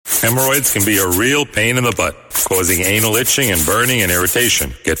Hemorrhoids can be a real pain in the butt, causing anal itching and burning and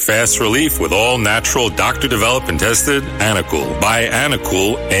irritation. Get fast relief with all natural, doctor-developed and tested Anacool. Buy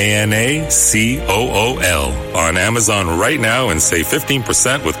Anacool, Anacool, on Amazon right now and save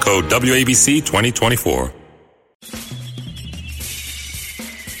 15% with code WABC 2024.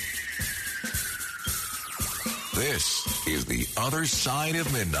 This is The Other Side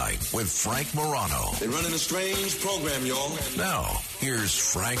of Midnight with Frank Morano. They're running a strange program, y'all. Now, here's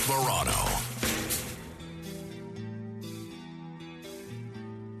Frank Morano.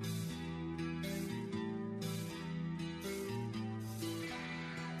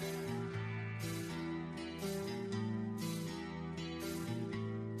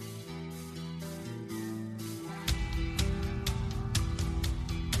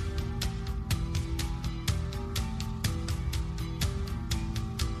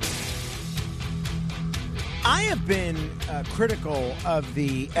 I have been critical of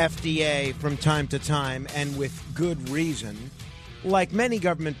the FDA from time to time, and with good reason. Like many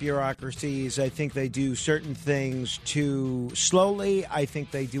government bureaucracies, I think they do certain things too slowly. I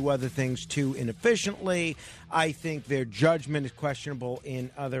think they do other things too inefficiently. I think their judgment is questionable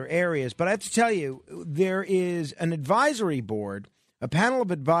in other areas. But I have to tell you, there is an advisory board, a panel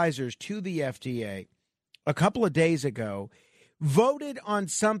of advisors to the FDA a couple of days ago, voted on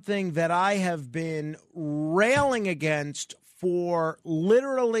something that I have been railing against for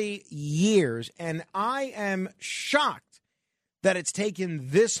literally years, and I am shocked that it's taken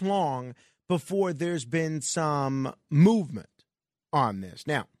this long before there's been some movement on this.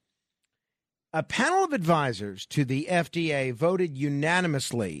 Now, a panel of advisors to the FDA voted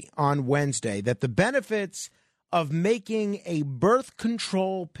unanimously on Wednesday that the benefits of making a birth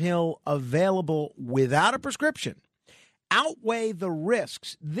control pill available without a prescription outweigh the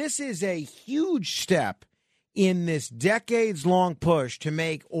risks. This is a huge step in this decades-long push to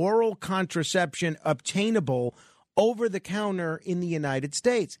make oral contraception obtainable over the counter in the United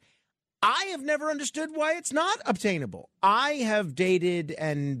States. I have never understood why it's not obtainable. I have dated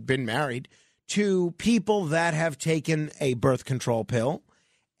and been married to people that have taken a birth control pill,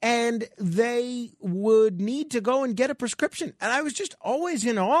 and they would need to go and get a prescription. And I was just always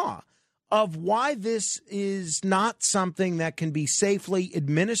in awe of why this is not something that can be safely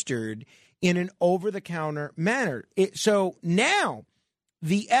administered in an over-the-counter manner. So now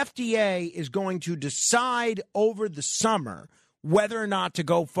the FDA is going to decide over the summer whether or not to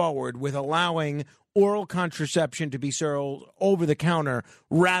go forward with allowing oral contraception to be sold over the counter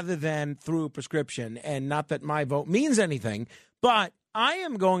rather than through a prescription. And not that my vote means anything, but I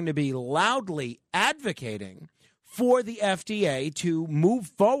am going to be loudly advocating for the FDA to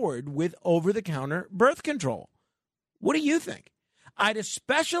move forward with over-the-counter birth control. What do you think? I'd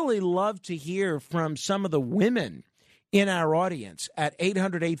especially love to hear from some of the women in our audience at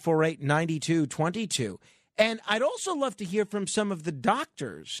 800-848-9222. And I'd also love to hear from some of the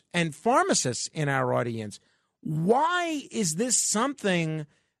doctors and pharmacists in our audience. Why is this something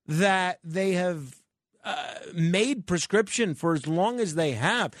that they have made prescription for as long as they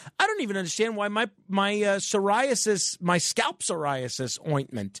have? I don't even understand why my psoriasis, my scalp psoriasis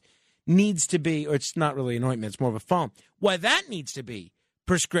ointment needs to be, or it's not really an ointment, it's more of a foam, why that needs to be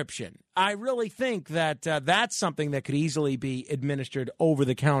prescription. I really think that that's something that could easily be administered over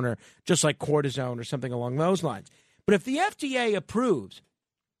the counter, just like cortisone or something along those lines. But if the FDA approves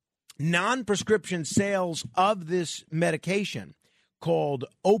non-prescription sales of this medication called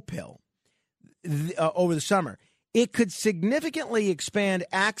Opill over the summer, it could significantly expand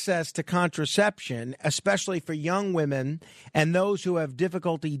access to contraception, especially for young women and those who have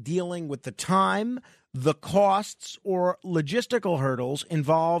difficulty dealing with the time, the costs, or logistical hurdles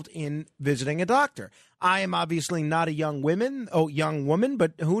involved in visiting a doctor. I am obviously not a young woman,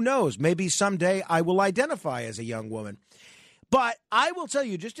 but who knows? Maybe someday I will identify as a young woman. But I will tell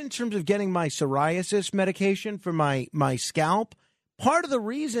you, just in terms of getting my psoriasis medication for my scalp, part of the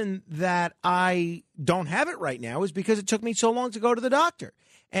reason that I don't have it right now is because it took me so long to go to the doctor.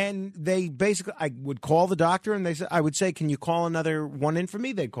 And they basically, I would call the doctor and I would say, can you call another one in for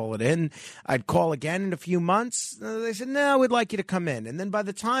me? They'd call it in. I'd call again in a few months. They said, no, we'd like you to come in. And then by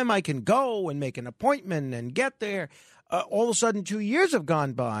the time I can go and make an appointment and get there, all of a sudden 2 years have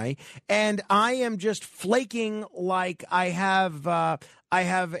gone by and I am just flaking like I have a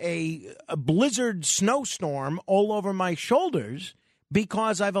blizzard snowstorm all over my shoulders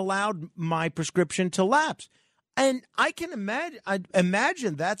because I've allowed my prescription to lapse. And I can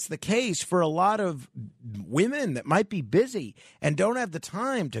imagine that's the case for a lot of women that might be busy and don't have the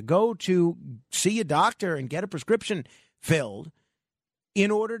time to go to see a doctor and get a prescription filled in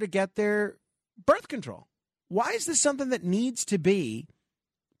order to get their birth control. Why is this something that needs to be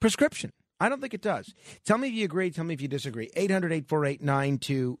prescription. I don't think it does. Tell me if you agree. Tell me if you disagree.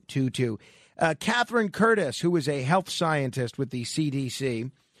 800-848-9222. Catherine Curtis, who is a health scientist with the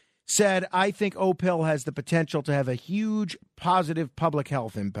CDC, said, I think O-Pill has the potential to have a huge positive public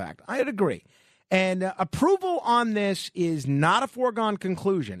health impact. I'd agree. And approval on this is not a foregone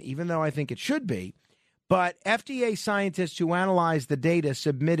conclusion, even though I think it should be. But FDA scientists who analyzed the data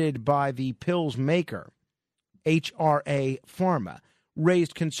submitted by the pill's maker, HRA Pharma,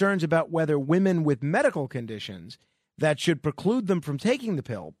 raised concerns about whether women with medical conditions that should preclude them from taking the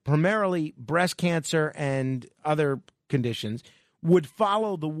pill, primarily breast cancer and other conditions, would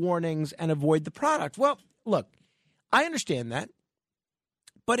follow the warnings and avoid the product. Well, look, I understand that.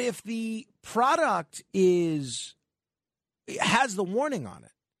 But if the product has the warning on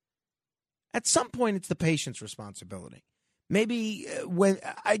it, at some point it's the patient's responsibility. Maybe when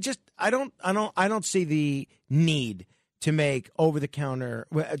I don't see the need to make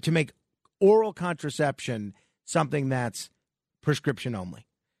oral contraception something that's prescription only,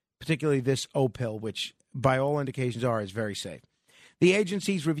 particularly this O-Pill, which by all indications is very safe. The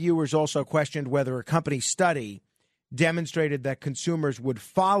agency's reviewers also questioned whether a company study demonstrated that consumers would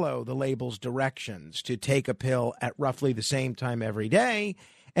follow the label's directions to take a pill at roughly the same time every day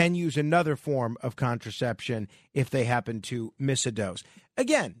and use another form of contraception if they happen to miss a dose.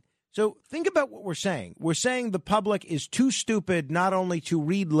 Again, so think about what we're saying. We're saying the public is too stupid not only to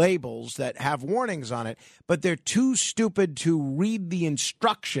read labels that have warnings on it, but they're too stupid to read the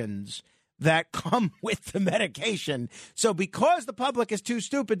instructions that come with the medication. So because the public is too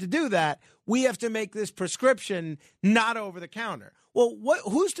stupid to do that, we have to make this prescription not over the counter. Well,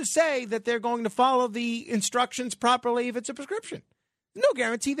 who's to say that they're going to follow the instructions properly if it's a prescription? No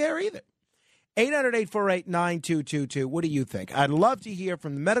guarantee there either. 800-848-9222. What do you think? I'd love to hear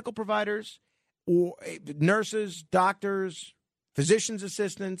from the medical providers or nurses, doctors, physicians'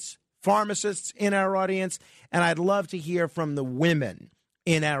 assistants, pharmacists in our audience, and I'd love to hear from the women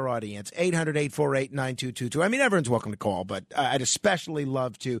in our audience. 800-848-9222. I mean, everyone's welcome to call, but I'd especially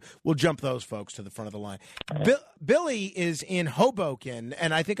love to. We'll jump those folks to the front of the line. Billy is in Hoboken,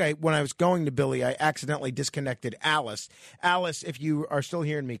 and I think when I was going to Billy, I accidentally disconnected Alice. Alice, if you are still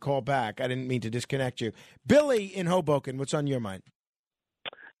hearing me, call back. I didn't mean to disconnect you. Billy in Hoboken, what's on your mind?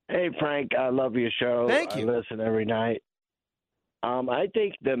 Hey, Frank, I love your show. Thank you. I listen every night. I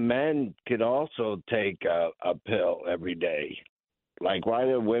think the men could also take a pill every day. Like, why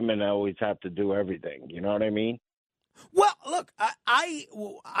do women always have to do everything? You know what I mean? Well, look, I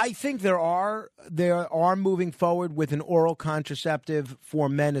think there are moving forward with an oral contraceptive for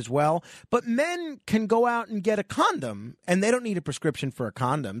men as well. But men can go out and get a condom, and they don't need a prescription for a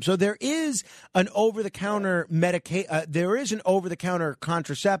condom. So there is an over-the-counter there is an over-the-counter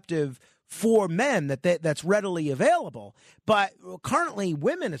contraceptive for men that's readily available. But currently,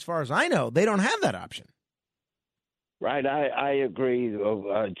 women, as far as I know, they don't have that option. Right, I agree.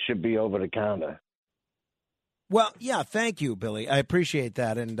 It should be over the counter. Well, yeah, thank you, Billy. I appreciate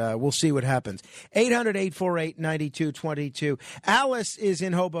that, and we'll see what happens. 800-848-9222. Alice is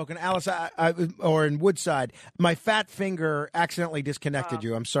in Hoboken. Alice, or in Woodside. My fat finger accidentally disconnected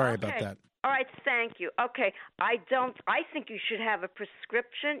you. I'm sorry about that. All right, thank you. Okay, I think you should have a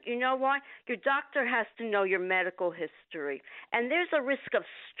prescription. You know why? Your doctor has to know your medical history. And there's a risk of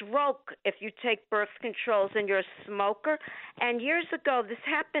stroke if you take birth controls and you're a smoker. And years ago, this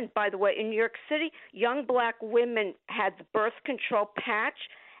happened, by the way, in New York City. Young black women had the birth control patch,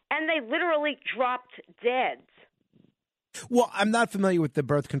 and they literally dropped dead. Well, I'm not familiar with the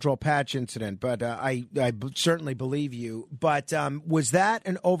birth control patch incident, but I certainly believe you. But was that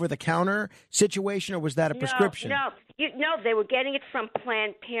an over-the-counter situation, or was that a prescription? No, they were getting it from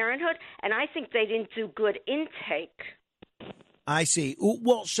Planned Parenthood, and I think they didn't do good intake. I see.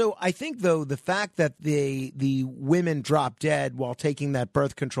 Well, so I think, though, the fact that the women dropped dead while taking that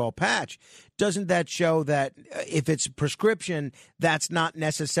birth control patch, doesn't that show that if it's prescription, that's not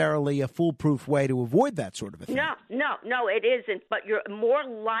necessarily a foolproof way to avoid that sort of a thing? No, it isn't. But you're more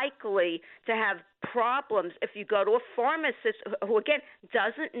likely to have problems if you go to a pharmacist who, again,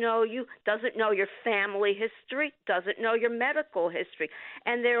 doesn't know you, doesn't know your family history, doesn't know your medical history.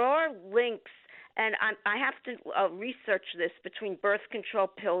 And there are links. And I have to research this between birth control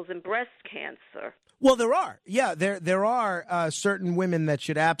pills and breast cancer. Well, there are. Yeah, there are certain women that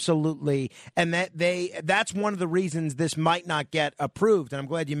should absolutely, and that's one of the reasons this might not get approved. And I'm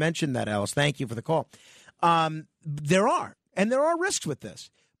glad you mentioned that, Alice. Thank you for the call. There are risks with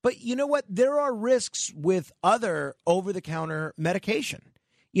this. But you know what? There are risks with other over-the-counter medication.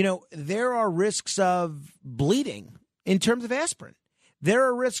 You know, there are risks of bleeding in terms of aspirin. there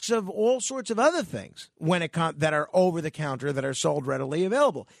are risks of all sorts of other things when it that are over the counter that are sold readily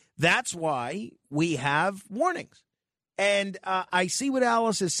available. That's why we have warnings. And I see what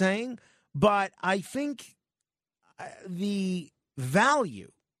Alice is saying, but I think the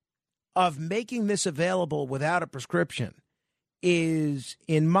value of making this available without a prescription is,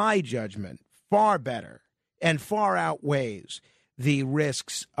 in my judgment, far better and far outweighs the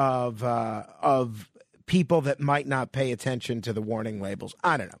risks of people that might not pay attention to the warning labels.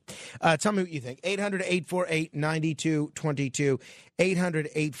 I don't know. Tell me what you think. 800-848-9222.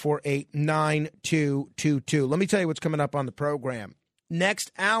 800-848-9222. Let me tell you what's coming up on the program.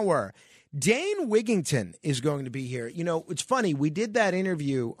 Next hour, Dane Wigington is going to be here. You know, it's funny. We did that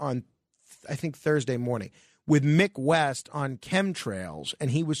interview on, I think, Thursday morning with Mick West on chemtrails,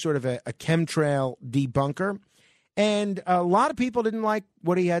 and he was sort of a chemtrail debunker. And a lot of people didn't like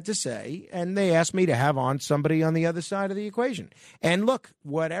what he had to say, and they asked me to have on somebody on the other side of the equation. And look,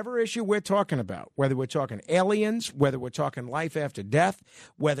 whatever issue we're talking about, whether we're talking aliens, whether we're talking life after death,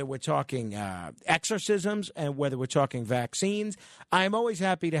 whether we're talking exorcisms, and whether we're talking vaccines, I'm always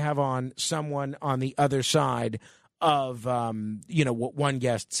happy to have on someone on the other side of, what one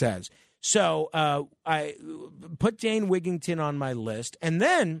guest says. So I put Dane Wigington on my list. And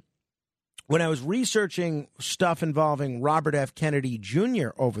then when I was researching stuff involving Robert F. Kennedy Jr.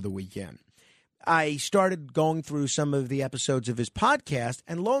 over the weekend, I started going through some of the episodes of his podcast.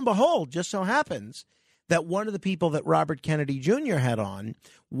 And lo and behold, just so happens that one of the people that Robert Kennedy Jr. had on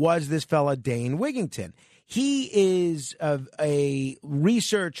was this fella, Dane Wigington. He is a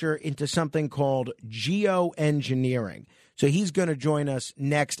researcher into something called geoengineering. So he's going to join us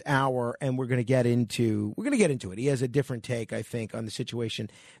next hour, and we're going to get into it. He has a different take, I think, on the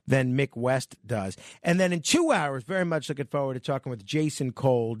situation than Mick West does. And then in 2 hours, very much looking forward to talking with Jason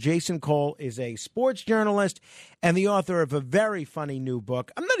Cole. Jason Cole is a sports journalist and the author of a very funny new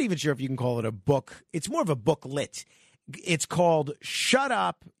book. I'm not even sure if you can call it a book. It's more of a booklet. It's called Shut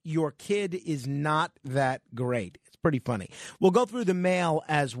Up, Your Kid Is Not That Great. It's pretty funny. We'll go through the mail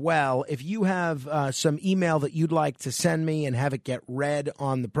as well. If you have some email that you'd like to send me and have it get read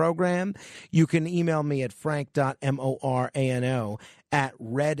on the program, you can email me at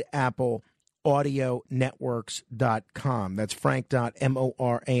frank.morano@redappleaudionetworks.com. That's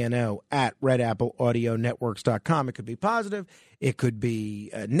frank.morano@redappleaudionetworks.com. It could be positive. It could be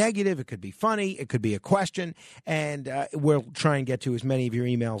negative. It could be funny. It could be a question. And we'll try and get to as many of your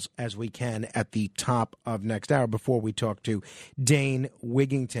emails as we can at the top of next hour before we talk to Dane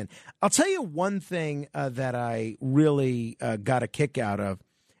Wigington. I'll tell you one thing that I really got a kick out of,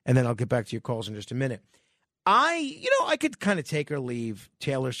 and then I'll get back to your calls in just a minute. I could kind of take or leave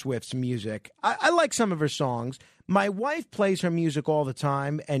Taylor Swift's music. I like some of her songs. My wife plays her music all the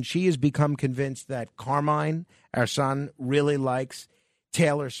time, and she has become convinced that Carmine, our son, really likes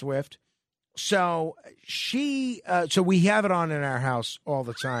Taylor Swift. So we have it on in our house all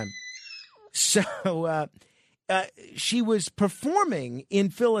the time. So she was performing in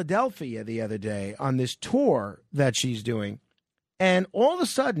Philadelphia the other day on this tour that she's doing. And all of a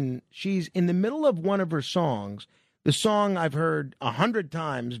sudden, she's in the middle of one of her songs, the song I've heard 100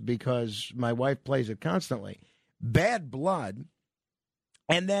 times because my wife plays it constantly, Bad Blood.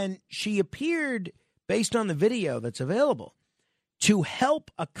 And then she appeared, based on the video that's available, to help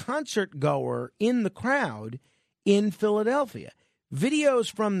a concert goer in the crowd in Philadelphia.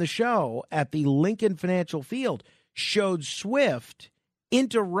 Videos from the show at the Lincoln Financial Field showed Swift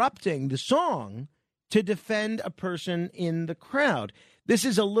interrupting the song to defend a person in the crowd. This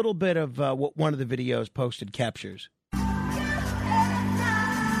is a little bit of what one of the videos posted captures.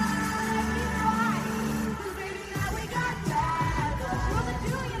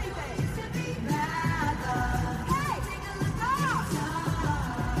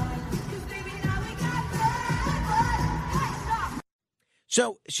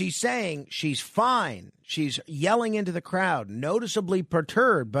 So she's saying she's fine. She's yelling into the crowd, noticeably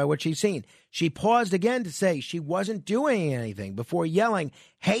perturbed by what she's seen. She paused again to say she wasn't doing anything before yelling,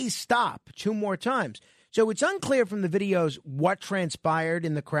 "Hey, stop," 2 more times. So it's unclear from the videos what transpired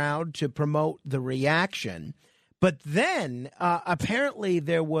in the crowd to promote the reaction. But then apparently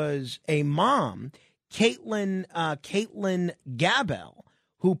there was a mom, Caitlin Gabel,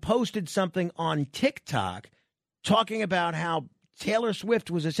 who posted something on TikTok talking about how Taylor Swift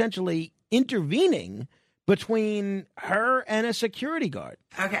was essentially intervening between her and a security guard.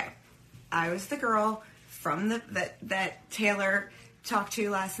 Okay. I was the girl from that Taylor talked to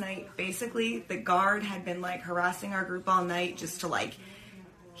last night. Basically, the guard had been harassing our group all night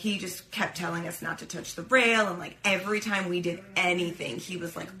he just kept telling us not to touch the rail, and every time we did anything, he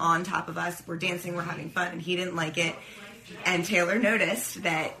was on top of us. We're dancing, we're having fun, and he didn't like it. And Taylor noticed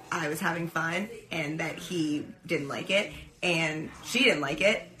that I was having fun and that he didn't like it. And she didn't like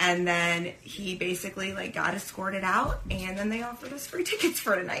it, and then he basically got escorted out, and then they offered us free tickets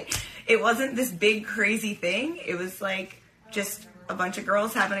for tonight. It wasn't this big crazy thing. It was just a bunch of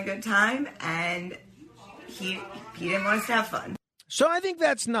girls having a good time, and he didn't want us to have fun. So I think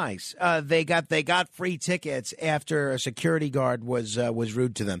that's nice. They got free tickets after a security guard was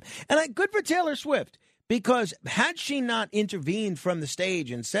rude to them, and good for Taylor Swift, because had she not intervened from the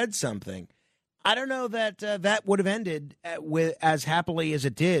stage and said something, I don't know that that would have ended with as happily as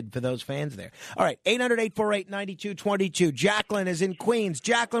it did for those fans there. All right, 800-848-9222. Jacqueline is in Queens.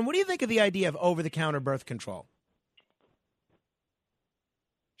 Jacqueline, what do you think of the idea of over-the-counter birth control?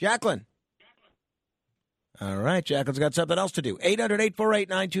 Jacqueline. All right, Jacqueline's got something else to do.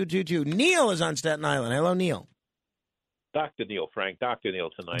 800-848-9222. Neil is on Staten Island. Hello, Neil. Dr. Neil, Frank. Dr.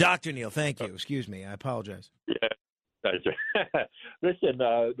 Neil tonight. Dr. Neil, thank you. Excuse me. I apologize. Yeah. Listen,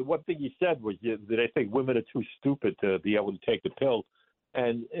 the one thing you said was that I think women are too stupid to be able to take the pill.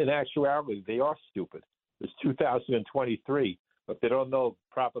 And in actuality, they are stupid. It's 2023. If they don't know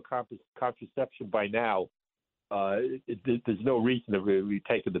proper contraception by now, there's no reason to really be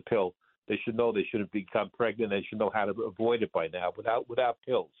taking the pill. They should know they shouldn't become pregnant. They should know how to avoid it by now without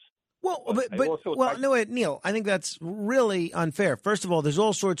pills. Well, Neil, I think that's really unfair. First of all, there's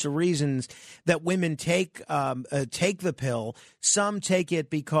all sorts of reasons that women take the pill. Some take it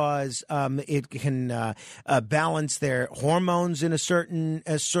because it can balance their hormones in a certain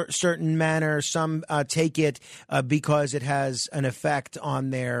manner. Some take it because it has an effect on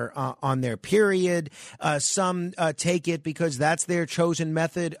their period. Some take it because that's their chosen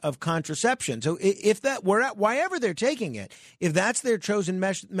method of contraception. So if that wherever they're taking it, if that's their chosen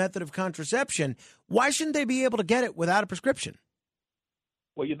method of contraception, why shouldn't they be able to get it without a prescription?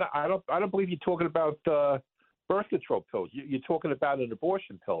 Well, I don't believe you're talking about birth control pills. You're talking about an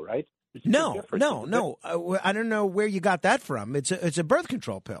abortion pill, right? No. I don't know where you got that from. It's a birth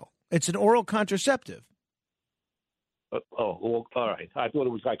control pill. It's an oral contraceptive. Well, all right. I thought it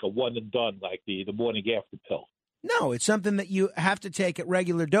was like a one and done, like the morning after pill. No, it's something that you have to take at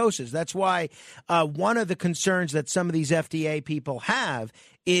regular doses. That's why one of the concerns that some of these FDA people have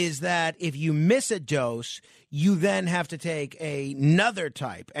is that if you miss a dose, you then have to take another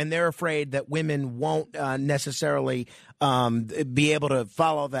type. And they're afraid that women won't necessarily be able to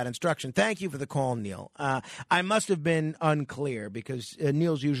follow that instruction. Thank you for the call, Neil. I must have been unclear because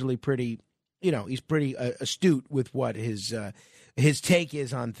Neil's usually pretty, he's pretty astute with what his take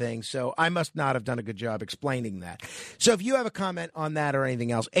is on things, so I must not have done a good job explaining that. So if you have a comment on that or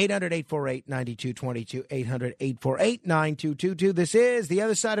anything else, 800-848-9222, 800-848-9222. This is The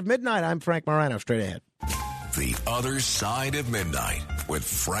Other Side of Midnight. I'm Frank Morano. Straight ahead. The Other Side of Midnight with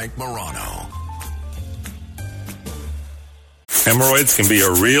Frank Morano. Hemorrhoids can be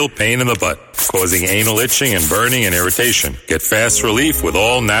a real pain in the butt, causing anal itching and burning and irritation. Get fast relief with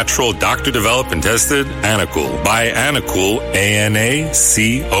all natural, doctor-developed and tested Anacool. Buy Anacool,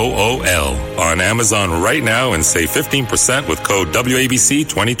 ANACOOL, on Amazon right now and save 15% with code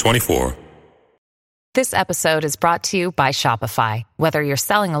WABC2024. This episode is brought to you by Shopify. Whether you're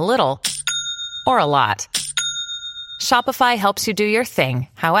selling a little or a lot, Shopify helps you do your thing,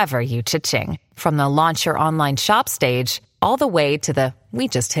 however you cha-ching. From the launch your online shop stage, all the way to the we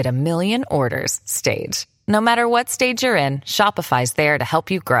just hit 1 million orders stage. No matter what stage you're in, Shopify's there to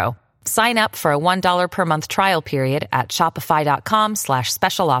help you grow. Sign up for a $1 per month trial period at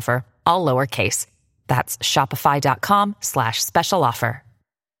shopify.com/special offer, all lowercase. That's shopify.com/special offer.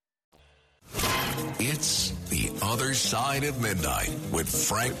 It's The Other Side of Midnight with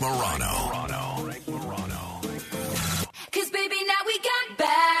Frank Morano. 'Cause baby, now we got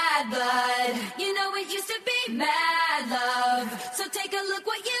bad blood. You know it used to be mad love. So take a look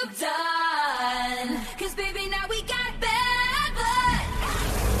what you've done. 'Cause baby, now we got bad blood.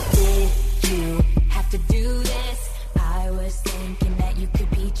 Did you have to do this? I was thinking that you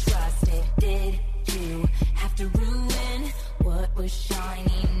could be trusted. Did you have to ruin what was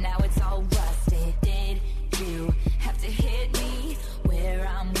shiny? Now it's all rusted. Did you have to hit me where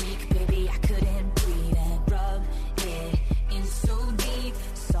I'm weak? Baby, I couldn't breathe and rub it in so deep.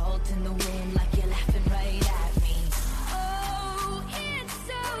 Salt in the wind like you're laughing right at me. Oh, it's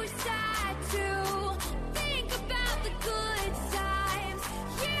so sad to think about the good times,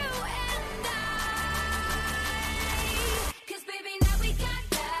 you and I. 'Cause baby, now we got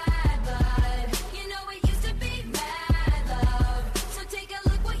bad blood. You know it used to be mad love. So take a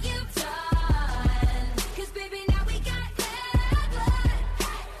look what you've done. 'Cause baby, now we got bad blood.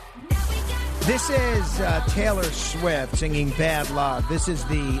 Now we got This is Taylor Swift singing Bad Love. This is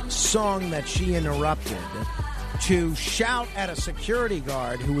the song that she interrupted to shout at a security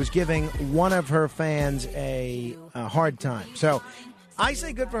guard who was giving one of her fans a hard time. So I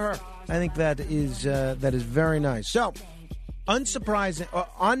say good for her. I think that is very nice. So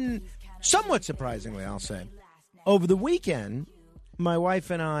somewhat surprisingly, I'll say, over the weekend, my wife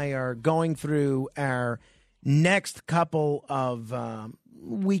and I are going through our next couple of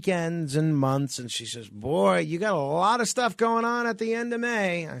weekends and months, and she says, boy, you got a lot of stuff going on at the end of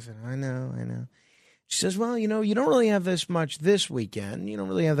May. I said, I know. She says, well, you don't really have this much this weekend. You don't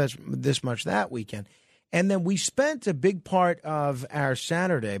really have this much that weekend. And then we spent a big part of our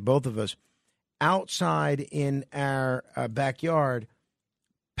Saturday, both of us, outside in our backyard,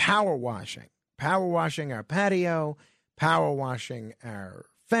 power washing our patio, power washing our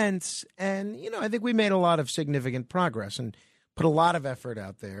fence. And, I think we made a lot of significant progress and put a lot of effort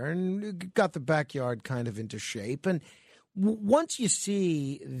out there and got the backyard kind of into shape. And once you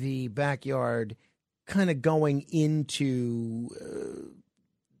see the backyard kind of going into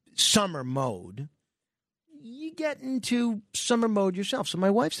summer mode, you get into summer mode yourself. So my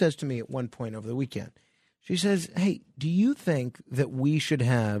wife says to me at one point over the weekend, she says, hey, do you think that we should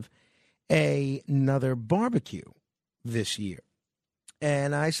have another barbecue this year?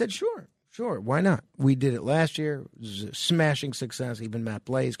 And I said, sure, why not? We did it last year. It was a smashing success. Even Matt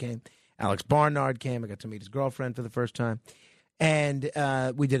Blaze came. Alex Barnard came. I got to meet his girlfriend for the first time. And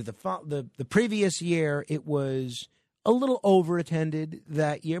we did it the previous year. It was a little over-attended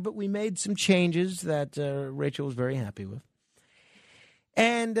that year, but we made some changes that Rachel was very happy with.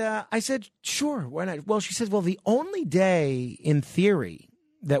 And I said, sure, why not? Well, she says, well, the only day in theory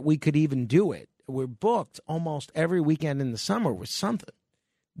that we could even do it, we're booked almost every weekend in the summer with something.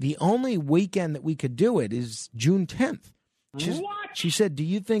 The only weekend that we could do it is June 10th. She said, do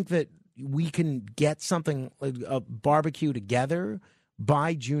you think that we can get something, like a barbecue together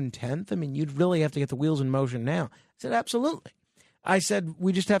by June 10th? I mean, you'd really have to get the wheels in motion now. I said, absolutely. I said,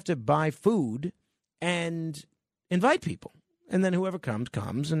 we just have to buy food and invite people. And then whoever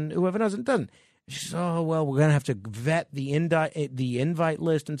comes, and whoever doesn't. She said, oh, well, we're going to have to vet the invite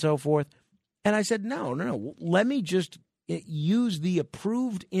list and so forth. And I said, no. Let me just use the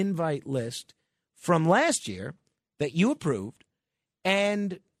approved invite list from last year that you approved,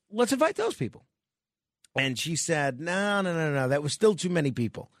 and let's invite those people. And she said, no, that was still too many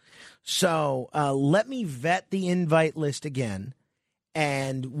people. So let me vet the invite list again,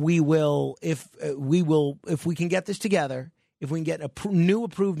 and we will, if we can get this together, if we can get a new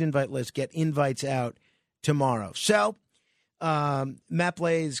approved invite list, get invites out tomorrow. So Matt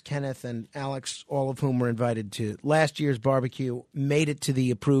Blaze, Kenneth, and Alex, all of whom were invited to last year's barbecue, made it to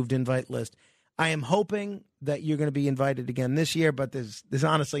the approved invite list. I am hoping that you're going to be invited again this year, but there's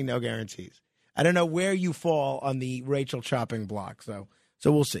honestly no guarantees. I don't know where you fall on the Rachel chopping block, so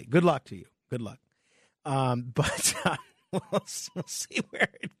we'll see. Good luck to you. Good luck. But we'll see where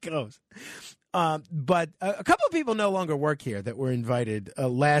it goes. But a couple of people no longer work here that were invited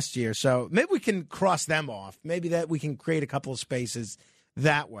last year, so maybe we can cross them off. Maybe that we can create a couple of spaces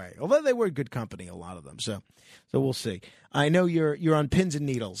that way. Although they were good company, a lot of them. So we'll see. I know you're on pins and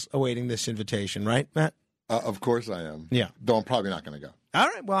needles awaiting this invitation, right, Matt? Of course I am. Yeah. Though I'm probably not going to go. All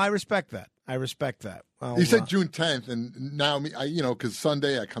right. Well, I respect that. Well, you said June 10th, and now because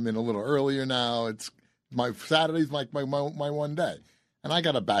Sunday I come in a little earlier now. It's my Saturday's like my one day. And I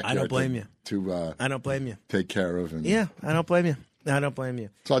got a backyard. I don't blame you. I don't blame you. Take care of. And, yeah, I don't blame you.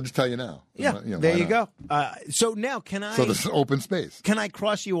 So I'll just tell you now. Yeah, there you go. So now can I... So there's open space. Can I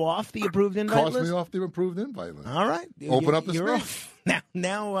cross you off the approved invite list? Cross me off the approved invite list. All right. Open up the space. Off.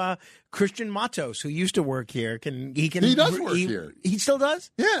 Now Christian Matos, who used to work here, He does work here. He still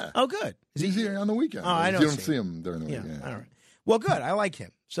does? Yeah. Oh, good. He's here on the weekend. Oh, I don't You don't see him during the weekend. All right. Well, good. I like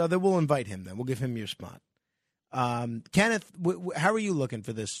him. So then we'll invite him then. We'll give him your spot. Kenneth, how are you looking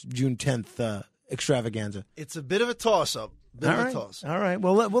for this June 10th extravaganza? It's a bit of a toss-up. All right.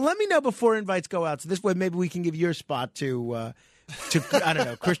 Well, let me know before invites go out. So this way, maybe we can give your spot to I don't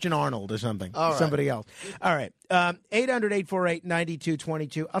know, Christian Arnold or something. All right. Somebody else. All right.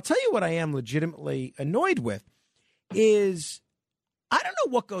 800-848-9222. I'll tell you what I am legitimately annoyed with is I don't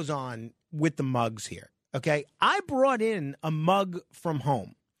know what goes on with the mugs here. Okay. I brought in a mug from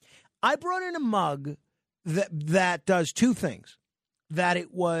home. I brought in a mug that does two things. That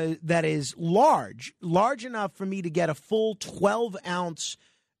is large enough for me to get a full 12-ounce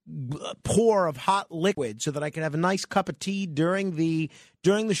pour of hot liquid so that I can have a nice cup of tea during the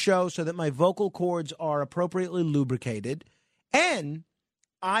show so that my vocal cords are appropriately lubricated. And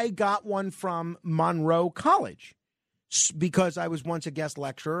I got one from Monroe College because I was once a guest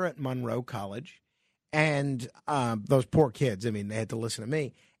lecturer at Monroe College. And those poor kids, I mean, they had to listen to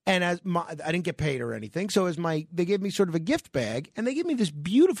me. And I didn't get paid or anything. So they gave me sort of a gift bag, and they gave me this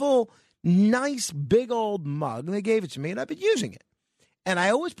beautiful, nice, big old mug. And they gave it to me, and I've been using it. And I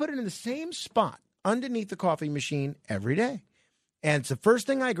always put it in the same spot underneath the coffee machine every day. And it's the first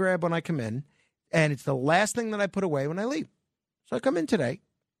thing I grab when I come in, and it's the last thing that I put away when I leave. So I come in today.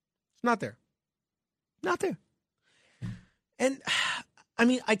 It's not there. Not there. And I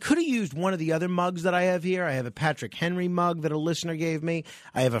mean, I could have used one of the other mugs that I have here. I have a Patrick Henry mug that a listener gave me.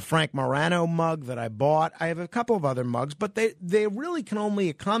 I have a Frank Morano mug that I bought. I have a couple of other mugs, but they really can only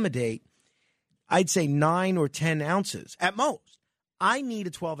accommodate, I'd say, 9 or 10 ounces at most. I need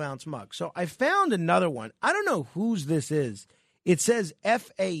a 12-ounce mug. So I found another one. I don't know whose this is. It says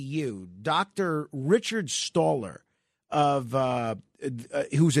FAU, Dr. Richard Stoller,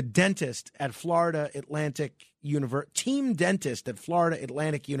 who's a dentist at Florida Atlantic team dentist at Florida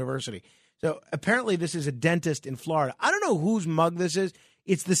Atlantic University. So apparently this is a dentist in Florida. I don't know whose mug this is.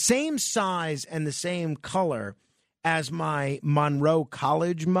 It's the same size and the same color as my Monroe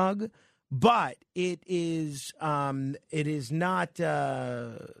College mug, but it is not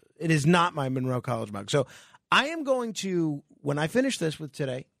my Monroe College mug. So I am going to, when I finish this with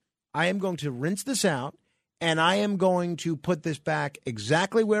today, I am going to rinse this out. And I am going to put this back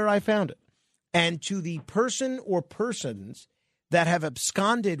exactly where I found it. And to the person or persons that have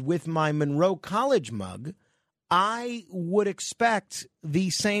absconded with my Monroe College mug, I would expect the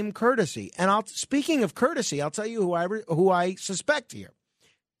same courtesy. And speaking of courtesy, I'll tell you who I suspect here.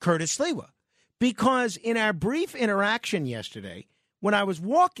 Curtis Sliwa. Because in our brief interaction yesterday, when I was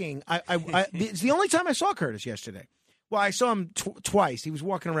walking, it's the only time I saw Curtis yesterday. Well, I saw him twice. He was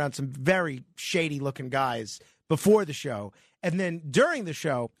walking around some very shady-looking guys before the show. And then during the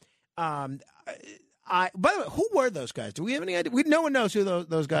show, by the way, who were those guys? Do we have any idea? No one knows who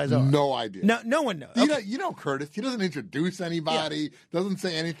those guys are. No idea. No one knows. Okay. You know Curtis. He doesn't introduce anybody, doesn't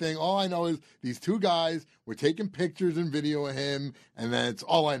say anything. All I know is these two guys were taking pictures and video of him, and that's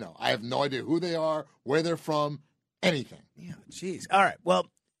all I know. I have no idea who they are, where they're from, anything. Yeah, jeez. All right, well,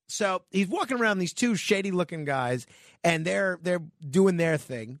 so he's walking around these two shady-looking guys, and they're doing their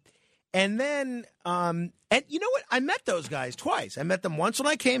thing. And then, and you know what? I met those guys twice. I met them once when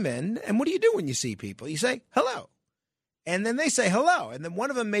I came in, and what do you do when you see people? You say, hello. And then they say hello. And then one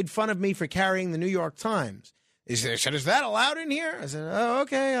of them made fun of me for carrying the New York Times. He said, is that allowed in here? I said, oh,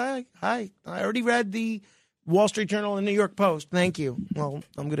 okay. I already read the Wall Street Journal and New York Post. Thank you. Well,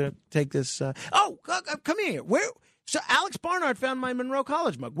 I'm going to take this. Come here. So Alex Barnard found my Monroe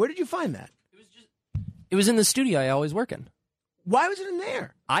College mug. Where did you find that? It was in the studio I always work in. Why was it in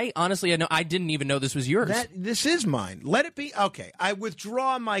there? I honestly, I didn't even know this was yours. This is mine. Let it be. Okay, I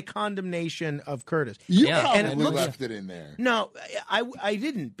withdraw my condemnation of Curtis. You probably left it in there. No, I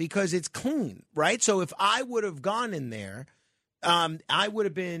didn't, because it's clean, right? So if I would have gone in there, I would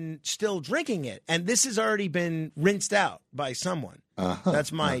have been still drinking it. And this has already been rinsed out by someone.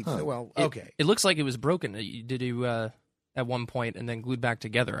 That's my, okay. It looks like it was broken. Did you, at one point, and then glued back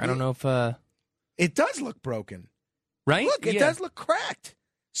together. I don't know if... It does look broken. Right? Look, it does look cracked.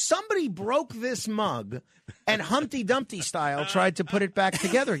 Somebody broke this mug and Humpty Dumpty style tried to put it back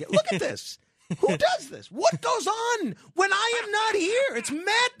together again. Look at this. Who does this? What goes on when I am not here? It's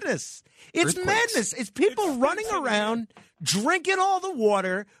madness. It's madness. It's people running around, drinking all the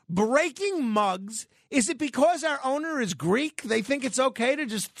water, breaking mugs. Is it because our owner is Greek? They think it's okay to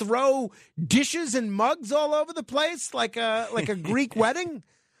just throw dishes and mugs all over the place like a Greek wedding?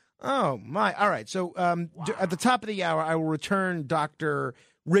 Oh, my. All right. So at the top of the hour, I will return Dr.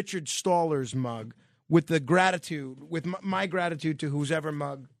 Richard Stoller's mug with my gratitude to whosever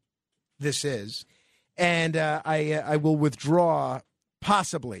mug this is. And I will withdraw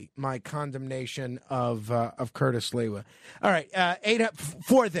possibly my condemnation of Curtis Sliwa. All right.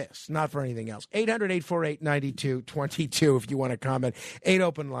 For this, not for anything else. 800-848-9222 if you want to comment. 8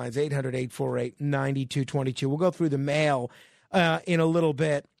 open lines, 800-848-9222. We'll go through the mail in a little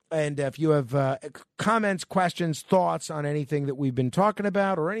bit. And if you have comments, questions, thoughts on anything that we've been talking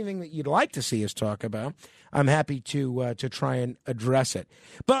about or anything that you'd like to see us talk about, I'm happy to try and address it.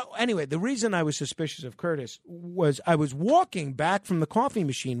 But anyway, the reason I was suspicious of Curtis was I was walking back from the coffee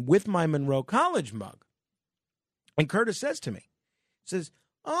machine with my Monroe College mug. And Curtis says to me,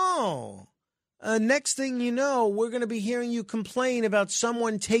 next thing you know, we're going to be hearing you complain about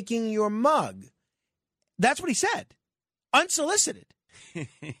someone taking your mug. That's what he said, unsolicited.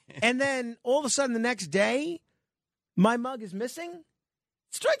 And then all of a sudden the next day, my mug is missing.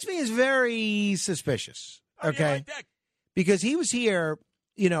 Strikes me as very suspicious. Okay. Because he was here,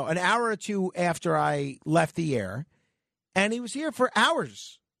 an hour or two after I left the air, and he was here for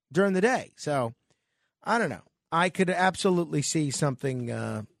hours during the day. So I don't know. I could absolutely see something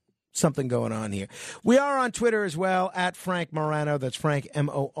going on here. We are on Twitter as well, at Frank Morano. That's Frank,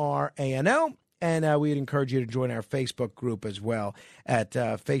 Morano. And we'd encourage you to join our Facebook group as well at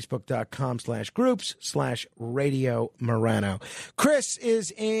facebook.com/groups/Radio Morano. Chris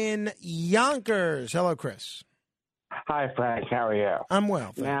is in Yonkers. Hello, Chris. Hi, Frank. How are you? I'm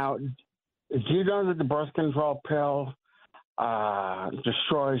well. Now, do you know that the birth control pill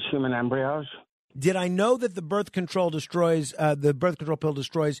destroys human embryos? Did I know that the birth control pill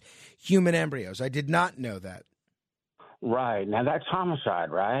destroys human embryos? I did not know that. Right. Now, that's homicide,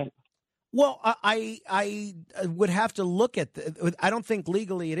 right? Well, I would have to look at I don't think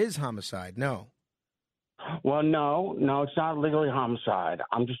legally it is homicide. No. Well, no, it's not legally homicide.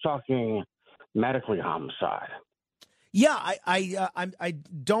 I'm just talking medically homicide. Yeah, I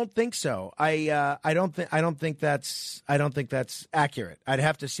don't think so. I don't think that's accurate. I'd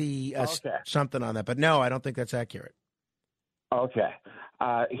have to see something on that, but no, I don't think that's accurate. Okay.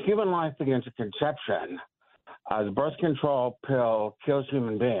 Human life begins at conception. The birth control pill kills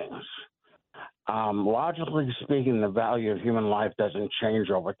human beings. Logically speaking, the value of human life doesn't change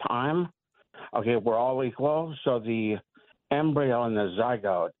over time. Okay, we're all equal, so the embryo and the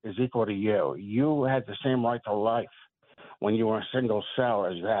zygote is equal to you. You had the same right to life when you were a single cell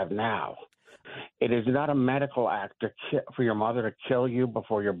as you have now. It is not a medical act for your mother to kill you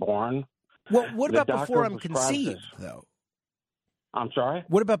before you're born. Well, what about before I'm conceived, though? I'm sorry?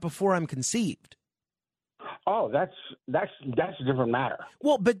 What about before I'm conceived? Oh, that's a different matter.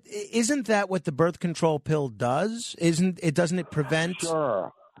 Well, but isn't that what the birth control pill does? Doesn't it prevent?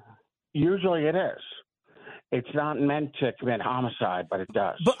 Sure. Usually it is. It's not meant to commit homicide, but it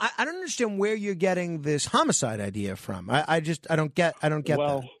does. But I don't understand where you're getting this homicide idea from. I don't get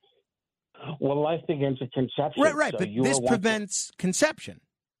that. Well, life begins at conception. Right, so but this prevents conception.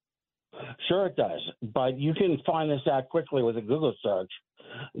 Sure it does. But you can find this out quickly with a Google search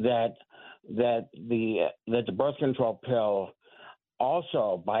that the birth control pill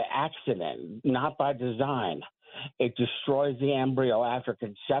also, by accident, not by design, it destroys the embryo after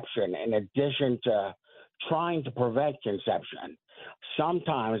conception in addition to trying to prevent conception.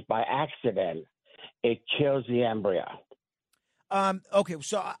 Sometimes by accident, it kills the embryo. Okay,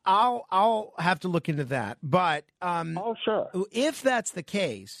 so I'll have to look into that. But sure. If that's the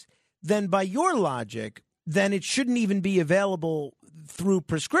case, then by your logic, then it shouldn't even be available through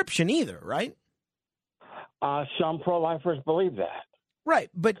prescription either, right? Some pro-lifers believe that.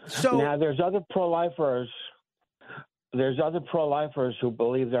 Right, but so now there's other pro-lifers who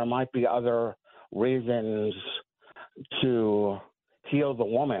believe there might be other reasons to heal the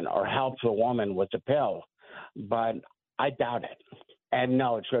woman or help the woman with the pill, but I doubt it. And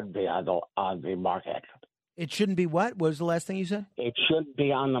no, it shouldn't be on the market. It shouldn't be what? What was the last thing you said? It shouldn't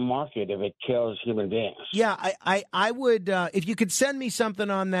be on the market if it kills human beings. Yeah, I would, if you could send me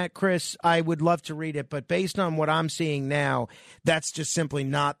something on that, Chris, I would love to read it. But based on what I'm seeing now, that's just simply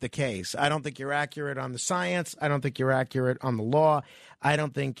not the case. I don't think you're accurate on the science. I don't think you're accurate on the law. I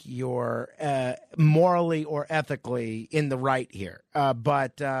don't think you're morally or ethically in the right here.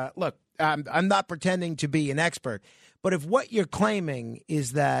 But look, I'm not pretending to be an expert. But if what you're claiming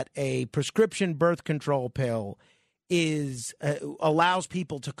is that a prescription birth control pill allows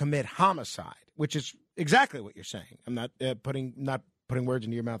people to commit homicide, which is exactly what you're saying, I'm not putting words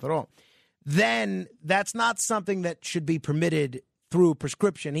into your mouth at all, then that's not something that should be permitted through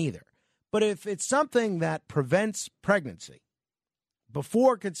prescription either. But if it's something that prevents pregnancy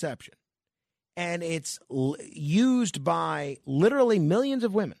before conception and it's used by literally millions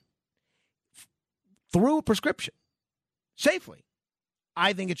of women through a prescription, safely,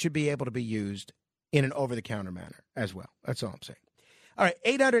 I think it should be able to be used in an over-the-counter manner as well. That's all I'm saying. All right,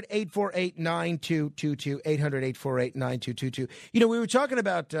 800-848-9222, 800-848-9222. You know, we were talking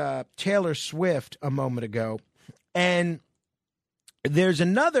about Taylor Swift a moment ago, and there's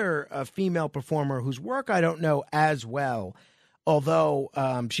another female performer whose work I don't know as well, although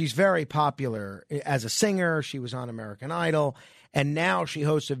she's very popular as a singer. She was on American Idol. And now she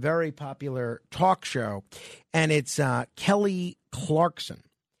hosts a very popular talk show, and it's Kelly Clarkson.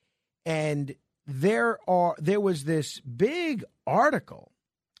 And there was this big article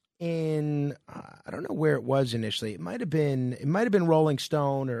in I don't know where it was initially. It might have been Rolling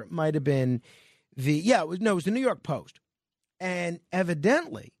Stone, or it might have been it was the New York Post. And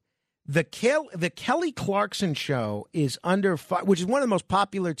evidently, the Kelly Clarkson show is under fire, which is one of the most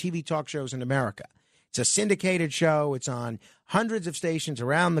popular TV talk shows in America. It's a syndicated show. It's on hundreds of stations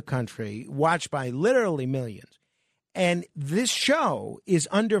around the country, watched by literally millions. And this show is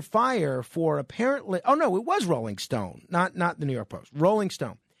under fire for apparently – oh, no, it was Rolling Stone, not the New York Post. Rolling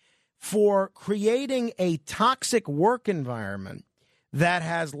Stone. for creating a toxic work environment that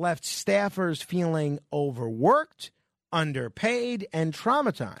has left staffers feeling overworked, underpaid, and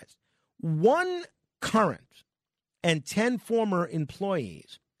traumatized. One current and 10 former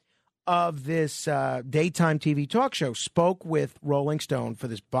employees of this daytime TV talk show spoke with Rolling Stone for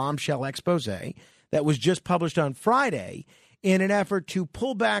this bombshell expose that was just published on Friday in an effort to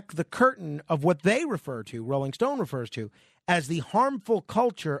pull back the curtain of what they refer to, Rolling Stone refers to, as the harmful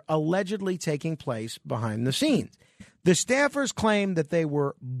culture allegedly taking place behind the scenes. The staffers claimed that they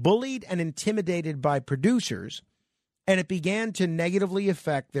were bullied and intimidated by producers, and it began to negatively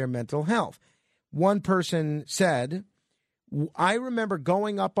affect their mental health. One person said, I remember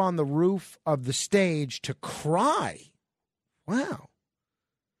going up on the roof of the stage to cry. Wow.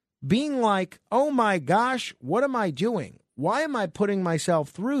 Being like, oh my gosh, what am I doing? Why am I putting myself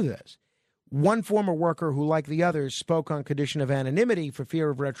through this? One former worker who, like the others, spoke on condition of anonymity for fear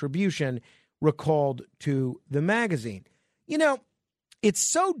of retribution, recalled to the magazine. You know, it's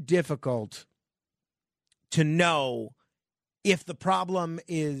so difficult to know if the problem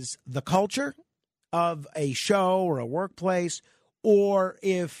is the culture of a show or a workplace, or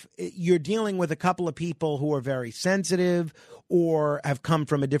if you're dealing with a couple of people who are very sensitive or have come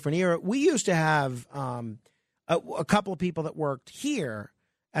from a different era. We used to have a couple of people that worked here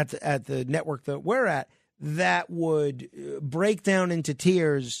at the network that we're at that would break down into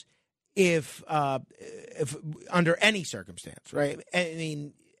tears if under any circumstance, right? I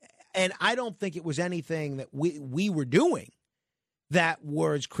mean, and I don't think it was anything that we were doing that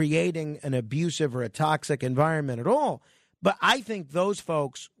was creating an abusive or a toxic environment at all. But I think those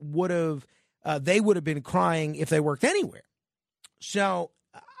folks would have been crying if they worked anywhere. So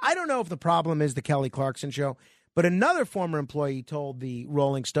I don't know if the problem is the Kelly Clarkson show, but another former employee told the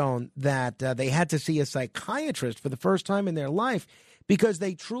Rolling Stone that they had to see a psychiatrist for the first time in their life because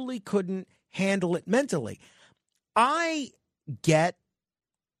they truly couldn't handle it mentally. I get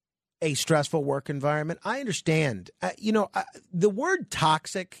a stressful work environment. I understand. The word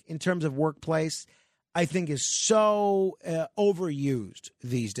toxic in terms of workplace, I think, is so overused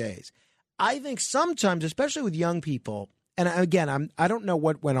these days. I think sometimes, especially with young people, and again, I don't know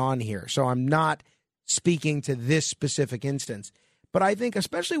what went on here, so I'm not speaking to this specific instance, but I think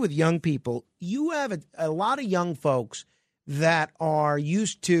especially with young people, you have a lot of young folks that are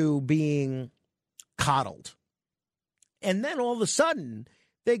used to being coddled. And then all of a sudden,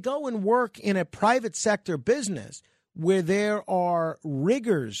 they go and work in a private sector business where there are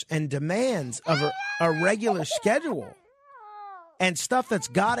rigors and demands of a regular schedule and stuff that's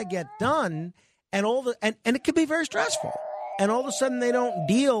got to get done, and it can be very stressful. And all of a sudden, they don't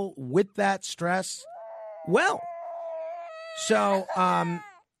deal with that stress well. So,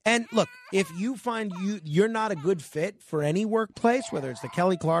 and look, if you find you're not a good fit for any workplace, whether it's the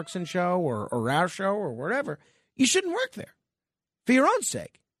Kelly Clarkson show or our show or whatever, you shouldn't work there for your own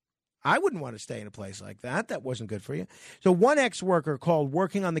sake. I wouldn't want to stay in a place like that. That wasn't good for you. So one ex-worker called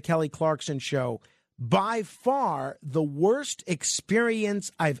working on the Kelly Clarkson show by far the worst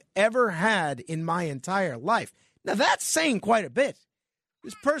experience I've ever had in my entire life. Now, that's saying quite a bit.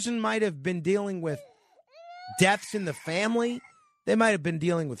 This person might have been dealing with deaths in the family. They might have been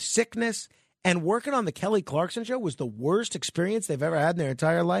dealing with sickness. And working on the Kelly Clarkson show was the worst experience they've ever had in their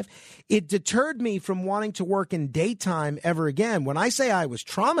entire life. It deterred me from wanting to work in daytime ever again. When I say I was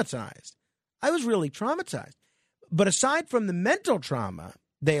traumatized, I was really traumatized. But aside from the mental trauma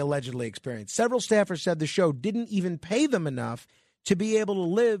they allegedly experienced, several staffers said the show didn't even pay them enough to be able to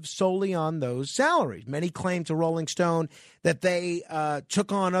live solely on those salaries. Many claimed to Rolling Stone that they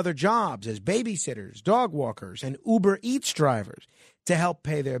took on other jobs as babysitters, dog walkers, and Uber Eats drivers to help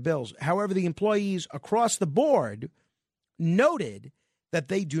pay their bills. However, the employees across the board noted that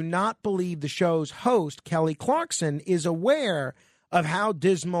they do not believe the show's host, Kelly Clarkson, is aware of how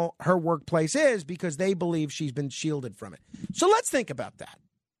dismal her workplace is because they believe she's been shielded from it. So let's think about that,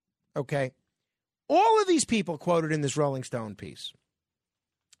 okay? All of these people quoted in this Rolling Stone piece,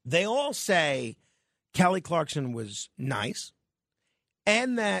 they all say Kelly Clarkson was nice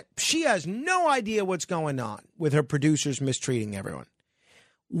and that she has no idea what's going on with her producers mistreating everyone.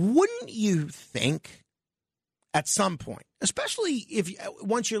 Wouldn't you think at some point, especially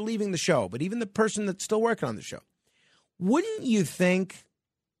once you're leaving the show, but even the person that's still working on the show, wouldn't you think,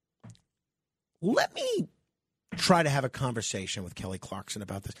 let me try to have a conversation with Kelly Clarkson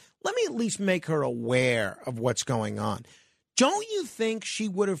about this. Let me at least make her aware of what's going on. Don't you think she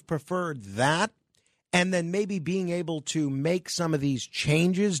would have preferred that and then maybe being able to make some of these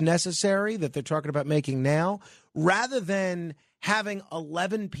changes necessary that they're talking about making now, rather than having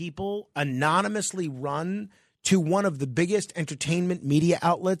 11 people anonymously run to one of the biggest entertainment media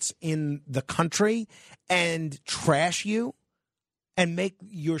outlets in the country and trash you and make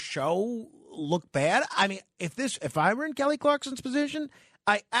your show look bad? I mean, if I were in Kelly Clarkson's position,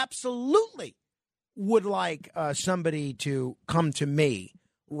 I absolutely would like somebody to come to me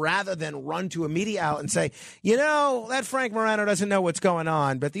rather than run to a media outlet and say, that Frank Morano doesn't know what's going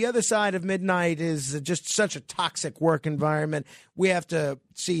on, but the other side of midnight is just such a toxic work environment. We have to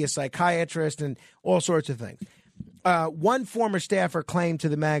see a psychiatrist and all sorts of things. One former staffer claimed to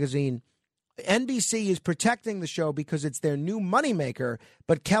the magazine, NBC is protecting the show because it's their new moneymaker,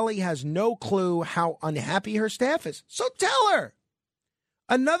 but Kelly has no clue how unhappy her staff is. So tell her.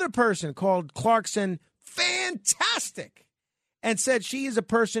 Another person called Clarkson fantastic and said she is a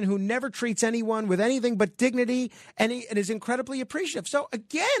person who never treats anyone with anything but dignity and is incredibly appreciative. So,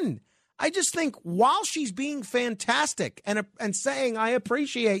 again, I just think while she's being fantastic and saying, I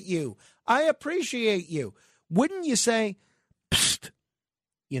appreciate you, wouldn't you say, psst,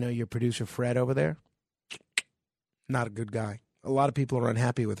 your producer Fred over there, not a good guy. A lot of people are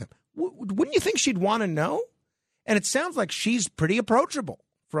unhappy with him. Wouldn't you think she'd want to know? And it sounds like she's pretty approachable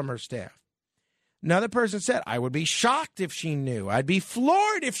from her staff. Another person said, I would be shocked if she knew. I'd be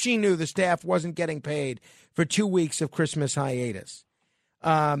floored if she knew the staff wasn't getting paid for 2 weeks of Christmas hiatus.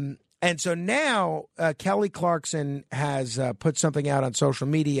 And so now Kelly Clarkson has put something out on social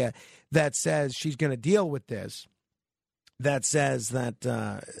media that says she's going to deal with this, that says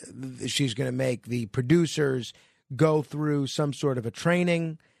that she's going to make the producers go through some sort of a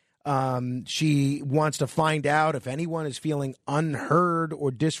training. She wants to find out if anyone is feeling unheard or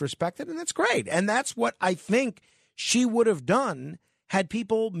disrespected, and that's great. And that's what I think she would have done had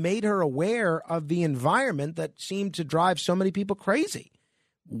people made her aware of the environment that seemed to drive so many people crazy.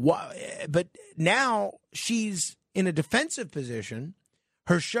 But now she's in a defensive position.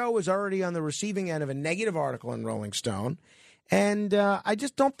 Her show is already on the receiving end of a negative article in Rolling Stone, and I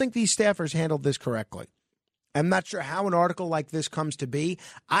just don't think these staffers handled this correctly. I'm not sure how an article like this comes to be.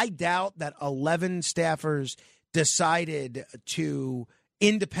 I doubt that 11 staffers decided to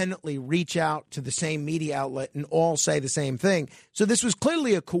independently reach out to the same media outlet and all say the same thing. So this was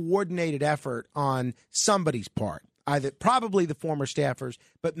clearly a coordinated effort on somebody's part, either probably the former staffers,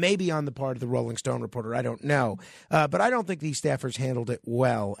 but maybe on the part of the Rolling Stone reporter. I don't know. But I don't think these staffers handled it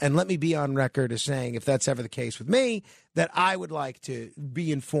well. And let me be on record as saying, if that's ever the case with me, that I would like to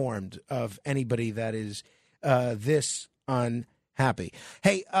be informed of anybody that is this unhappy.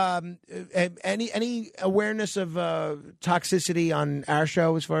 Hey, any awareness of toxicity on our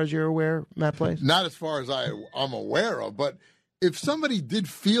show as far as you're aware, Matt Place? Not as far as I'm aware of, but if somebody did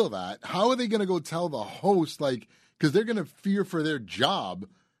feel that, how are they going to go tell the host, because they're going to fear for their job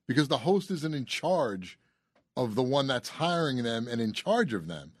because the host isn't in charge of the one that's hiring them and in charge of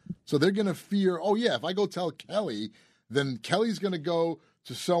them. So they're going to fear, if I go tell Kelly, then Kelly's going to go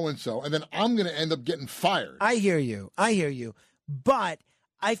to so-and-so, and then I'm going to end up getting fired. I hear you. But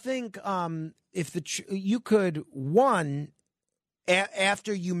I think if you could,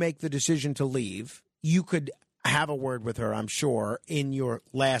 after you make the decision to leave, you could have a word with her, I'm sure, in your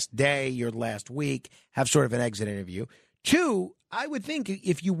last day, your last week, have sort of an exit interview. 2, I would think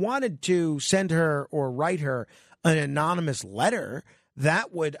if you wanted to send her or write her an anonymous letter,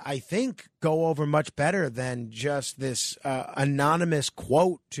 that would, I think, go over much better than just this anonymous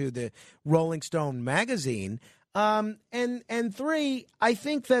quote to the Rolling Stone magazine. And 3, I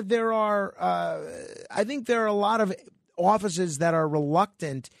think that there are a lot of offices that are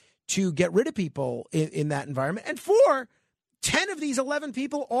reluctant to get rid of people in that environment. And 4, 10 of these 11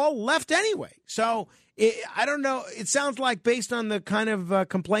 people all left anyway. So I don't know. It sounds like based on the kind of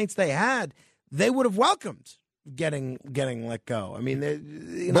complaints they had, they would have welcomed getting let go. I mean,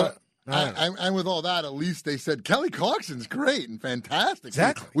 and with all that, at least they said Kelly Clarkson's great and fantastic.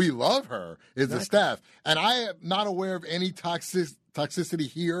 Exactly, we love her as the staff, and I am not aware of any toxicity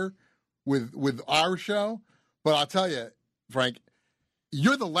here with our show. But I'll tell you, Frank,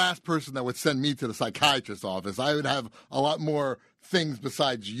 you're the last person that would send me to the psychiatrist's office. I would have a lot more things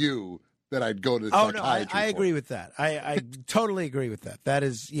besides you that I'd go to the psychiatrist. I agree with that. I totally agree with that. That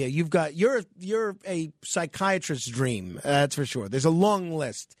is, you're a psychiatrist's dream. That's for sure. There's a long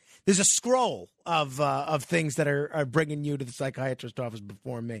list. There's a scroll of things that are bringing you to the psychiatrist's office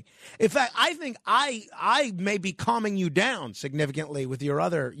before me. In fact, I think I may be calming you down significantly with your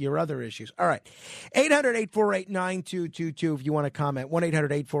other issues. All right, 800-848-9222 if you want to comment.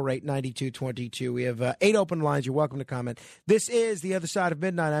 1-800-848-9222. We have 8 open lines. You're welcome to comment. This is The Other Side of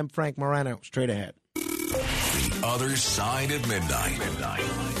Midnight. I'm Frank Morano. Straight ahead. The Other Side of Midnight.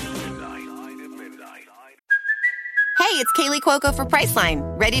 Hey, Hey, it's Kaylee Cuoco for Priceline.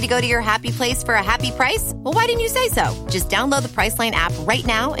 Ready to go to your happy place for a happy price? Well, why didn't you say so? Just download the Priceline app right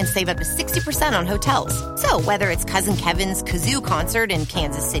now and save up to 60% on hotels. So whether it's Cousin Kevin's Kazoo Concert in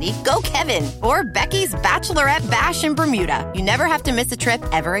Kansas City, go Kevin, or Becky's Bachelorette Bash in Bermuda, you never have to miss a trip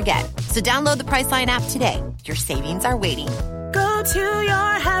ever again. So download the Priceline app today. Your savings are waiting. Go to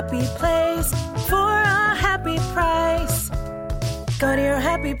your happy place for a happy price. Go to your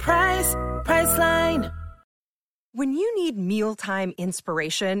happy price, Priceline. When you need mealtime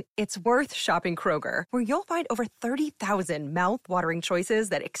inspiration, it's worth shopping Kroger, where you'll find over 30,000 mouth-watering choices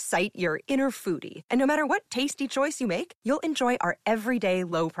that excite your inner foodie. And no matter what tasty choice you make, you'll enjoy our everyday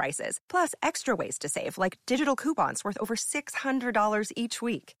low prices, plus extra ways to save, like digital coupons worth over $600 each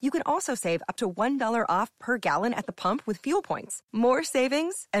week. You can also save up to $1 off per gallon at the pump with fuel points. More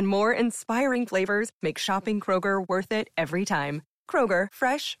savings and more inspiring flavors make shopping Kroger worth it every time. Kroger,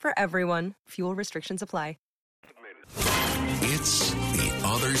 fresh for everyone. Fuel restrictions apply. It's The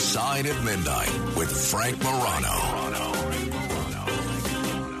Other Side of Midnight with Frank Morano.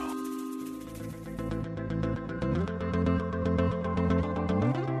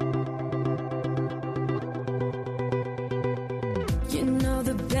 You know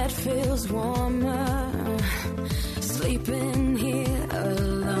the bed feels warmer, sleeping here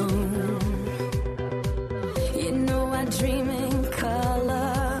alone. You know I dream in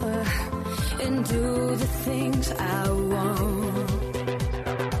color and do the things I want.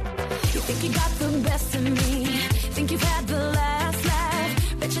 You think you got the best of me, think you've had the last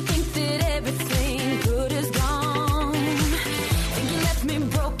laugh, bet you think that everything good is gone. Think you left me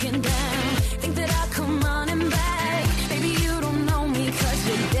broken down, think that I'll come running back. Maybe you don't know me 'cause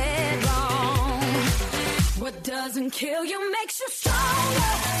you're dead wrong. What doesn't kill you makes you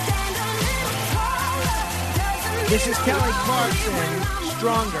stronger. Stand a little taller. This is Kelly Clarkson,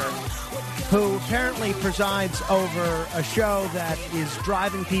 Stronger, who apparently presides over a show that is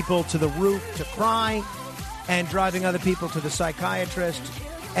driving people to the roof to cry and driving other people to the psychiatrist,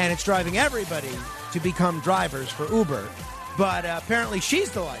 and it's driving everybody to become drivers for Uber. But apparently she's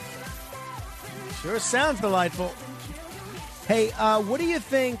delightful. Sure sounds delightful. Hey, what do you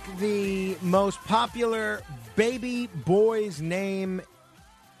think the most popular baby boy's name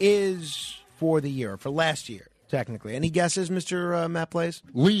is for the year, for last year, technically? Any guesses, Mr. Matt Blaze?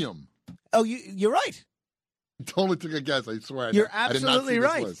 Liam. Oh, you're right. Totally took a guess, I swear. You're I did not absolutely see this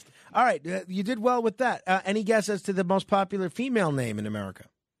right. list. All right, you did well with that. Any guess as to the most popular female name in America?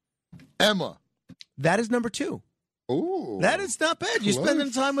 Emma. That is number 2. Ooh. That is not bad. You're Close.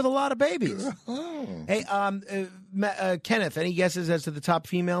 spending time with a lot of babies. Oh. Hey, Kenneth, any guesses as to the top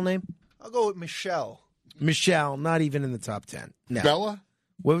female name? I'll go with Michelle. Michelle, not even in the top 10. No. Bella?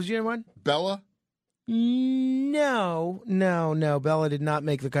 What was your one? Bella? No. Bella did not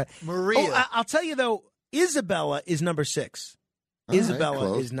make the cut. Maria. Oh, I'll tell you, though, Isabella is number 6. All right, Isabella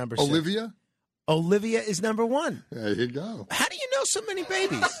close. is number 6. Olivia? Olivia is number 1. There you go. How do you know so many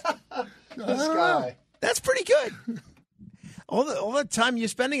babies? This guy. That's pretty good. All the time you're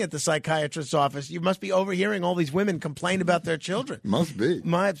spending at the psychiatrist's office, you must be overhearing all these women complain about their children. Must be.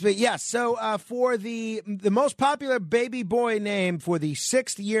 Yes. So for the most popular baby boy name for the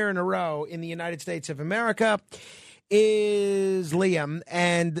 6th year in a row in the United States of America is Liam,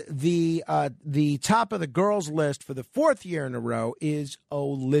 and the top of the girls list for the 4th year in a row is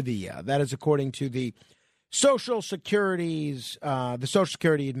Olivia. That is according to the Social Security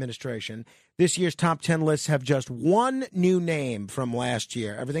Administration. This year's top 10 lists have just one new name from last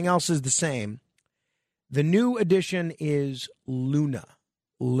year. Everything else is the same. The new addition is Luna.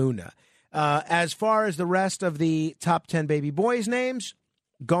 As far as the rest of the top 10 baby boys' names,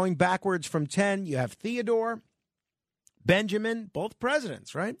 going backwards from 10, you have Theodore, Benjamin, both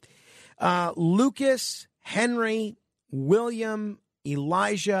presidents, right? Lucas, Henry, William,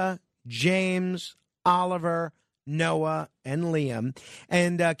 Elijah, James, Oliver, Noah, and Liam.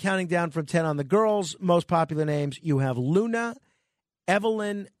 And counting down from 10 on the girls' most popular names, you have Luna,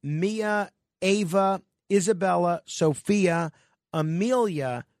 Evelyn, Mia, Ava, Isabella, Sophia,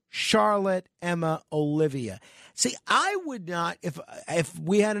 Amelia, Charlotte, Emma, Olivia. See, I would not, if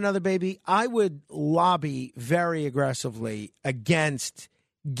we had another baby, I would lobby very aggressively against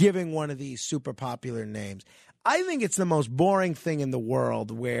giving one of these super popular names. I think it's the most boring thing in the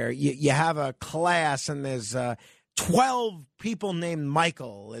world where you have a class and there's 12 people named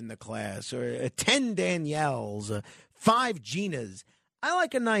Michael in the class, or 10 Danielles, 5 Ginas. I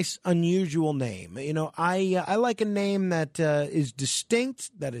like a nice, unusual name. You know, I like a name that is distinct,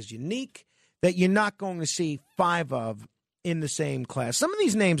 that is unique, that you're not going to see 5 of in the same class. Some of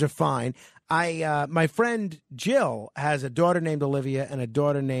these names are fine. My friend Jill has a daughter named Olivia and a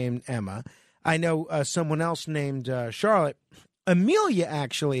daughter named Emma. I know someone else named Charlotte. Amelia,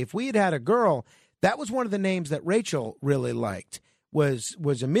 actually, if we had had a girl, that was one of the names that Rachel really liked, was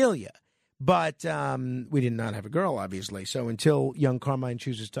Amelia. But we did not have a girl, obviously. So until young Carmine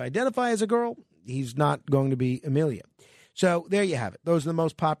chooses to identify as a girl, he's not going to be Amelia. So there you have it. Those are the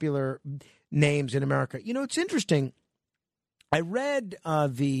most popular names in America. You know, it's interesting. I read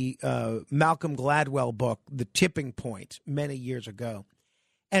the Malcolm Gladwell book, The Tipping Point, many years ago.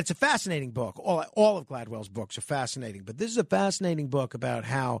 And it's a fascinating book. All of Gladwell's books are fascinating. But this is a fascinating book about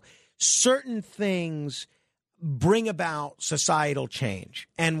how certain things bring about societal change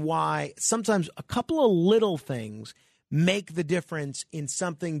and why sometimes a couple of little things make the difference in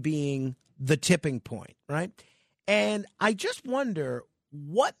something being the tipping point, right? And I just wonder,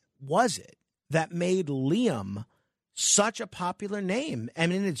 what was it that made Liam such a popular name? I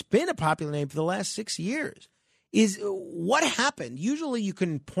mean, it's been a popular name for the last 6 years. What happened? Usually you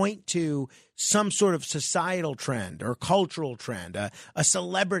can point to some sort of societal trend or cultural trend, a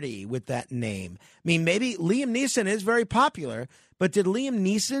celebrity with that name. I mean, maybe Liam Neeson is very popular, but did Liam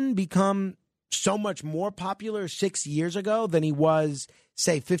Neeson become so much more popular 6 years ago than he was,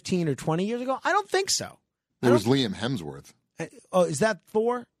 say, 15 or 20 years ago? I don't think so. It was Liam Hemsworth. Oh, is that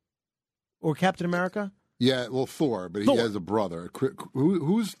Thor or Captain America? Yeah, well, Thor, but he has a brother.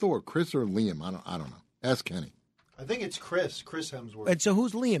 Who's Thor, Chris or Liam? I don't know. Ask Kenny. I think it's Chris Hemsworth. And so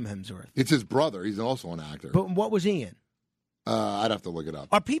who's Liam Hemsworth? It's his brother. He's also an actor. But what was he in? I'd have to look it up.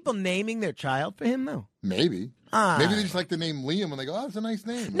 Are people naming their child for him, though? Maybe. Maybe they just like the name Liam and they go, oh, it's a nice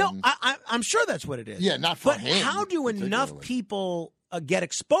name. No, I'm sure that's what it is. Yeah, not for him. But how do enough people get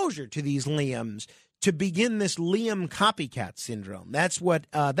exposure to these Liams to begin this Liam copycat syndrome? That's what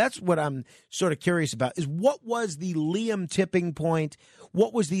I'm sort of curious about, is what was the Liam tipping point?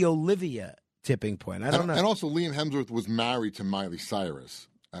 What was the Olivia tipping point? I don't know. And also, Liam Hemsworth was married to Miley Cyrus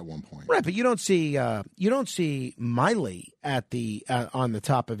at one point. Right, but you don't see Miley at the on the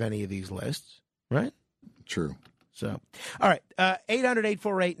top of any of these lists, right? True. So, all right,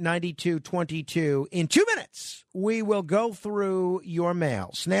 800-848-9222. In 2 minutes, we will go through your mail,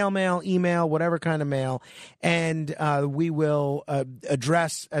 snail mail, email, whatever kind of mail, and we will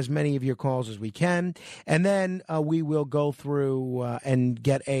address as many of your calls as we can. And then we will go through and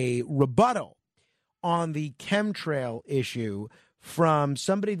get a rebuttal on the chemtrail issue from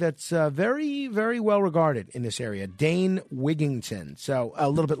somebody that's very, very well regarded in this area, Dane Wigington. So a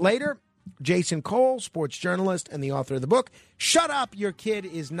little bit later, Jason Cole, sports journalist and the author of the book, Shut Up, Your Kid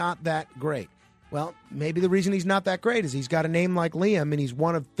Is Not That Great. Well, maybe the reason he's not that great is he's got a name like Liam, and he's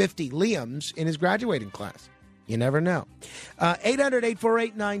one of 50 Liams in his graduating class. You never know.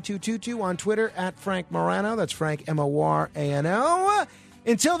 800-848-9222 on Twitter, at Frank Morano. That's Frank, Morano.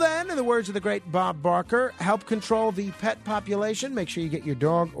 Until then, in the words of the great Bob Barker, help control the pet population. Make sure you get your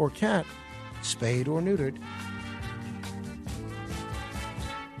dog or cat spayed or neutered.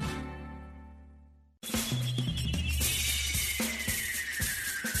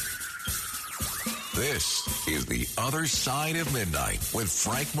 This is The Other Side of Midnight with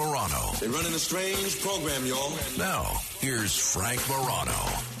Frank Morano. They're running a strange program, y'all. Now, here's Frank Morano.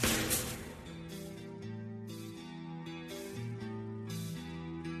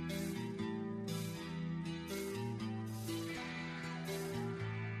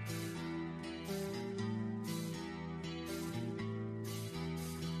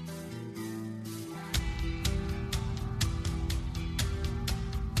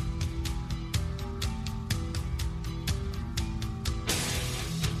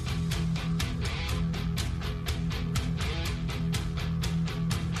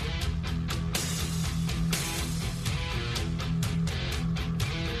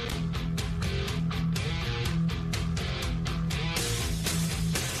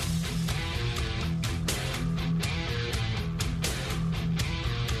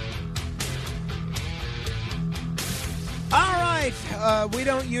 We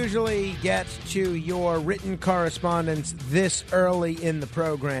don't usually get to your written correspondence this early in the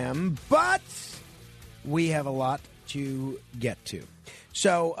program, but we have a lot to get to.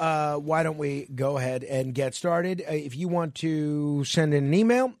 So why don't we go ahead and get started? If you want to send in an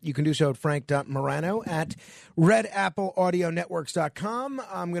email, you can do so at frank.morano@redappleaudionetworks.com.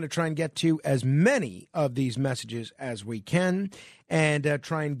 I'm going to try and get to as many of these messages as we can and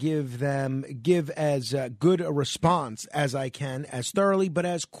try and give as good a response as I can, as thoroughly but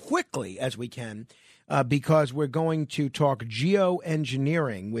as quickly as we can. Because we're going to talk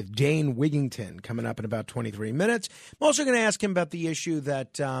geoengineering with Dane Wigington coming up in about 23 minutes. I'm also going to ask him about the issue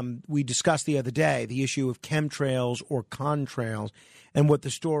that we discussed the other day, the issue of chemtrails or contrails and what the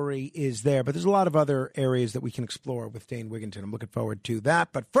story is there. But there's a lot of other areas that we can explore with Dane Wigington. I'm looking forward to that.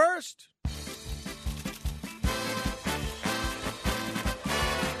 But first,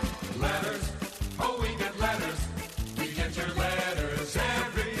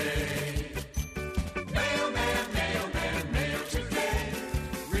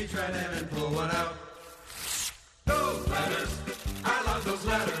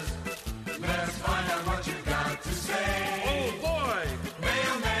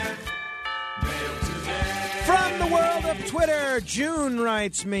 of Twitter, June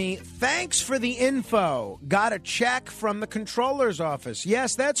writes me, thanks for the info. Got a check from the controller's office.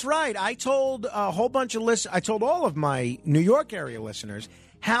 Yes, that's right. I told a whole bunch of I told all of my New York area listeners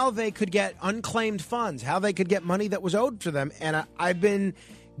how they could get unclaimed funds, how they could get money that was owed to them. And I've been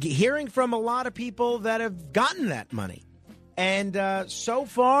hearing from a lot of people that have gotten that money. And so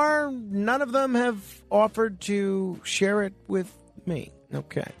far, none of them have offered to share it with me.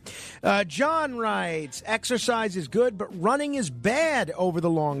 Okay. John writes, exercise is good, but running is bad over the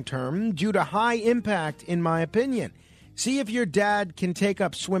long term due to high impact, in my opinion. See if your dad can take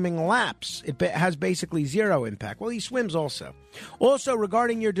up swimming laps. It has basically zero impact. Well, he swims also. Also,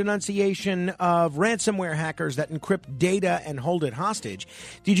 regarding your denunciation of ransomware hackers that encrypt data and hold it hostage,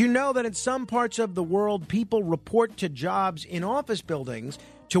 did you know that in some parts of the world, people report to jobs in office buildings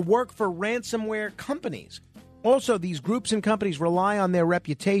to work for ransomware companies? Also, these groups and companies rely on their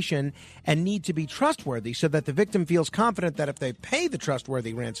reputation and need to be trustworthy so that the victim feels confident that if they pay the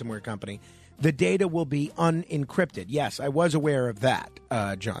trustworthy ransomware company, the data will be unencrypted. Yes, I was aware of that,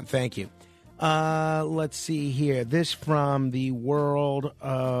 John. Thank you. Let's see here. This from the world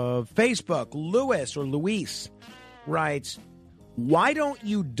of Facebook. Luis writes, why don't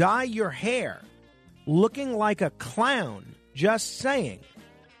you dye your hair looking like a clown? Just saying.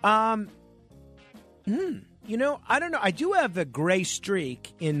 You know, I don't know. I do have a gray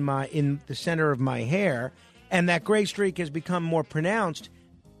streak in the center of my hair, and that gray streak has become more pronounced.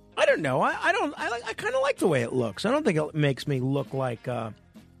 I don't know. I kind of like the way it looks. I don't think it makes me look like a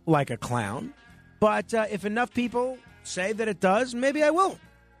clown. But if enough people say that it does, maybe I will.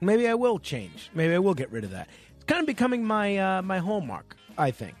 Maybe I will change. Maybe I will get rid of that. It's kind of becoming my hallmark, I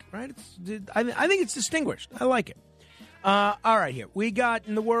think. Right? I think it's distinguished. I like it. All right, here. We got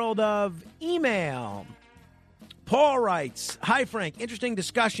in the world of email. Paul writes, hi, Frank. Interesting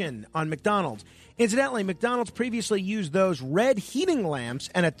discussion on McDonald's. Incidentally, McDonald's previously used those red heating lamps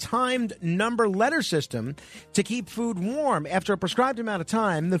and a timed number letter system to keep food warm. After a prescribed amount of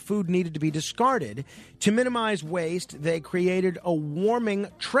time, the food needed to be discarded. To minimize waste, they created a warming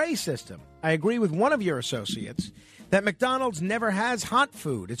tray system. I agree with one of your associates that McDonald's never has hot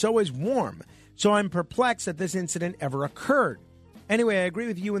food. It's always warm. So I'm perplexed that this incident ever occurred. Anyway, I agree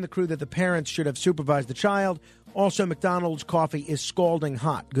with you and the crew that the parents should have supervised the child. Also, McDonald's coffee is scalding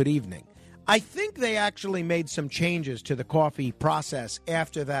hot. Good evening. I think they actually made some changes to the coffee process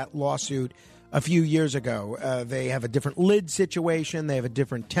after that lawsuit a few years ago. They have a different lid situation. They have a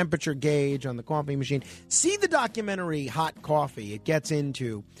different temperature gauge on the coffee machine. See the documentary Hot Coffee. It gets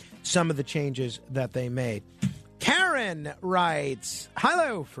into some of the changes that they made. Karen writes,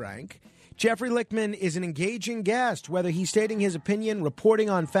 hello, Frank. Jeffrey Lichtman is an engaging guest, whether he's stating his opinion, reporting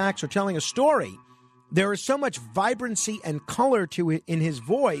on facts, or telling a story. There is so much vibrancy and color to it in his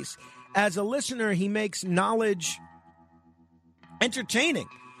voice. As a listener, he makes knowledge entertaining.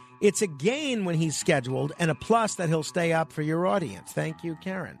 It's a gain when he's scheduled and a plus that he'll stay up for your audience. Thank you,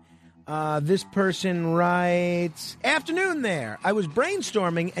 Karen. This person writes, afternoon there. I was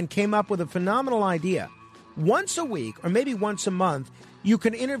brainstorming and came up with a phenomenal idea. Once a week, or maybe once a month, you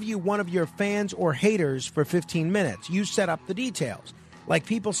can interview one of your fans or haters for 15 minutes. You set up the details. Like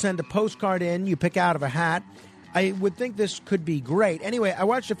people send a postcard in, you pick out of a hat. I would think this could be great. Anyway, I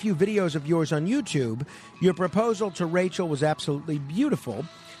watched a few videos of yours on YouTube. Your proposal to Rachel was absolutely beautiful.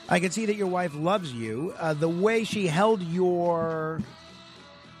 I can see that your wife loves you. The way she held your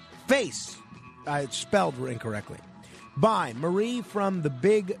face, it's spelled incorrectly. By Marie from the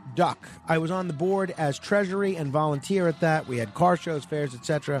Big Duck. I was on the board as treasury and volunteer at that. We had car shows, fairs,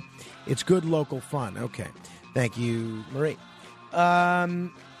 etc. It's good local fun. Okay. Thank you, Marie.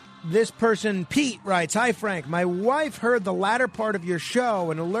 This person, Pete, writes, hi, Frank. My wife heard the latter part of your show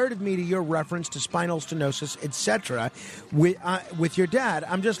and alerted me to your reference to spinal stenosis, etc. with your dad.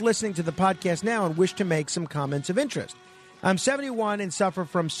 I'm just listening to the podcast now and wish to make some comments of interest. I'm 71 and suffer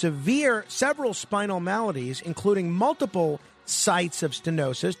from several spinal maladies, including multiple sites of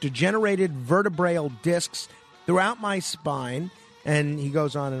stenosis, degenerated vertebral discs throughout my spine, and he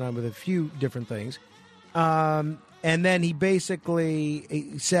goes on and on with a few different things. And then he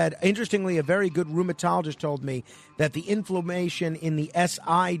basically said, interestingly, a very good rheumatologist told me that the inflammation in the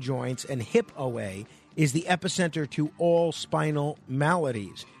SI joints and hip OA is the epicenter to all spinal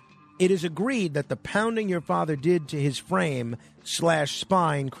maladies. It is agreed that the pounding your father did to his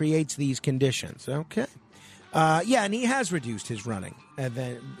frame/spine creates these conditions. Okay. Yeah, and he has reduced his running. And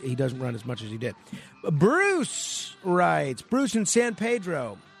then he doesn't run as much as he did. Bruce writes, Bruce in San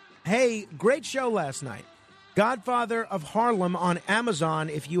Pedro. Hey, great show last night. Godfather of Harlem on Amazon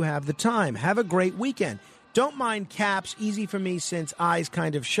if you have the time. Have a great weekend. Don't mind caps, easy for me since eyes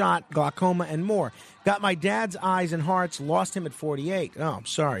kind of shot, glaucoma, and more. Got my dad's eyes and hearts, lost him at 48. Oh, I'm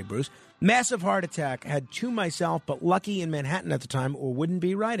sorry, Bruce. Massive heart attack, had two myself, but lucky in Manhattan at the time or wouldn't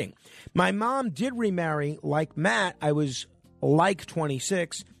be writing. My mom did remarry. Like Matt, I was like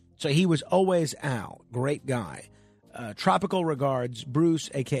 26, so he was always Al. Great guy. Tropical regards, Bruce,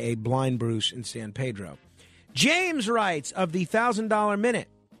 a.k.a. Blind Bruce in San Pedro. James writes of the $1,000 minute.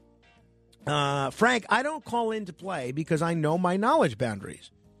 Frank, I don't call in to play because I know my knowledge boundaries.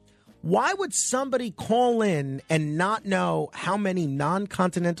 Why would somebody call in and not know how many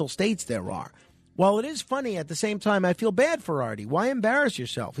non-continental states there are? While it is funny, at the same time, I feel bad for Artie. Why embarrass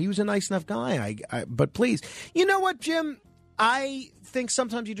yourself? He was a nice enough guy. But please, you know what, Jim? I think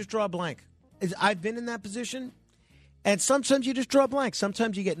sometimes you just draw a blank. I've been in that position, and sometimes you just draw a blank.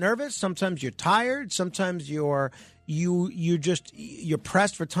 Sometimes you get nervous. Sometimes you're tired. Sometimes you're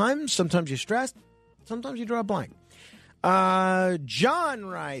pressed for time. Sometimes you're stressed. Sometimes you draw a blank. John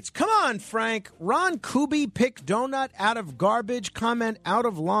writes, come on, Frank. Ron Kuby picked donut out of garbage. Comment out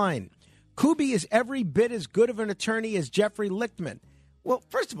of line. Kuby is every bit as good of an attorney as Jeffrey Lichtman. Well,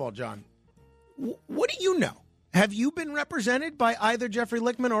 first of all, John, what do you know? Have you been represented by either Jeffrey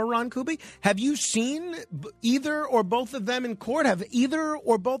Lichtman or Ron Kuby? Have you seen either or both of them in court? Have either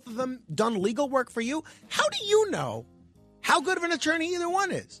or both of them done legal work for you? How do you know how good of an attorney either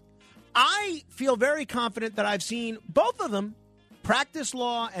one is? I feel very confident that I've seen both of them practice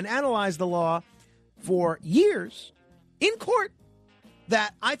law and analyze the law for years in court,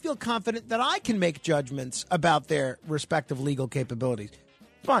 that I feel confident that I can make judgments about their respective legal capabilities.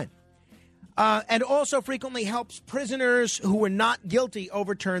 Fine. And also frequently helps prisoners who were not guilty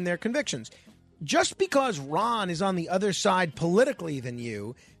overturn their convictions. Just because Ron is on the other side politically than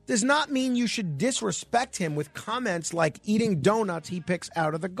you does not mean you should disrespect him with comments like eating donuts he picks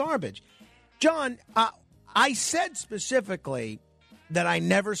out of the garbage. John, I said specifically that I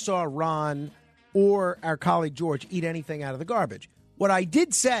never saw Ron or our colleague George eat anything out of the garbage. What I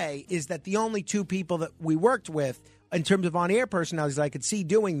did say is that the only two people that we worked with in terms of on-air personalities that I could see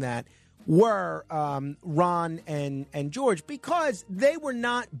doing that were Ron and George, because they were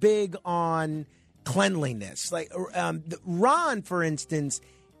not big on cleanliness. Like Ron, for instance,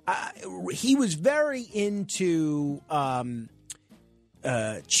 he was very into I don't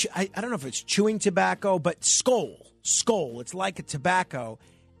know if it's chewing tobacco, but Skoal. It's like a tobacco.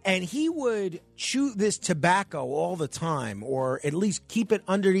 And he would chew this tobacco all the time, or at least keep it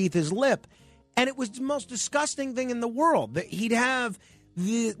underneath his lip. And it was the most disgusting thing in the world. That he'd have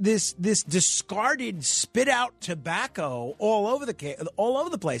this discarded, spit out tobacco all over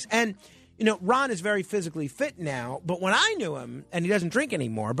the place. And you know, Ron is very physically fit now, but when I knew him, and he doesn't drink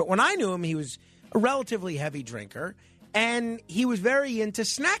anymore, but when I knew him, he was a relatively heavy drinker, and he was very into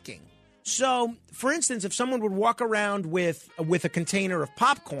snacking. So, for instance, if someone would walk around with a container of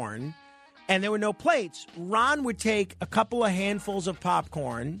popcorn and there were no plates, Ron would take a couple of handfuls of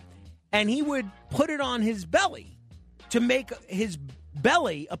popcorn and he would put it on his belly to make his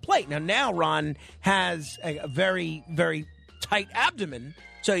belly a plate. Now Ron has a very, very tight abdomen,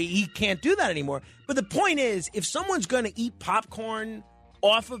 so he can't do that anymore. But the point is, if someone's going to eat popcorn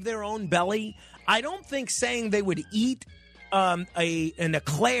off of their own belly, I don't think saying they would eat an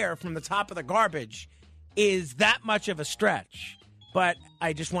eclair from the top of the garbage is that much of a stretch. But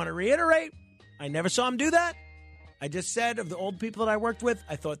I just want to reiterate, I never saw him do that. I just said of the old people that I worked with,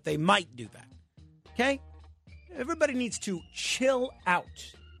 I thought they might do that. Okay? Everybody needs to chill out.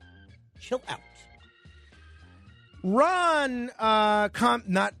 Chill out. Ron,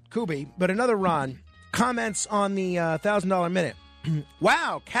 not Kuby, but another Ron, comments on the $1,000 minute.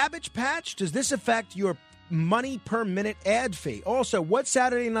 Wow, Cabbage Patch, does this affect your money per minute ad fee? Also, what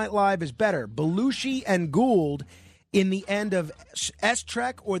Saturday Night Live is better, Belushi and Gould in the end of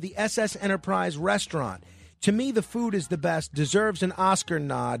S-Trek or the SS Enterprise restaurant? To me, the food is the best, deserves an Oscar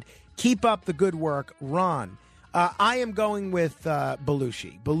nod. Keep up the good work, Ron. I am going with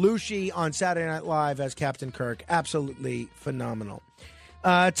Belushi. Belushi on Saturday Night Live as Captain Kirk. Absolutely phenomenal.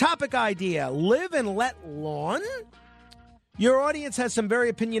 Topic idea, live and let lawn? Your audience has some very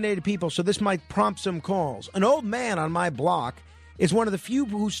opinionated people, so this might prompt some calls. An old man on my block is one of the few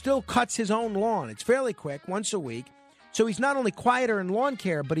who still cuts his own lawn. It's fairly quick, once a week. So he's not only quieter in lawn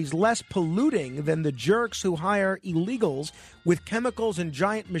care, but he's less polluting than the jerks who hire illegals with chemicals and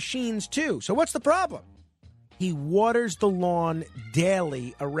giant machines, too. So what's the problem? He waters the lawn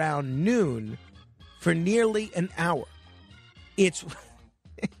daily around noon for nearly an hour. It's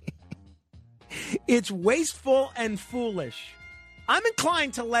wasteful and foolish. I'm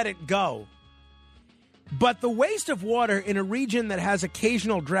inclined to let it go. But the waste of water in a region that has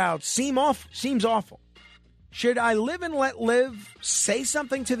occasional droughts seems awful. Should I live and let live, say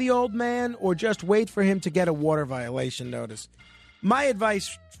something to the old man, or just wait for him to get a water violation notice? My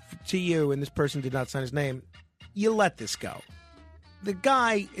advice to you, and this person did not sign his name, you let this go. The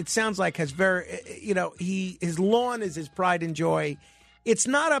guy, it sounds like, has his lawn is his pride and joy. It's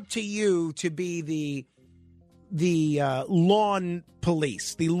not up to you to be the lawn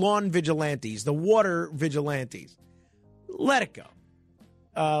police, the lawn vigilantes, the water vigilantes. Let it go.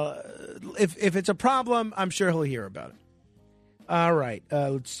 If it's a problem, I'm sure he'll hear about it. All right,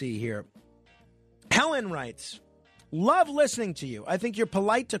 let's see here. Helen writes, love listening to you. I think you're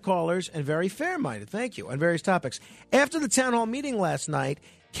polite to callers and very fair-minded. Thank you. On various topics. After the town hall meeting last night,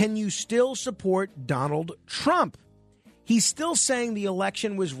 can you still support Donald Trump? He's still saying the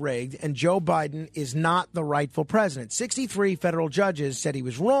election was rigged and Joe Biden is not the rightful president. 63 federal judges said he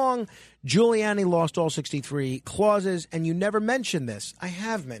was wrong. Giuliani lost all 63 clauses, and you never mentioned this. I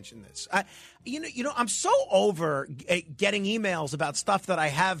have mentioned this. I'm so over getting emails about stuff that I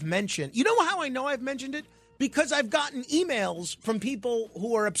have mentioned. You know how I know I've mentioned it? Because I've gotten emails from people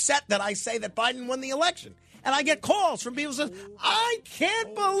who are upset that I say that Biden won the election. And I get calls from people who say, I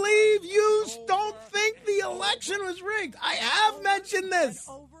can't believe you don't think the election was rigged. I have mentioned this.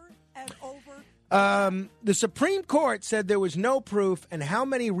 The Supreme Court said there was no proof, and how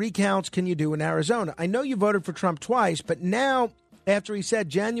many recounts can you do in Arizona? I know you voted for Trump twice, but now, after he said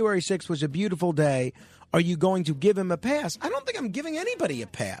January 6th was a beautiful day, are you going to give him a pass? I don't think I'm giving anybody a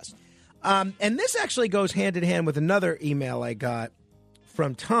pass. And this actually goes hand in hand with another email I got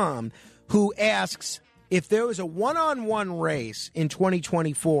from Tom, who asks, if there was a one-on-one race in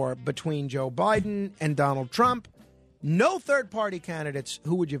 2024 between Joe Biden and Donald Trump, no third-party candidates,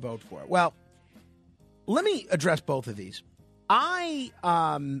 who would you vote for? Well, let me address both of these. I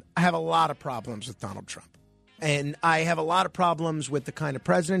have a lot of problems with Donald Trump, and I have a lot of problems with the kind of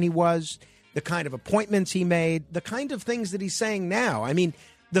president he was, the kind of appointments he made, the kind of things that he's saying now. I mean,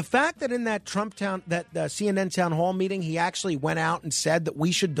 the fact that in that CNN town hall meeting, he actually went out and said that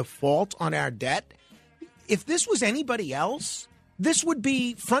we should default on our debt. If this was anybody else, this would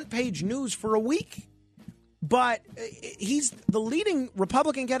be front page news for a week. But he's the leading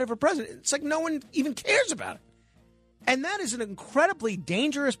Republican candidate for president. It's like no one even cares about it. And that is an incredibly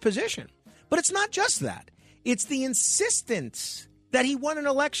dangerous position. But it's not just that. It's the insistence that he won an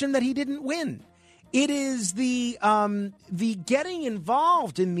election that he didn't win. It is the getting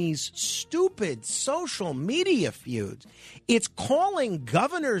involved in these stupid social media feuds. It's calling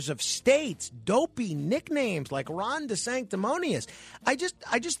governors of states dopey nicknames like Ron DeSanctimonious. I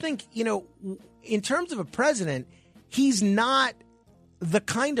just think, in terms of a president, he's not the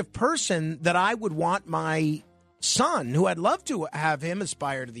kind of person that I would want my son, who I'd love to have him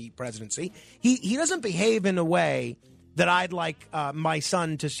aspire to the presidency. He doesn't behave in a way that I'd like my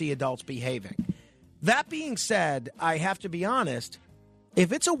son to see adults behaving. That being said, I have to be honest,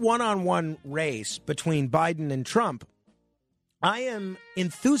 if it's a one-on-one race between Biden and Trump, I am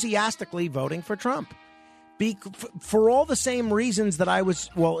enthusiastically voting for Trump. For all the same reasons that I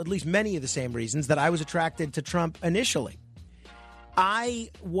was, well, at least many of the same reasons that I was attracted to Trump initially. I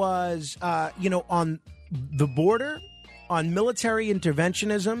was, on the border, on military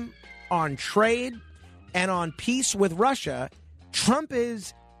interventionism, on trade, and on peace with Russia. Trump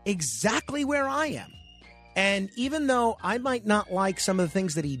is exactly where I am. And even though I might not like some of the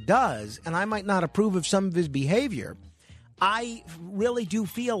things that he does, and I might not approve of some of his behavior, I really do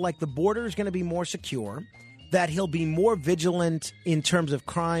feel like the border is going to be more secure, that he'll be more vigilant in terms of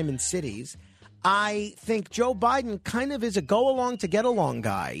crime in cities. I think Joe Biden kind of is a go-along to get along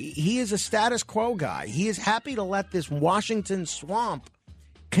guy. He is a status quo guy. He is happy to let this Washington swamp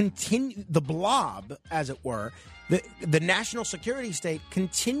continue, the blob, as it were, the national security state,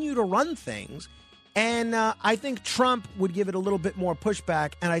 continue to run things. And I think Trump would give it a little bit more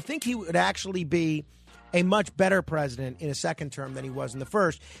pushback, and I think he would actually be a much better president in a second term than he was in the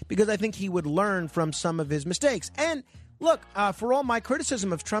first, because I think he would learn from some of his mistakes. And look, for all my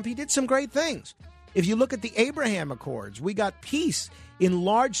criticism of Trump, he did some great things. If you look at the Abraham Accords, we got peace in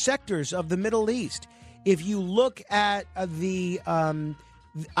large sectors of the Middle East. If you look at the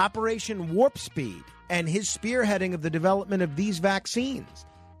Operation Warp Speed and his spearheading of the development of these vaccines,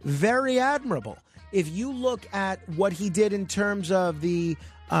 very admirable. If you look at what he did in terms of the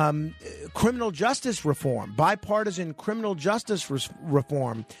criminal justice reform, bipartisan criminal justice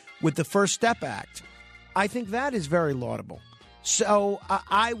reform with the First Step Act, I think that is very laudable. So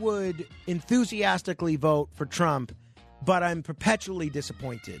I would enthusiastically vote for Trump, but I'm perpetually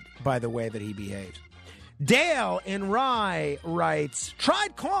disappointed by the way that he behaves. Dale in Rye writes, I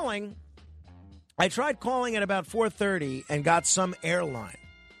tried calling at about 4:30 and got some airline.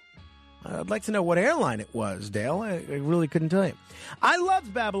 I'd like to know what airline it was, Dale. I really couldn't tell you. I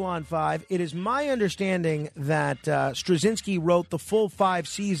loved Babylon 5. It is my understanding that Straczynski wrote the full 5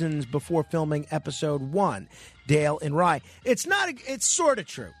 seasons before filming episode 1, Dale and Rye. It's sort of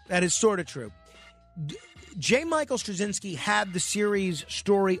true. That is sort of true. J. Michael Straczynski had the series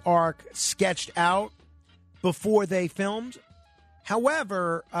story arc sketched out before they filmed.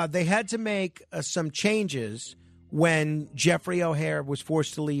 However, they had to make some changes when Jeffrey O'Hare was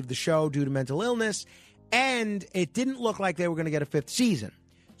forced to leave the show due to mental illness, and it didn't look like they were going to get a 5th season.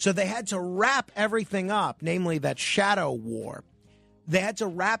 So they had to wrap everything up, namely that Shadow War. They had to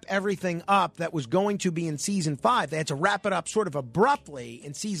wrap everything up that was going to be in Season 5. They had to wrap it up sort of abruptly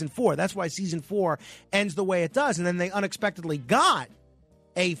in Season 4. That's why Season 4 ends the way it does. And then they unexpectedly got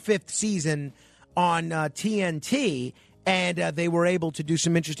a 5th season on TNT, and they were able to do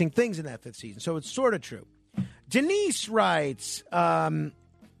some interesting things in that 5th season. So it's sort of true. Denise writes, OMG.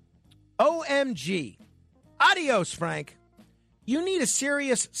 Adios, Frank. You need a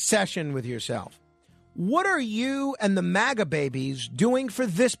serious session with yourself. What are you and the MAGA babies doing for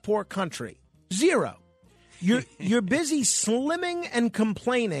this poor country? 0. You're busy slimming and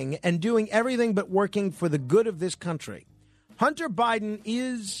complaining and doing everything but working for the good of this country. Hunter Biden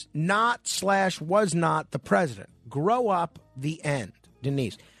is not / was not the president. Grow up, the end.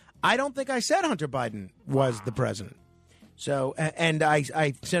 Denise. I don't think I said Hunter Biden was the president. So, and I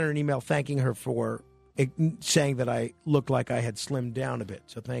sent her an email thanking her for saying that I looked like I had slimmed down a bit.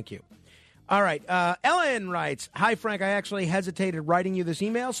 So thank you. All right. Ellen writes, hi, Frank. I actually hesitated writing you this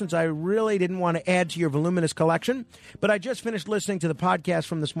email since I really didn't want to add to your voluminous collection. But I just finished listening to the podcast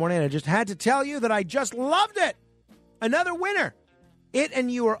from this morning, and I just had to tell you that I just loved it. Another winner. It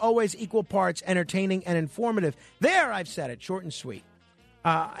and you are always equal parts entertaining and informative. There, I've said it, short and sweet.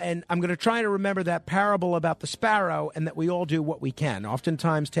 And I'm going to try to remember that parable about the sparrow and that we all do what we can.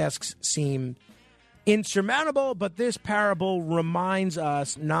 Oftentimes, tasks seem insurmountable, but this parable reminds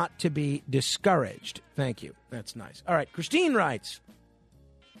us not to be discouraged. Thank you. That's nice. All right. Christine writes,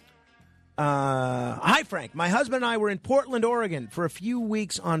 hi, Frank. My husband and I were in Portland, Oregon for a few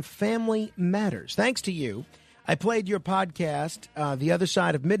weeks on Family Matters. Thanks to you, I played your podcast, The Other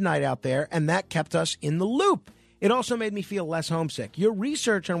Side of Midnight, out there, and that kept us in the loop. It also made me feel less homesick. Your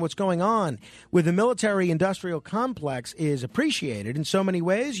research on what's going on with the military-industrial complex is appreciated. In so many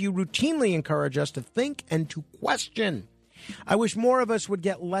ways, you routinely encourage us to think and to question. I wish more of us would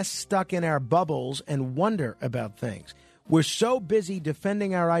get less stuck in our bubbles and wonder about things. We're so busy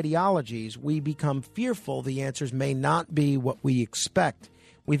defending our ideologies, we become fearful the answers may not be what we expect.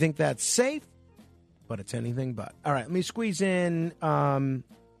 We think that's safe, but it's anything but. All right, let me squeeze in.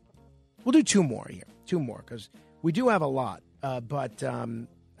 We'll do 2 more here. 2 more, because we do have a lot, but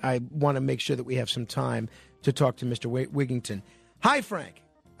I want to make sure that we have some time to talk to Mr. Wigington. Hi, Frank.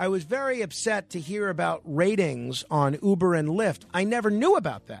 I was very upset to hear about ratings on Uber and Lyft. I never knew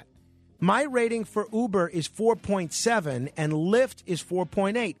about that. My rating for Uber is 4.7 and Lyft is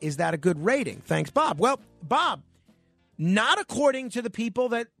 4.8. Is that a good rating? Thanks, Bob. Well, Bob, not according to the people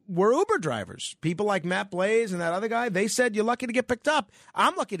that were Uber drivers. People like Matt Blaze and that other guy, they said you're lucky to get picked up.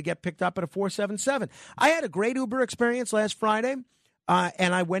 I'm lucky to get picked up at a 4.77. I had a great Uber experience last Friday,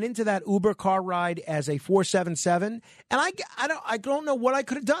 and I went into that Uber car ride as a 4.77, and I don't know what I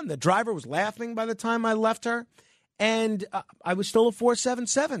could have done. The driver was laughing by the time I left her, and I was still a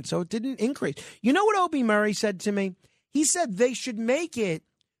 4.77, so it didn't increase. You know what Obie Murray said to me? He said they should make it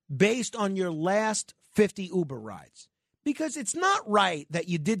based on your last 50 Uber rides. Because it's not right that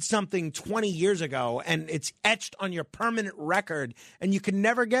you did something 20 years ago and it's etched on your permanent record and you can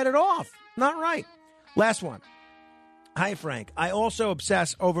never get it off. Not right. Last one. Hi, Frank. I also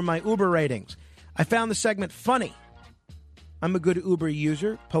obsess over my Uber ratings. I found the segment funny. I'm a good Uber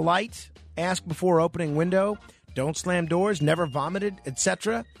user, polite, ask before opening window, don't slam doors, never vomited,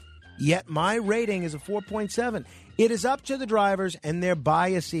 etc. Yet my rating is a 4.7. It is up to the drivers and their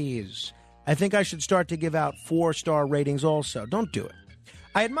biases. I think I should start to give out 4-star ratings also. Don't do it.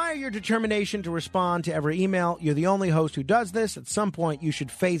 I admire your determination to respond to every email. You're the only host who does this. At some point, you should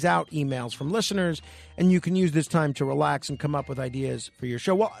phase out emails from listeners, and you can use this time to relax and come up with ideas for your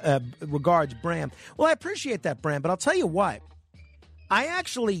show. Well, regards, Bram. Well, I appreciate that, Bram, but I'll tell you what. I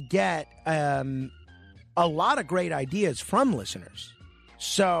actually get a lot of great ideas from listeners.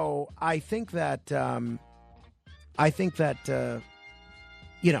 So I think that I'm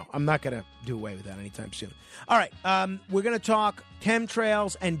not going to do away with that anytime soon. All right, we're going to talk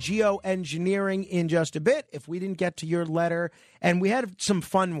chemtrails and geoengineering in just a bit. If we didn't get to your letter, and we had some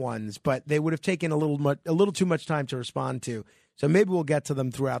fun ones, but they would have taken a little too much time to respond to. So maybe we'll get to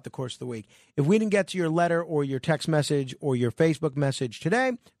them throughout the course of the week. If we didn't get to your letter or your text message or your Facebook message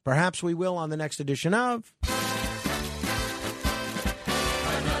today, perhaps we will on the next edition of...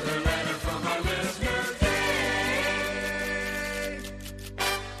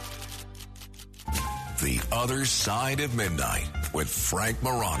 The Other Side of Midnight with Frank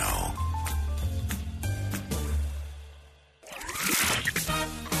Morano.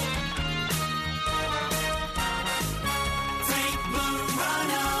 Frank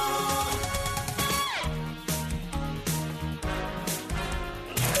Morano.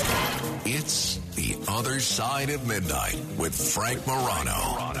 It's The Other Side of Midnight with Frank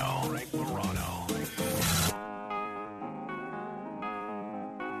Morano.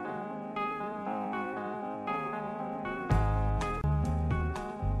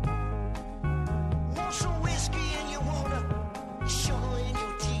 Want some whiskey in your water, sugar in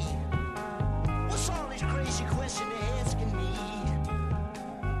your tea. What's all this crazy question they're asking me?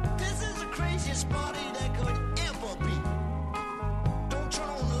 This is the craziest party that could ever be. Don't turn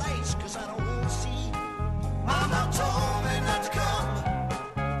on the lights, cause I don't want to see. Mama told me not to come.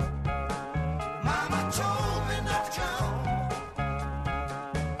 Mama told me not to come.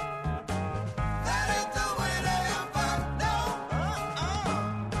 That ain't the way to have fun, no.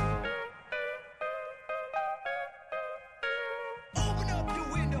 Open up your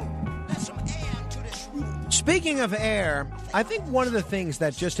window, let some air into this room. Speaking of air, I think one of the things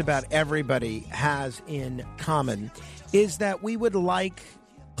that just about everybody has in common is that we would like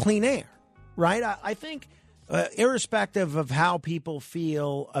clean air, right? I think irrespective of how people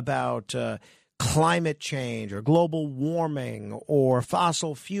feel about climate change or global warming or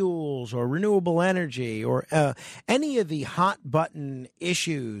fossil fuels or renewable energy or any of the hot button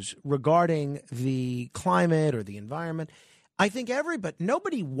issues regarding the climate or the environment, I think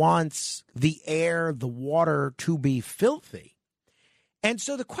nobody wants the air, the water to be filthy. And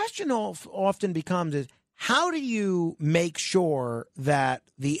so the question often becomes is, how do you make sure that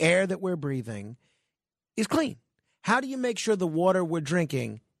the air that we're breathing is clean? How do you make sure the water we're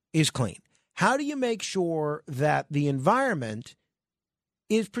drinking is clean? How do you make sure that the environment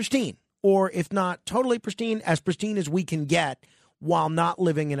is pristine, or if not totally pristine as we can get while not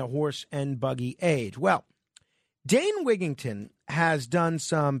living in a horse and buggy age? Well, Dane Wigington has done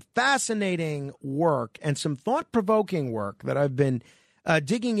some fascinating work and some thought-provoking work that I've been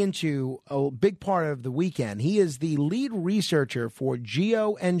digging into a big part of the weekend. He is the lead researcher for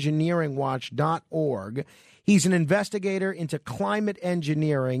geoengineeringwatch.org. He's an investigator into climate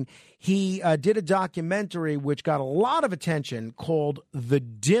engineering. He did a documentary which got a lot of attention called The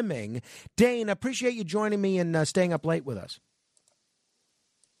Dimming. Dane, appreciate you joining me and staying up late with us.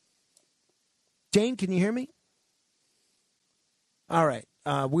 Dane, can you hear me? All right.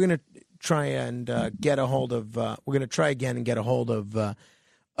 We're going to try and get a hold of. We're going to try again and get a hold of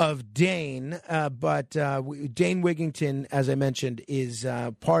Dane. But Dane Wigington, as I mentioned, is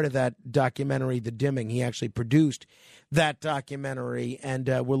part of that documentary, The Dimming. He actually produced that documentary, and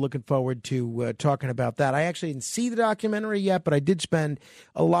we're looking forward to talking about that. I actually didn't see the documentary yet, but I did spend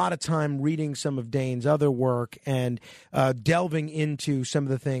a lot of time reading some of Dane's other work and delving into some of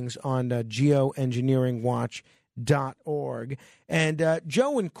the things on geoengineeringwatch.org. And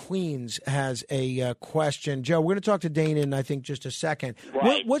Joe in Queens has a question. Joe, we're going to talk to Dane in, I think, just a second.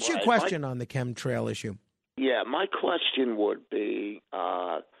 What's your question on the chemtrail issue? Yeah, my question would be,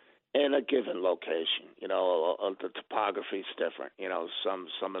 in a given location, the topography's different.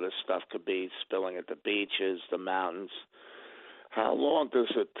 Some of the stuff could be spilling at the beaches, the mountains. How long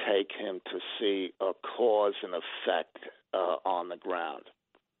does it take him to see a cause and effect on the ground?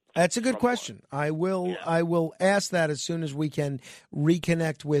 That's a good question. I will ask that as soon as we can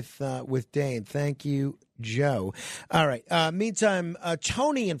reconnect with Dane. Thank you, Joe. All right. Meantime,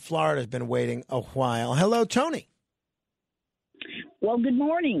 Tony in Florida has been waiting a while. Hello, Tony. Well, good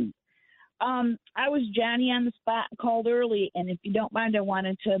morning. I was Johnny on the spot, called early, and if you don't mind, I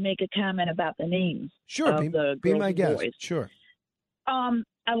wanted to make a comment about the names. Sure, be my guest. Boys. Sure. I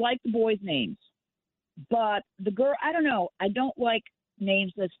like the boys' names, but the girl, I don't know. I don't like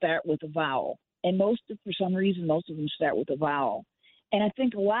names that start with a vowel, and for some reason, most of them start with a vowel. And I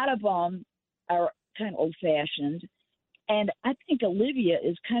think a lot of them are kind of old-fashioned, and I think Olivia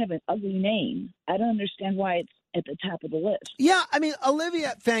is kind of an ugly name. I don't understand why it's at the top of the list. Yeah, I mean,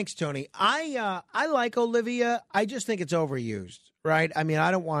 Olivia, thanks, Tony. I like Olivia. I just think it's overused, right? I mean,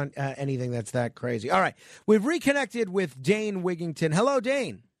 I don't want anything that's that crazy. All right, we've reconnected with Dane Wigington. Hello,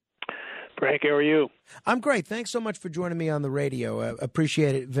 Dane. Frank, how are you? I'm great. Thanks so much for joining me on the radio.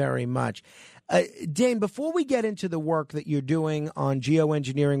 Appreciate it very much. Dane, before we get into the work that you're doing on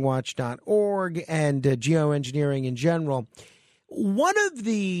geoengineeringwatch.org and geoengineering in general, One of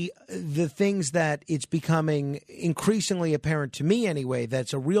the things that it's becoming increasingly apparent to me anyway,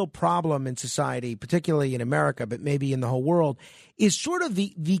 that's a real problem in society, particularly in America, but maybe in the whole world, is sort of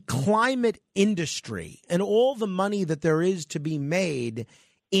the climate industry and all the money that there is to be made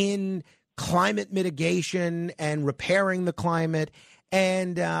in climate mitigation and repairing the climate.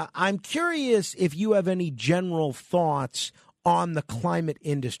 And I'm curious if you have any general thoughts on the climate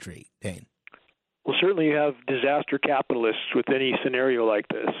industry, Dane. Well, certainly you have disaster capitalists with any scenario like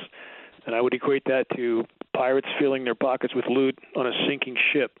this. And I would equate that to pirates filling their pockets with loot on a sinking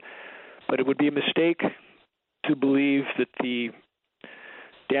ship. But it would be a mistake to believe that the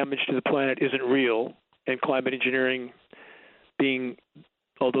damage to the planet isn't real, and climate engineering being,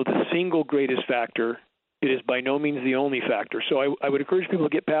 although the single greatest factor, it is by no means the only factor. So I would encourage people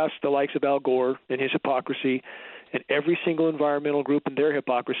to get past the likes of Al Gore and his hypocrisy, and every single environmental group and their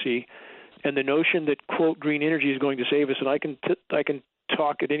hypocrisy, and the notion that, quote, green energy is going to save us. And I can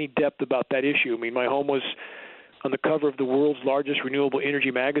talk at any depth about that issue. I mean, my home was on the cover of the world's largest renewable energy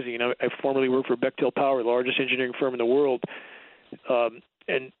magazine. I formerly worked for Bechtel Power, the largest engineering firm in the world.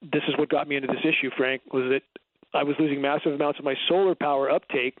 And this is what got me into this issue, Frank, was that I was losing massive amounts of my solar power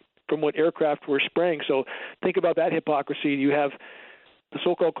uptake from what aircraft were spraying. So think about that hypocrisy. You have the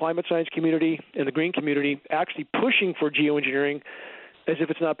so-called climate science community and the green community actually pushing for geoengineering as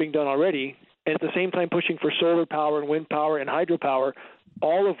if it's not being done already, and at the same time pushing for solar power and wind power and hydropower,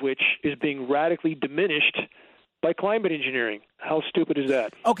 all of which is being radically diminished by climate engineering. How stupid is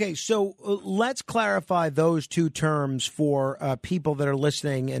that? Okay, so let's clarify those two terms for people that are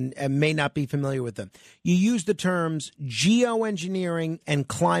listening and may not be familiar with them. You use the terms geoengineering and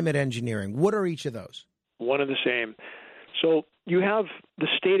climate engineering. What are each of those? One and the same. So you have the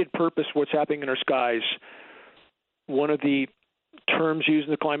stated purpose of what's happening in our skies. One of the terms used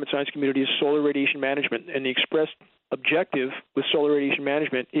in the climate science community is solar radiation management, and the expressed objective with solar radiation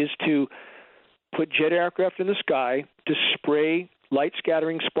management is to put jet aircraft in the sky to spray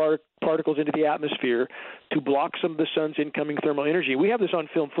light-scattering particles into the atmosphere to block some of the sun's incoming thermal energy. We have this on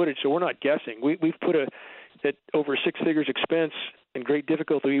film footage, so we're not guessing. We've put at over six figures expense and great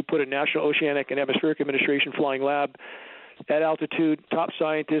difficulty, we put a National Oceanic and Atmospheric Administration flying lab at altitude, top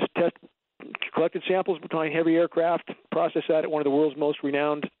scientists, collected samples behind heavy aircraft, processed that at one of the world's most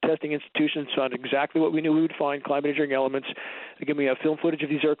renowned testing institutions, found exactly what we knew we would find, climate engineering elements. Again, we have film footage of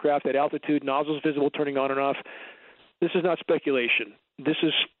these aircraft at altitude, nozzles visible, turning on and off. This is not speculation. This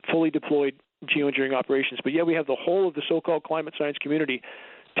is fully deployed geoengineering operations. But yeah, we have the whole of the so-called climate science community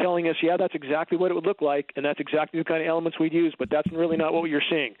telling us, yeah, that's exactly what it would look like, and that's exactly the kind of elements we'd use, but that's really not what you're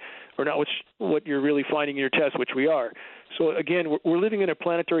seeing, or not what you're really finding in your tests, which we are. So again, we're living in a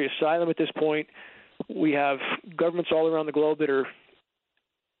planetary asylum at this point. We have governments all around the globe that are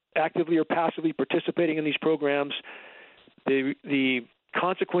actively or passively participating in these programs. The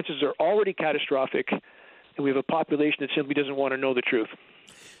consequences are already catastrophic, and we have a population that simply doesn't want to know the truth.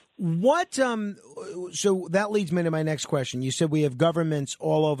 What? So that leads me to my next question. You said we have governments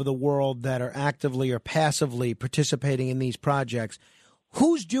all over the world that are actively or passively participating in these projects.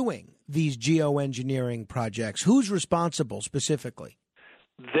 Who's doing these geoengineering projects? Who's responsible specifically?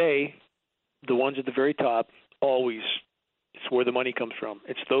 They, the ones at the very top, always. It's where the money comes from.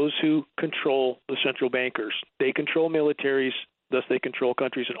 It's those who control the central bankers. They control militaries, thus they control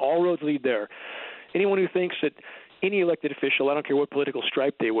countries, and all roads lead there. Anyone who thinks that any elected official, I don't care what political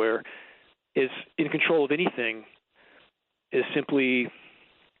stripe they wear, is in control of anything is simply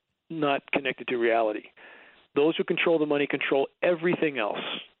not connected to reality. Those who control the money control everything else.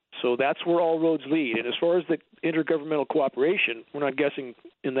 So that's where all roads lead. And as far as the intergovernmental cooperation, we're not guessing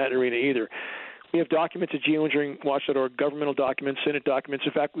in that arena either. We have documents at geoengineeringwatch.org, governmental documents, Senate documents.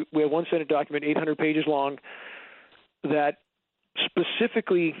 In fact, we have one Senate document, 800 pages long, that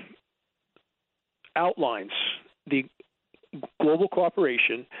specifically outlines the global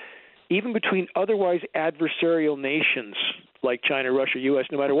cooperation, even between otherwise adversarial nations like China, Russia, U.S.,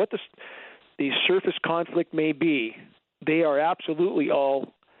 no matter what the surface conflict may be, they are absolutely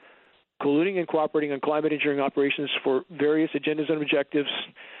all colluding and cooperating on climate engineering operations for various agendas and objectives,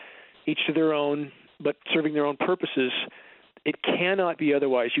 each to their own, but serving their own purposes. It cannot be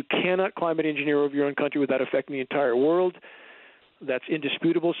otherwise. You cannot climate engineer over your own country without affecting the entire world. That's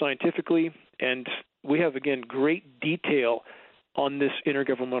indisputable scientifically, and we have, again, great detail on this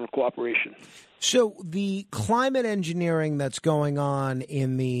intergovernmental cooperation. So the climate engineering that's going on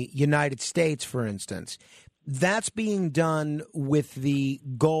in the United States, for instance, that's being done with the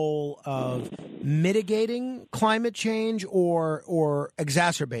goal of mitigating climate change or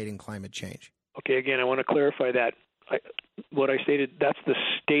exacerbating climate change? Okay, again, I want to clarify that. What I stated, that's the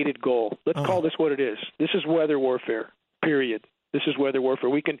stated goal. Let's call this what it is. This is weather warfare, period. This is weather warfare.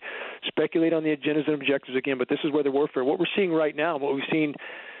 We can speculate on the agendas and objectives again, but this is weather warfare. What we're seeing right now, what we've seen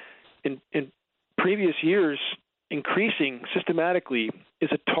in previous years increasing systematically, is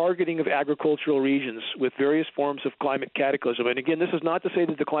a targeting of agricultural regions with various forms of climate cataclysm. And again, this is not to say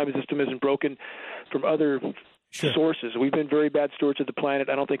that the climate system isn't broken from other sources. We've been very bad stewards of the planet.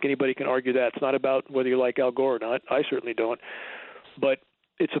 I don't think anybody can argue that. It's not about whether you like Al Gore or not. I certainly don't. But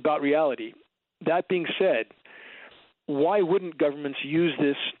it's about reality. That being said, why wouldn't governments use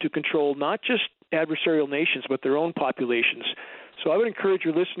this to control not just adversarial nations, but their own populations? So I would encourage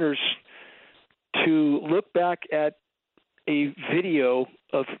your listeners to look back at a video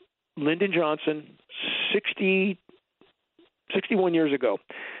of Lyndon Johnson 61 years ago.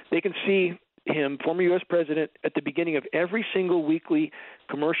 They can see him, former U.S. president, at the beginning of every single weekly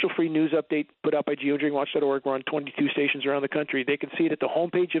commercial-free news update put out by geoengineeringwatch.org. We're on 22 stations around the country. They can see it at the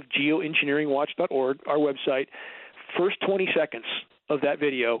homepage of geoengineeringwatch.org, our website. First 20 seconds of that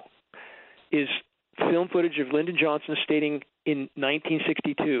video is film footage of Lyndon Johnson stating in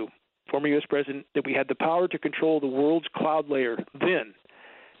 1962, former U.S. president, that we had the power to control the world's cloud layer then,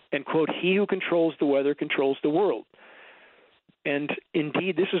 and, quote, he who controls the weather controls the world. And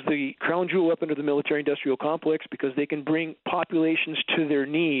indeed, this is the crown jewel weapon of the military-industrial complex, because they can bring populations to their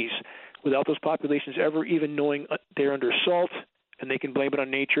knees without those populations ever even knowing they're under assault, and they can blame it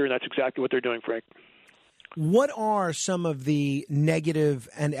on nature, and that's exactly what they're doing, Frank. What are some of the negative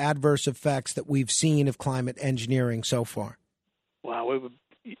and adverse effects that we've seen of climate engineering so far? Wow,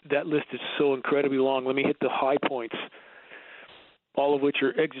 that list is so incredibly long. Let me hit the high points, all of which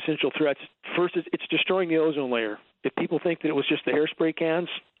are existential threats. First, it's destroying the ozone layer. If people think that it was just the hairspray cans,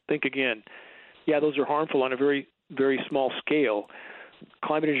 think again. Yeah, those are harmful on a very, very small scale.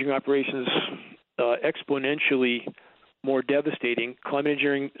 Climate engineering operations exponentially more devastating. Climate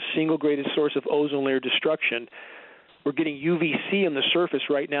engineering, single greatest source of ozone layer destruction. We're getting UVC on the surface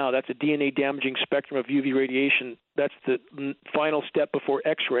right now. That's a DNA-damaging spectrum of UV radiation. That's the final step before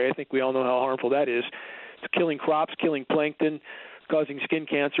X-ray. I think we all know how harmful that is. It's killing crops, killing plankton, causing skin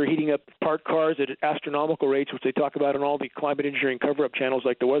cancer, heating up parked cars at astronomical rates, which they talk about on all the climate engineering cover-up channels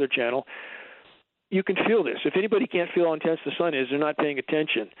like the Weather Channel. You can feel this. If anybody can't feel how intense the sun is, they're not paying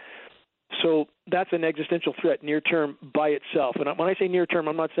attention. So that's an existential threat near term by itself. And when I say near term,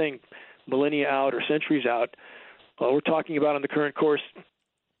 I'm not saying millennia out or centuries out. We're talking about on the current course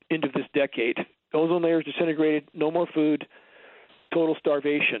into this decade. Ozone layers disintegrated, no more food, total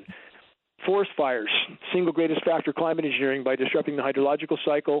starvation. Forest fires, single greatest factor climate engineering by disrupting the hydrological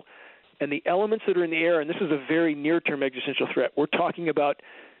cycle and the elements that are in the air. And this is a very near-term existential threat. We're talking about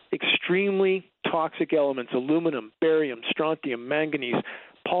extremely toxic elements: aluminum, barium, strontium, manganese,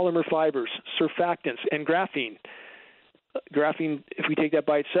 polymer fibers, surfactants, and graphene. Graphene, if we take that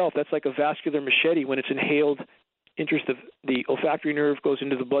by itself, that's like a vascular machete when it's inhaled. Interest of the olfactory nerve goes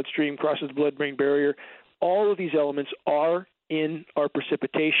into the bloodstream, crosses the blood-brain barrier. All of these elements are in our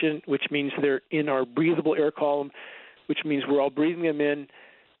precipitation, which means they're in our breathable air column, which means we're all breathing them in.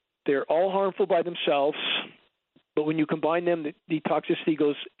 They're all harmful by themselves, but when you combine them, the toxicity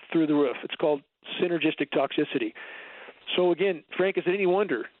goes through the roof. It's called synergistic toxicity. So again, Frank, is it any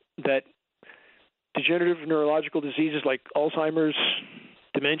wonder that degenerative neurological diseases like Alzheimer's,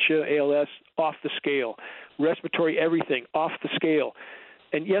 dementia, ALS, off the scale, respiratory everything, off the scale.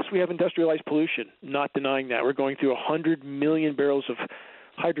 And yes, we have industrialized pollution, not denying that. We're going through 100 million barrels of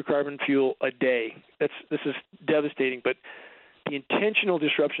hydrocarbon fuel a day. This is devastating, but the intentional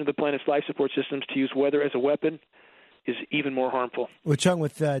disruption of the planet's life support systems to use weather as a weapon is even more harmful. We're talking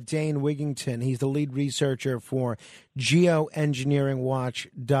with Dane Wigington. He's the lead researcher for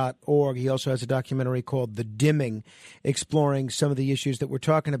geoengineeringwatch.org. He also has a documentary called The Dimming, exploring some of the issues that we're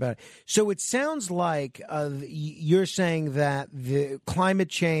talking about. So it sounds like you're saying that the climate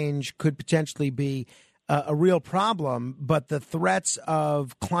change could potentially be a real problem, but the threats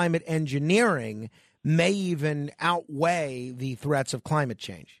of climate engineering may even outweigh the threats of climate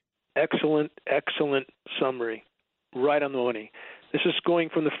change. Excellent summary. Right on the money. This is going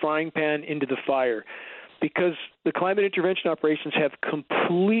from the frying pan into the fire, because the climate intervention operations have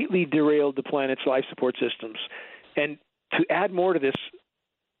completely derailed the planet's life support systems. And to add more to this,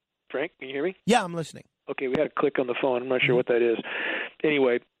 Frank, can you hear me? Yeah, I'm listening. Okay, we had a click on the phone. I'm not sure what that is.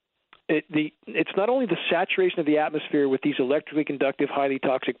 Anyway, it's not only the saturation of the atmosphere with these electrically conductive, highly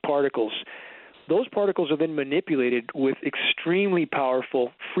toxic particles. Those particles are then manipulated with extremely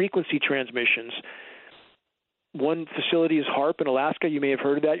powerful frequency transmissions. One facility is HAARP in Alaska. You may have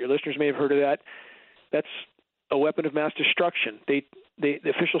heard of that. Your listeners may have heard of that. That's a weapon of mass destruction. The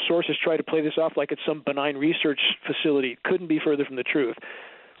official sources try to play this off like it's some benign research facility. Couldn't be further from the truth.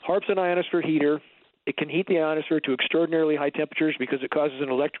 HAARP's an ionosphere heater, It can heat the ionosphere to extraordinarily high temperatures because it causes an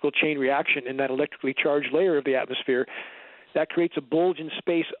electrical chain reaction in that electrically charged layer of the atmosphere. That creates a bulge in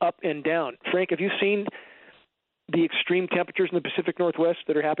space up and down. Frank, have you seen the extreme temperatures in the Pacific Northwest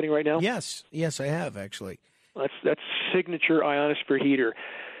that are happening right now? Yes, I have, actually. That's signature ionosphere heater.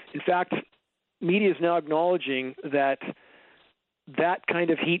 In fact, media is now acknowledging that kind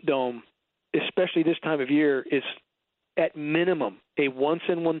of heat dome, especially this time of year, is at minimum a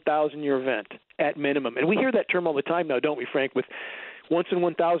once-in-1,000-year event, at minimum. And we hear that term all the time now, don't we, Frank, with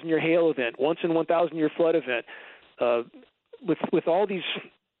once-in-1,000-year hail event, once-in-1,000-year flood event. With all these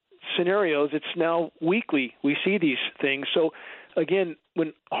scenarios, it's now weekly we see these things. So, again,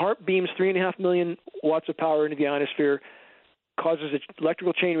 when HAARP beams 3.5 million watts of power into the ionosphere, causes an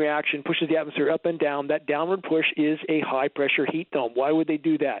electrical chain reaction, pushes the atmosphere up and down, that downward push is a high-pressure heat dome. Why would they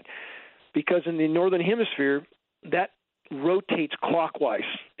do that? Because in the northern hemisphere, that rotates clockwise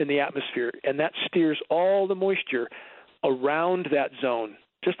in the atmosphere, and that steers all the moisture around that zone,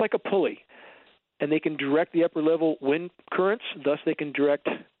 just like a pulley. And they can direct the upper-level wind currents, thus they can direct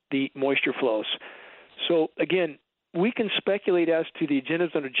the moisture flows. So, again, we can speculate as to the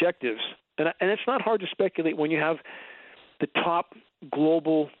agendas and objectives, and it's not hard to speculate when you have the top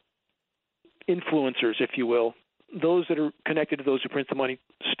global influencers, if you will, those that are connected to those who print the money,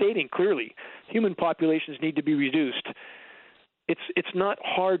 stating clearly human populations need to be reduced. It's not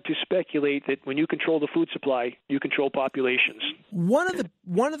hard to speculate that when you control the food supply, you control populations. One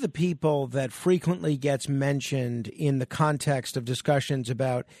of the people that frequently gets mentioned in the context of discussions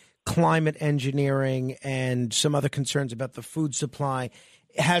about climate engineering and some other concerns about the food supply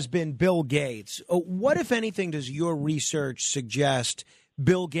has been Bill Gates. What, if anything, does your research suggest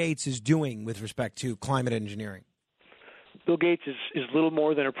Bill Gates is doing with respect to climate engineering? Bill Gates is little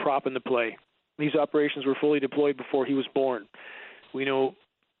more than a prop in the play. These operations were fully deployed before he was born. We know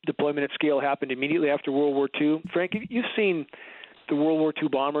deployment at scale happened immediately after World War II. Frank, you've seen the World War II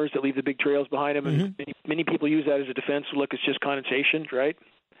bombers that leave the big trails behind them, and many people use that as a defense. Look, it's just condensation, right?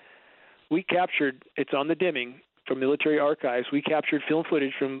 We captured, it's on the Deming from military archives, we captured film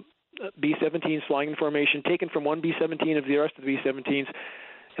footage from B-17s flying in formation, taken from one B-17 of the rest of the B-17s,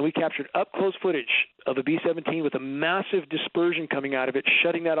 and we captured up-close footage of a B-17 with a massive dispersion coming out of it,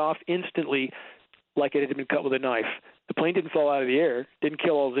 shutting that off instantly like it had been cut with a knife. The plane didn't fall out of the air, didn't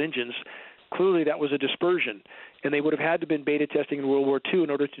kill all the engines. Clearly that was a dispersion, and they would have had to have been beta testing in World War II in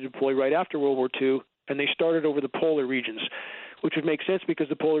order to deploy right after World War II, and they started over the polar regions, which would make sense because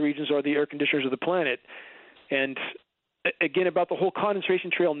the polar regions are the air conditioners of the planet. And again, about the whole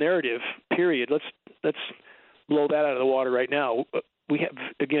condensation trail narrative, period, let's blow that out of the water right now. We have,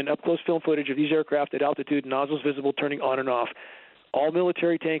 again, up-close film footage of these aircraft at altitude, nozzles visible, turning on and off. All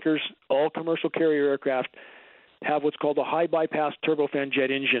military tankers, all commercial carrier aircraft have what's called a high-bypass turbofan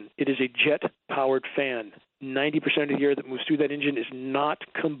jet engine. It is a jet-powered fan. 90% of the air that moves through that engine is not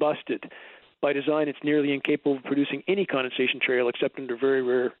combusted. By design, it's nearly incapable of producing any condensation trail except under very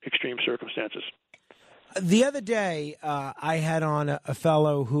rare extreme circumstances. The other day, I had on a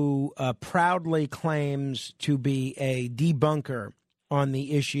fellow who proudly claims to be a debunker on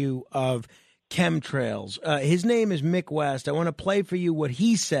the issue of chemtrails. His name is Mick West. I want to play for you what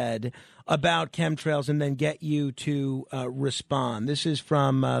he said about chemtrails and then get you to respond. This is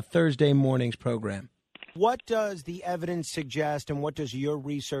from Thursday morning's program. What does the evidence suggest and what does your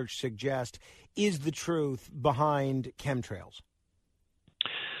research suggest is the truth behind chemtrails?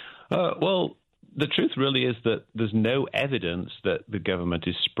 Well, the truth really is that there's no evidence that the government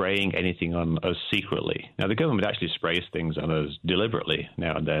is spraying anything on us secretly. Now, the government actually sprays things on us deliberately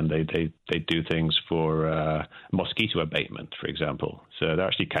now and then. They do things for mosquito abatement, for example. So they're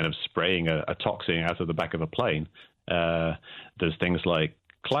actually kind of spraying a toxin out of the back of a plane. There's things like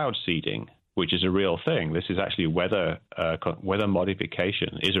cloud seeding, which is a real thing. This is actually weather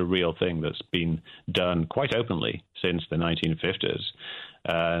modification is a real thing that's been done quite openly since the 1950s.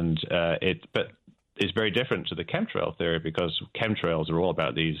 And but it's very different to the chemtrail theory because chemtrails are all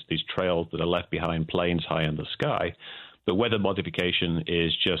about these trails that are left behind planes high in the sky. But weather modification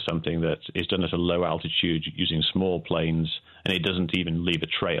is just something that is done at a low altitude using small planes, and it doesn't even leave a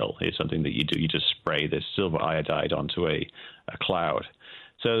trail. It's something that you do. You just spray this silver iodide onto a cloud.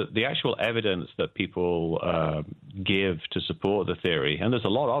 So the actual evidence that people give to support the theory, and there's a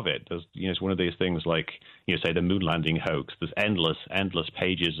lot of it. It's one of these things like, say the moon landing hoax. There's endless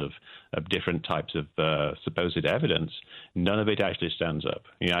pages of different types of supposed evidence. None of it actually stands up.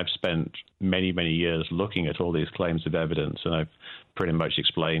 I've spent many, many years looking at all these claims of evidence, and I've pretty much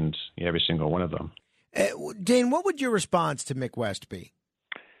explained every single one of them. Dane, what would your response to Mick West be?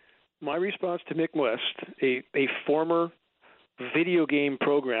 My response to Mick West, a former video game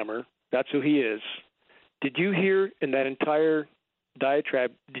programmer, that's who he is, Did you hear in that entire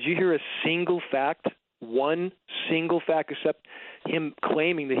diatribe, did you hear a single fact, one single fact, except him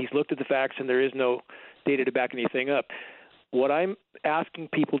claiming that he's looked at the facts and there is no data to back anything up? What I'm asking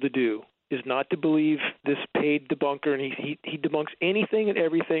people to do is not to believe this paid debunker, and he debunks anything and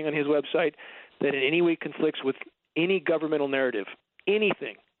everything on his website that in any way conflicts with any governmental narrative.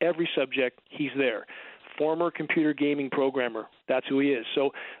 Anything, every subject, he's there. Former computer gaming programmer, that's who he is.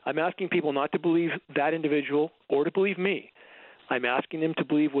 So I'm asking people not to believe that individual or to believe me. I'm asking them to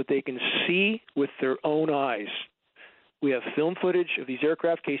believe what they can see with their own eyes. We have film footage of these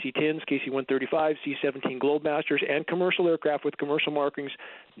aircraft, KC-10s, KC-135, C-17 Globemasters, and commercial aircraft with commercial markings,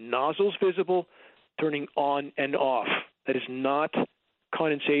 nozzles visible, turning on and off. That is not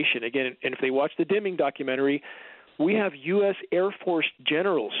condensation. Again, and if they watch the Dimming documentary, we have U.S. Air Force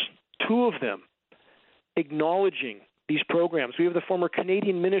generals, 2 of them, acknowledging these programs. We have the former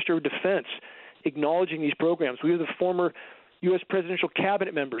Canadian Minister of Defense acknowledging these programs. We have the former U.S. presidential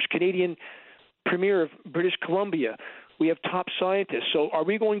cabinet members, Canadian Premier of British Columbia. We have top scientists. So are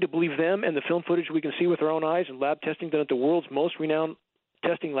we going to believe them and the film footage we can see with our own eyes and lab testing done at the world's most renowned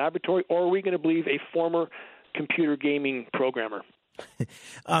testing laboratory, or are we going to believe a former computer gaming programmer?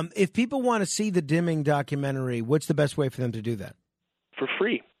 If people want to see the Dimming documentary, what's the best way for them to do that? For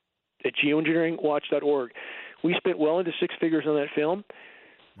free at geoengineeringwatch.org. We spent well into 6 figures on that film.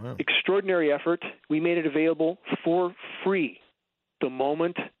 Wow. Extraordinary effort. We made it available for free the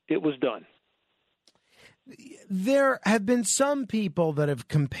moment it was done. There have been some people that have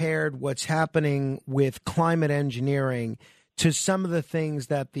compared what's happening with climate engineering to some of the things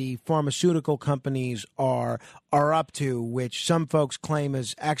that the pharmaceutical companies are up to, which some folks claim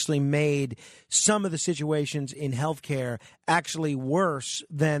has actually made some of the situations in healthcare actually worse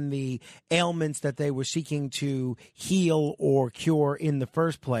than the ailments that they were seeking to heal or cure in the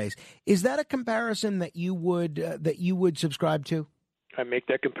first place. Is that a comparison that you would subscribe to? I make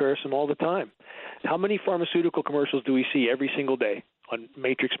that comparison all the time. How many pharmaceutical commercials do we see every single day on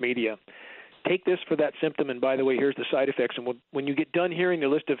Matrix Media? Take this for that symptom, and by the way, here's the side effects. And when you get done hearing the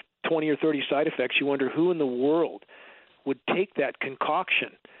list of 20 or 30 side effects, you wonder who in the world would take that concoction.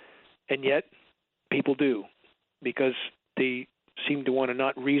 And yet, people do, because they seem to want to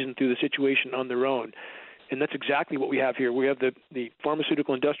not reason through the situation on their own. And that's exactly what we have here. We have the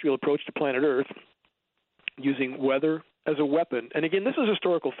pharmaceutical industrial approach to planet Earth using weather as a weapon. And again, this is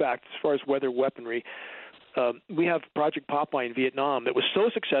historical fact as far as weather weaponry. We have Project Popeye in Vietnam that was so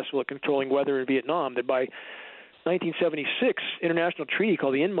successful at controlling weather in Vietnam that by 1976, international treaty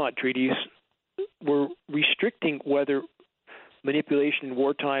called the INMOD treaties were restricting weather manipulation in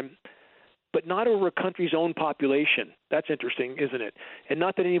wartime, but not over a country's own population. That's interesting, isn't it? And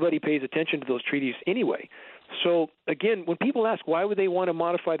not that anybody pays attention to those treaties anyway. So, again, when people ask why would they want to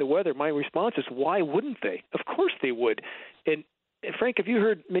modify the weather, my response is why wouldn't they? Of course they would. And Frank, have you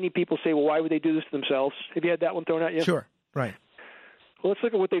heard many people say, well, why would they do this to themselves? Have you had that one thrown at you? Sure, right. Well, let's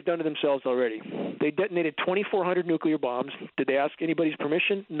look at what they've done to themselves already. They detonated 2,400 nuclear bombs. Did they ask anybody's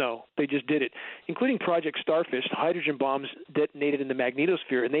permission? No, they just did it, including Project Starfish, hydrogen bombs detonated in the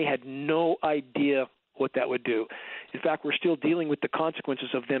magnetosphere, and they had no idea what that would do. In fact, we're still dealing with the consequences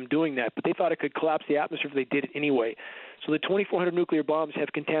of them doing that, but they thought it could collapse the atmosphere if they did it anyway. So the 2,400 nuclear bombs have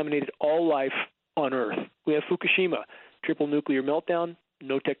contaminated all life on Earth. We have Fukushima, triple nuclear meltdown,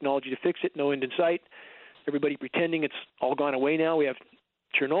 no technology to fix it, no end in sight. Everybody pretending it's all gone away now. We have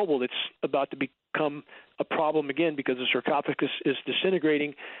Chernobyl that's about to become a problem again because the sarcophagus is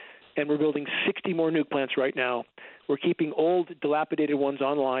disintegrating, and we're building 60 more nuke plants right now. We're keeping old, dilapidated ones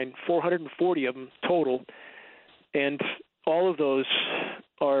online, 440 of them total, and all of those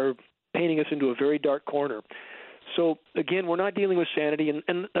are painting us into a very dark corner. So, again, we're not dealing with sanity,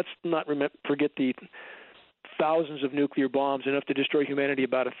 and let's not forget the thousands of nuclear bombs, enough to destroy humanity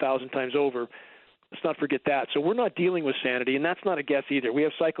about 1,000 times over. Let's not forget that. So we're not dealing with sanity, and that's not a guess either. We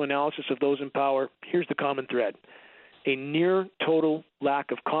have psychoanalysis of those in power. Here's the common thread: a near total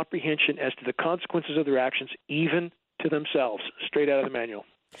lack of comprehension as to the consequences of their actions, even to themselves, straight out of the manual.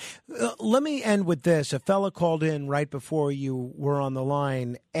 Let me end with this. A fellow called in right before you were on the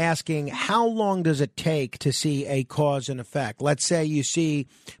line asking, how long does it take to see a cause and effect? Let's say you see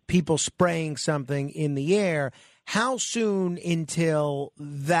people spraying something in the air. How soon until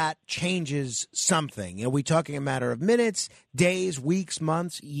that changes something? Are we talking a matter of minutes, days, weeks,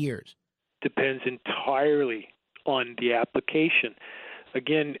 months, years? Depends entirely on the application.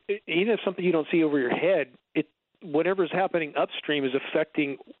 Again, even if something you don't see over your head, whatever's happening upstream is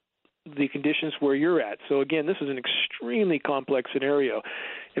affecting the conditions where you're at. So again, this is an extremely complex scenario.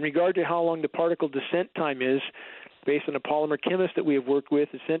 In regard to how long the particle descent time is, based on a polymer chemist that we have worked with,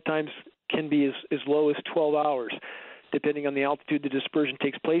 descent times can be as low as 12 hours, depending on the altitude the dispersion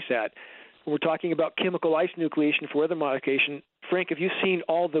takes place at. We're talking about chemical ice nucleation for weather modification. Frank, have you seen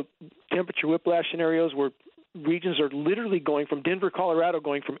all the temperature whiplash scenarios where regions are literally going from Denver, Colorado,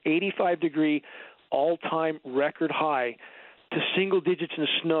 going from 85-degree all-time record high to single digits in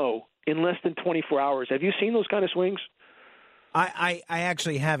snow in less than 24 hours? Have you seen those kind of swings? I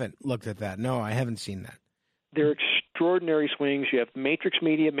actually haven't looked at that. No, I haven't seen that. They're extraordinary swings. You have matrix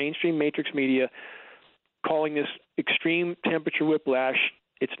media, mainstream matrix media, calling this extreme temperature whiplash.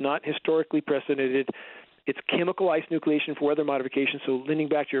 It's not historically precedented. It's chemical ice nucleation for weather modification. So leaning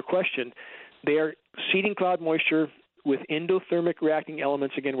back to your question, they are seeding cloud moisture with endothermic reacting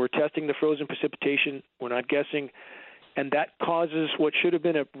elements. Again, we're testing the frozen precipitation. We're not guessing. And that causes what should have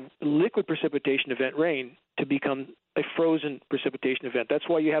been a liquid precipitation event, rain, to become a frozen precipitation event. That's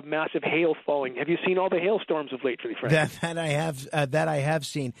why you have massive hail falling. Have you seen all the hailstorms of late, Frank? That I have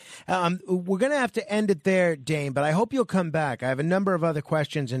seen. We're going to have to end it there, Dane, but I hope you'll come back. I have a number of other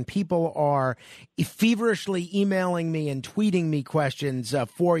questions, and people are feverishly emailing me and tweeting me questions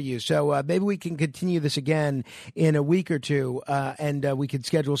for you. So maybe we can continue this again in a week or two, and we could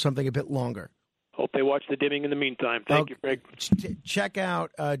schedule something a bit longer. Hope they watch the dimming in the meantime. Thank you, Greg. Check out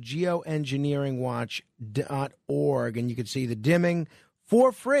geoengineeringwatch.org, and you can see the dimming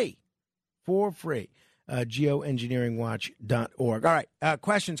for free. Geoengineeringwatch.org. All right,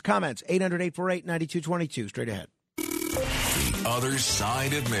 questions, comments, 800-848-9222. Straight ahead. The Other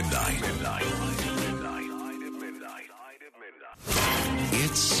Side of Midnight.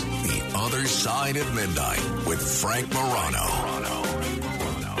 It's The Other Side of Midnight with Frank Morano.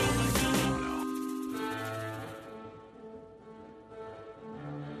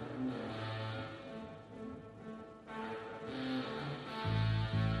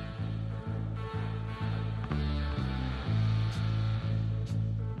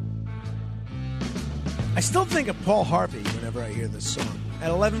 I still think of Paul Harvey whenever I hear this song.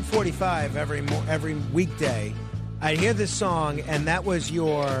 At 11:45 every weekday, I hear this song, and that was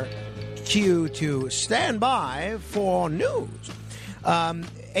your cue to stand by for news.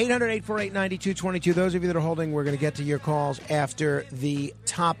 800-848-9222. Those of you that are holding, we're going to get to your calls after the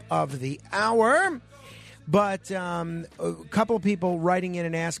top of the hour. But a couple of people writing in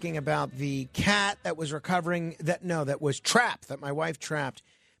and asking about the cat that was recovering, that was trapped, that my wife trapped.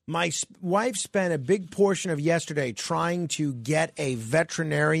 My wife spent a big portion of yesterday trying to get a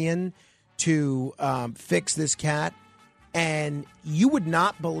veterinarian to fix this cat, and you would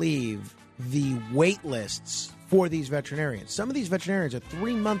not believe the wait lists for these veterinarians. Some of these veterinarians are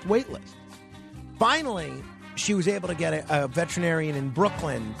 3-month wait lists. Finally, she was able to get a veterinarian in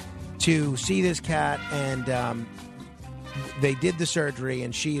Brooklyn to see this cat, and they did the surgery,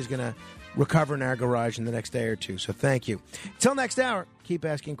 and she is going to recover in our garage in the next day or two. So thank you. Till next hour, keep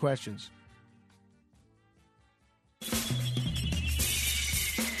asking questions.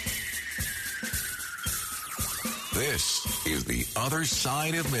 This is The Other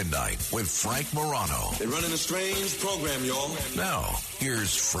Side of Midnight with Frank Morano. They're running a strange program, y'all. Now,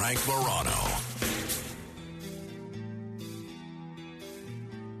 here's Frank Morano.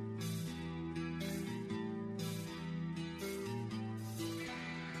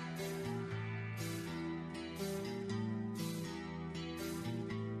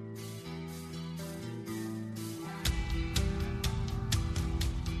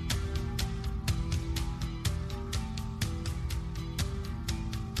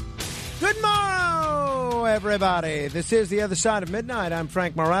 Good morrow, everybody. This is The Other Side of Midnight. I'm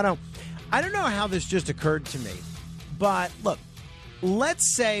Frank Morano. I don't know how this just occurred to me, but look,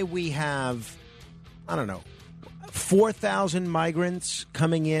 let's say we have, 4,000 migrants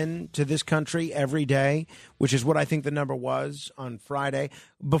coming in to this country every day, which is what I think the number was on Friday.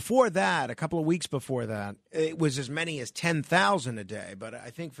 Before that, a couple of weeks before that, it was as many as 10,000 a day. But I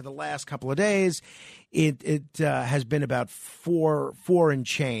think for the last couple of days, it has been about four and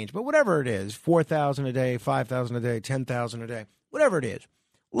change. But whatever it is, 4,000 a day, 5,000 a day, 10,000 a day, whatever it is,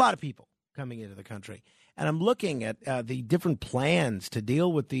 a lot of people coming into the country. And I'm looking at the different plans to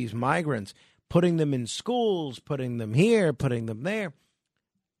deal with these migrants, putting them in schools, putting them here, putting them there.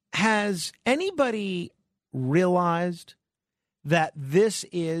 Has anybody realized that this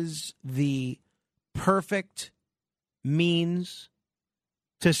is the perfect means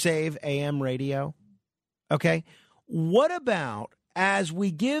to save AM radio? Okay. What about as we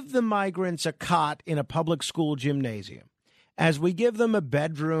give the migrants a cot in a public school gymnasium, as we give them a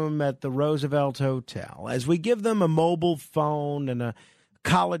bedroom at the Roosevelt Hotel, as we give them a mobile phone and a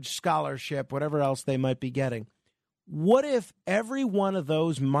college scholarship, whatever else they might be getting, what if every one of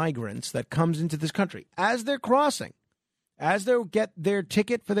those migrants that comes into this country, as they're crossing, as they get their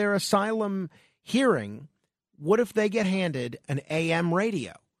ticket for their asylum hearing, what if they get handed an AM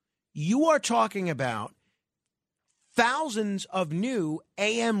radio? You are talking about thousands of new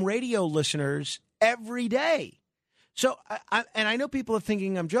AM radio listeners every day. So, I know people are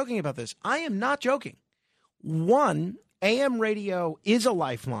thinking I'm joking about this. I am not joking. One, AM radio is a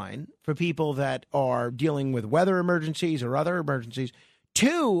lifeline for people that are dealing with weather emergencies or other emergencies.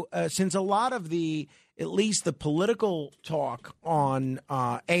 Two, since a lot of at least the political talk on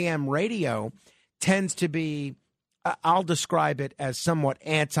AM radio tends to be, I'll describe it as somewhat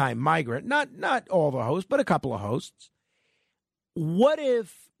anti-migrant, not all the hosts, but a couple of hosts. What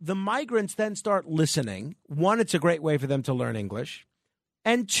if the migrants then start listening? One, it's a great way for them to learn English.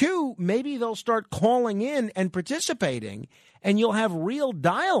 And two, maybe they'll start calling in and participating, and you'll have real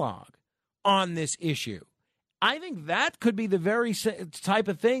dialogue on this issue. I think that could be the very type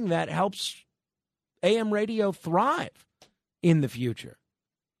of thing that helps AM radio thrive in the future,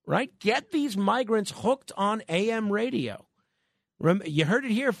 right? Get these migrants hooked on AM radio. You heard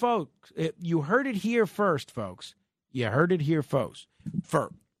it here, folks. You heard it here first, folks. You heard it here, folks.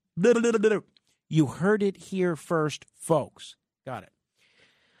 You heard it here first, folks. Got it.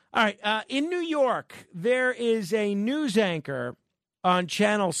 All right. In New York, there is a news anchor on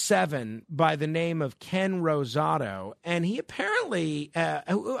Channel 7 by the name of Ken Rosato, and he apparently,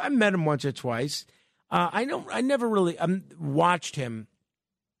 I met him once or twice. I never really watched him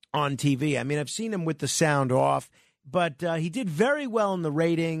on TV. I mean, I've seen him with the sound off, but he did very well in the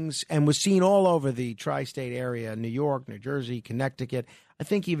ratings and was seen all over the tri-state area, New York, New Jersey, Connecticut, I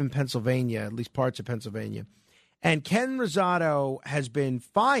think even Pennsylvania, at least parts of Pennsylvania. And Ken Rosato has been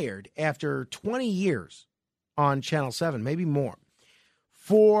fired after 20 years on Channel 7, maybe more,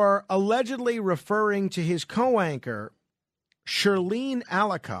 for allegedly referring to his co-anchor, Shirlene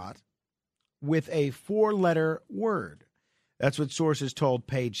Alicott, with a four-letter word. That's what sources told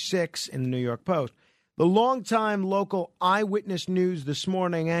Page 6 in the New York Post. The longtime local Eyewitness News This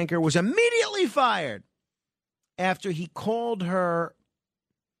Morning anchor was immediately fired after he called her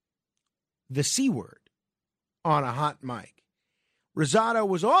the C word on a hot mic. Rosato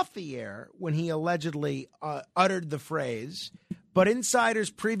was off the air when he allegedly uttered the phrase, but insiders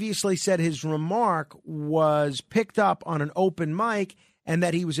previously said his remark was picked up on an open mic and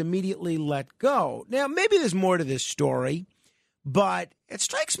that he was immediately let go. Now, maybe there's more to this story, but it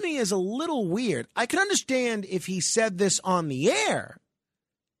strikes me as a little weird. I can understand if he said this on the air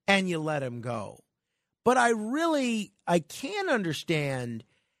and you let him go, but I can't understand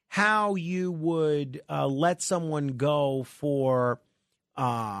how you would let someone go for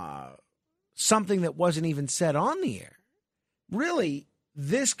something that wasn't even said on the air. Really,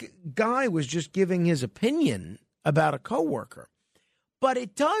 this guy was just giving his opinion about a coworker. But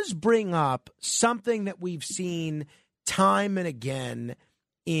it does bring up something that we've seen time and again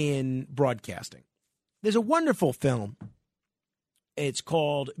in broadcasting. There's a wonderful film. It's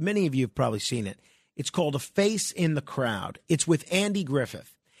called, many of you have probably seen it. It's called A Face in the Crowd. It's with Andy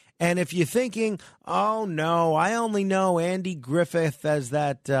Griffith. And if you're thinking, oh, no, I only know Andy Griffith as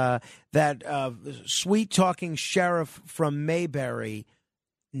that sweet-talking sheriff from Mayberry,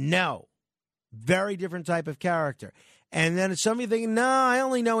 no. Very different type of character. And then some of you thinking, no, I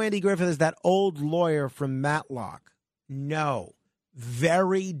only know Andy Griffith as that old lawyer from Matlock. No.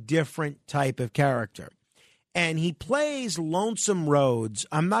 Very different type of character. And he plays Lonesome Rhodes.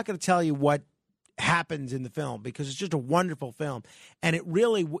 I'm not going to tell you what happens in the film because it's just a wonderful film, and it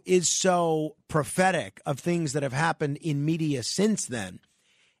really is so prophetic of things that have happened in media since then.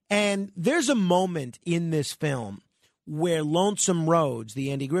 And there's a moment in this film where Lonesome Rhodes, the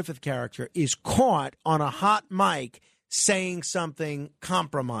Andy Griffith character, is caught on a hot mic saying something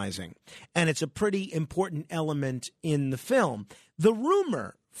compromising, and it's a pretty important element in the film. The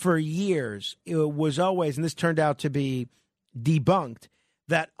rumor for years was always, and this turned out to be debunked,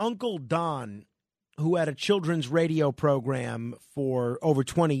 that Uncle Don, who had a children's radio program for over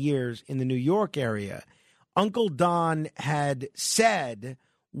 20 years in the New York area, Uncle Don had said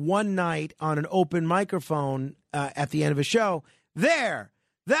one night on an open microphone at the end of a show, there,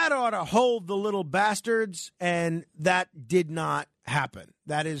 that ought to hold the little bastards, and that did not happen.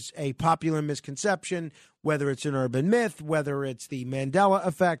 That is a popular misconception, whether it's an urban myth, whether it's the Mandela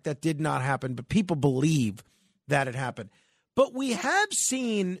effect, that did not happen, but people believe that it happened. But we have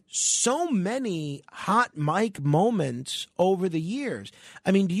seen so many hot mic moments over the years.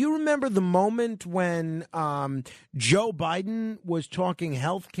 I mean, do you remember the moment when Joe Biden was talking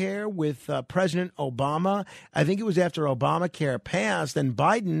health care with President Obama? I think it was after Obamacare passed, and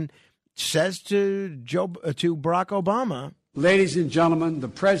Biden says to Barack Obama, ladies and gentlemen, the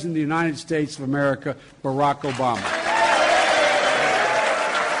President of the United States of America, Barack Obama.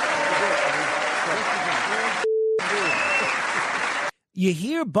 You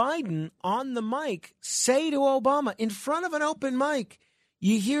hear Biden on the mic say to Obama in front of an open mic,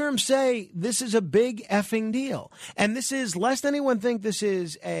 you hear him say, this is a big effing deal. And this is, lest anyone think this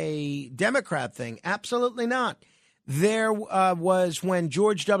is a Democrat thing. Absolutely not. There was when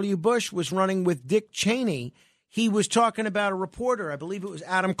George W. Bush was running with Dick Cheney. He was talking about a reporter. I believe it was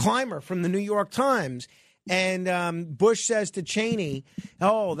Adam Clymer from the New York Times. And Bush says to Cheney,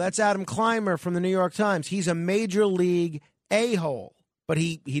 oh, that's Adam Clymer from the New York Times. He's a major league a-hole. But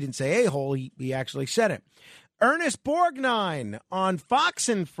he didn't say a-hole. He actually said it. Ernest Borgnine on Fox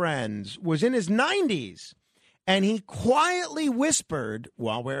and Friends was in his 90s, and he quietly whispered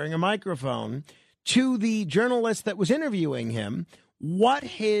while wearing a microphone to the journalist that was interviewing him what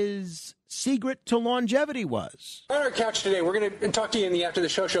his secret to longevity was. On our couch today, we're going to talk to you in the After the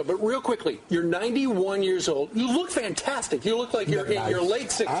Show show, but real quickly, you're 91 years old. You look fantastic. You look like you're in your late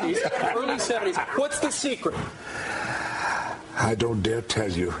 60s, early 70s. What's the secret? I don't dare tell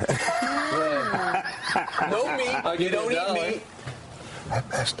you. No meat. You don't eat meat. I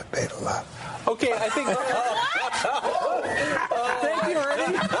masturbate a lot. Okay, I think. Thank you,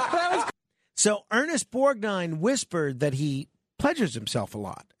 Ernie. So Ernest Borgnine whispered that he pleasures himself a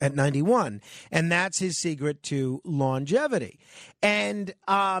lot at 91, and that's his secret to longevity. And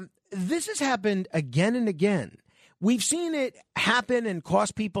this has happened again and again. We've seen it happen and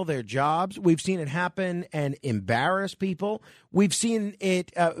cost people their jobs. We've seen it happen and embarrass people. We've seen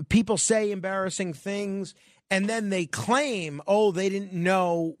it, people say embarrassing things, and then they claim, oh, they didn't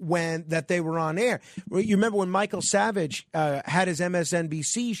know that they were on air. You remember when Michael Savage had his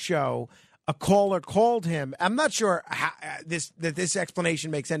MSNBC show, a caller called him. I'm not sure how, this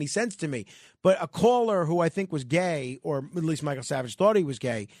explanation makes any sense to me, but a caller who I think was gay, or at least Michael Savage thought he was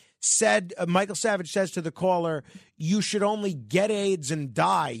gay, said, Michael Savage says to the caller, you should only get AIDS and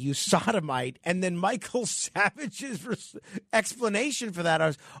die, you sodomite. And then Michael Savage's explanation for that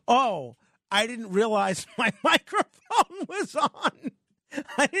was, oh, I didn't realize my microphone was on.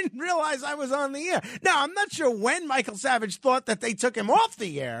 I didn't realize I was on the air. Now, I'm not sure when Michael Savage thought that they took him off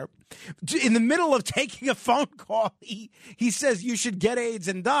the air. In the middle of taking a phone call, he says you should get AIDS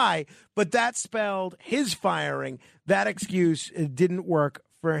and die, but that spelled his firing. That excuse didn't work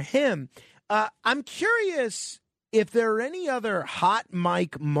for him. I'm curious if there are any other hot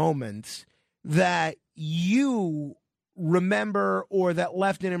mic moments that you remember or that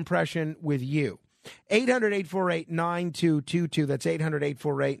left an impression with you. 800-848-9222. That's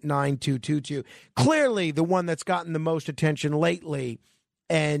 800-848-9222. Clearly the one that's gotten the most attention lately,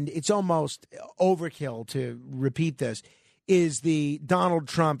 and it's almost overkill to repeat this, is the Donald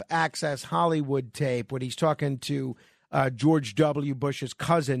Trump Access Hollywood tape when he's talking to George W. Bush's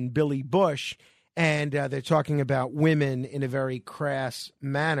cousin, Billy Bush, and they're talking about women in a very crass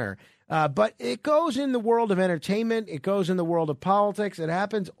manner. But it goes in the world of entertainment. It goes in the world of politics. It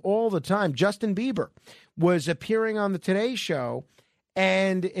happens all the time. Justin Bieber was appearing on the Today Show,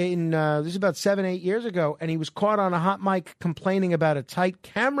 and this is about 7-8 years ago, and he was caught on a hot mic complaining about a tight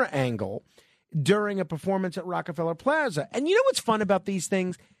camera angle during a performance at Rockefeller Plaza. And you know what's fun about these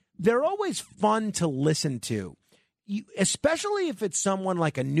things? They're always fun to listen to. Especially if it's someone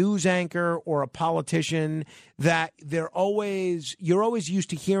like a news anchor or a politician that you're always used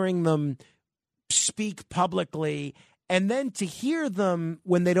to hearing them speak publicly, and then to hear them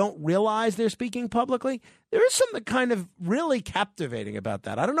when they don't realize they're speaking publicly, there is something kind of really captivating about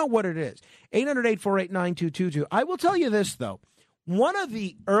that. I don't know what it is. 800-848-9222. I will tell you this, though. One of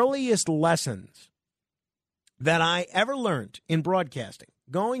the earliest lessons that I ever learned in broadcasting,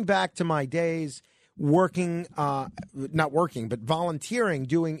 going back to my days volunteering,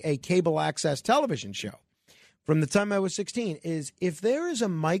 doing a cable access television show from the time I was 16, is if there is a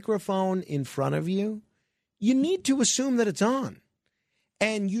microphone in front of you, you need to assume that it's on.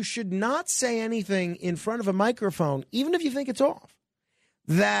 And you should not say anything in front of a microphone, even if you think it's off,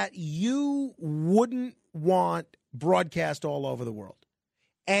 that you wouldn't want broadcast all over the world.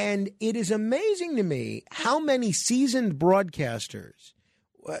 And it is amazing to me how many seasoned broadcasters,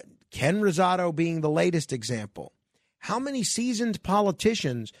 Ken Rosado being the latest example, how many seasoned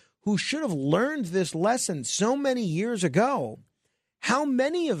politicians who should have learned this lesson so many years ago, how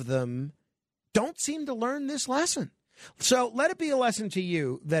many of them don't seem to learn this lesson? So let it be a lesson to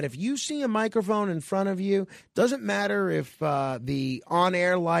you that if you see a microphone in front of you, doesn't matter if the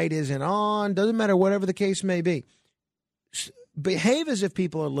on-air light isn't on, doesn't matter whatever the case may be, behave as if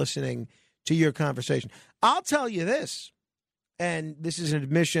people are listening to your conversation. I'll tell you this, and this is an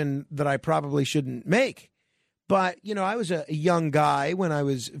admission that I probably shouldn't make, but, you know, I was a young guy when I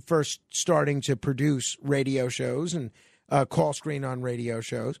was first starting to produce radio shows and call screen on radio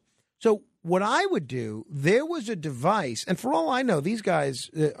shows. So what I would do, there was a device, and for all I know, these guys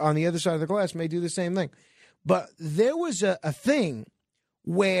on the other side of the glass may do the same thing, but there was a thing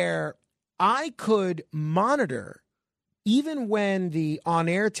where I could monitor, even when the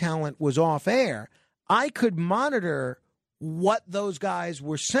on-air talent was off air, I could monitor what those guys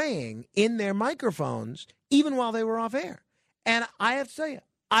were saying in their microphones, even while they were off air. And I have to tell you,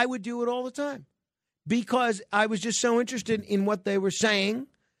 I would do it all the time because I was just so interested in what they were saying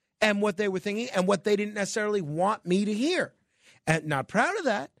and what they were thinking and what they didn't necessarily want me to hear. And not proud of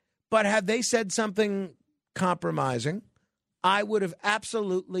that, but had they said something compromising, I would have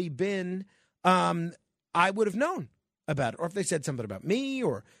absolutely been, I would have known about it. Or if they said something about me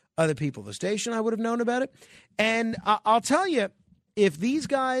or other people at the station, I would have known about it. And I'll tell you, if these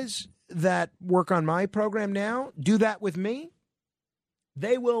guys that work on my program now do that with me,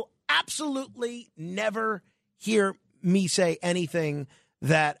 they will absolutely never hear me say anything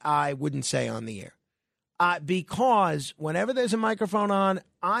that I wouldn't say on the air. Because whenever there's a microphone on,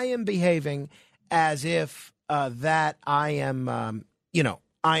 I am behaving as if that I am,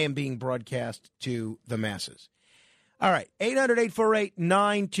 I am being broadcast to the masses. All right,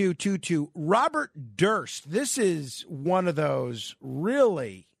 800-848-9222. Robert Durst, this is one of those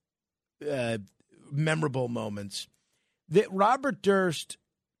really memorable moments that Robert Durst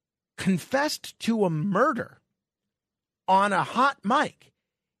confessed to a murder on a hot mic.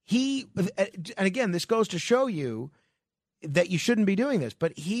 And again, this goes to show you that you shouldn't be doing this,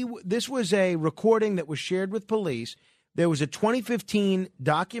 but this was a recording that was shared with police. There was a 2015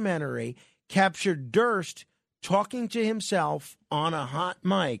 documentary captured Durst talking to himself on a hot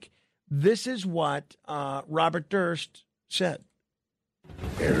mic. This is what Robert Durst said.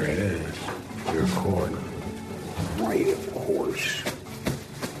 There it is. You're caught. Right, of course.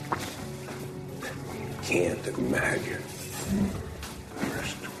 You can't imagine.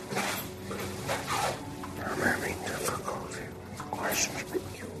 First, I'm having difficulty. I should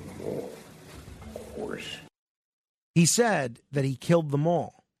kill them all. Of course. He said that he killed them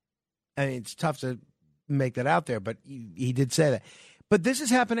all. I mean, it's tough to make that out there, but he did say that. But this has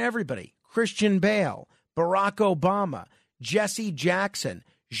happened to everybody. Christian Bale, Barack Obama, Jesse Jackson,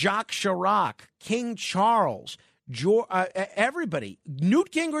 Jacques Chirac, King Charles, everybody.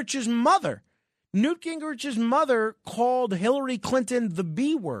 Newt Gingrich's mother. Newt Gingrich's mother called Hillary Clinton the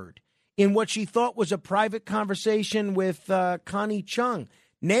B word in what she thought was a private conversation with Connie Chung.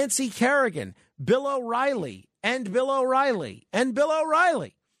 Nancy Kerrigan, Bill O'Reilly, and Bill O'Reilly, and Bill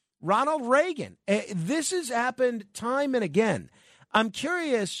O'Reilly. Ronald Reagan. This has happened time and again. I'm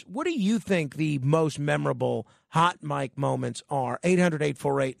curious, what do you think the most memorable hot mic moments are?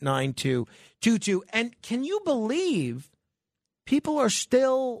 800-848-9222. And can you believe people are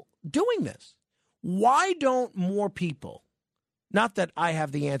still doing this? Why don't more people, not that I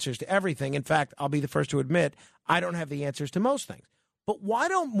have the answers to everything. In fact, I'll be the first to admit I don't have the answers to most things. But why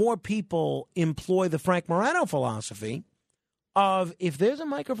don't more people employ the Frank Morano philosophy of if there's a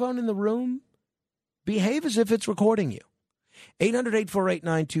microphone in the room, behave as if it's recording you?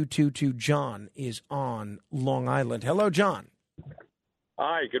 800-848-9222. John is on Long Island. Hello, John.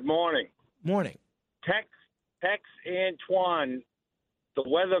 Hi, good morning. Morning. Tex Antoine, the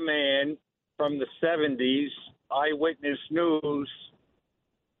weatherman from the 70s, Eyewitness News,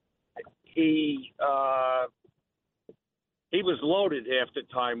 he was loaded half the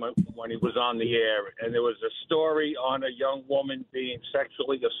time when he was on the air, and there was a story on a young woman being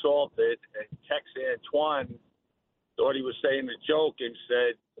sexually assaulted, and Tex Antoine thought he was saying a joke and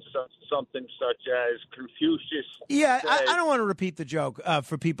said something such as Confucius. Yeah, said, I don't want to repeat the joke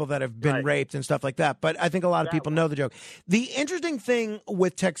for people that have been raped and stuff like that, but I think a lot of people know the joke. The interesting thing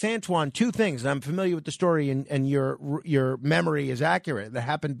with Tex Antoine, two things, and I'm familiar with the story, and your memory is accurate. That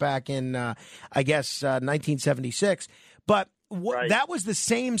happened back in, 1976. But that was the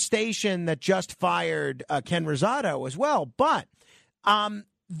same station that just fired Ken Rosado as well. But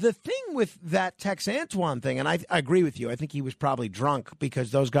the thing with that Tex Antoine thing, and I agree with you, I think he was probably drunk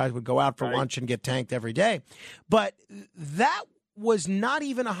because those guys would go out for lunch and get tanked every day. But that was not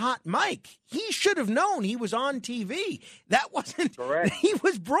even a hot mic. He should have known he was on TV. That wasn't correct. He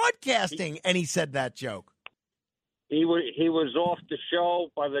was broadcasting, and he said that joke. He was off the show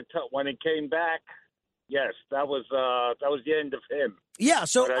by the when he came back. Yes, that was the end of him. Yeah,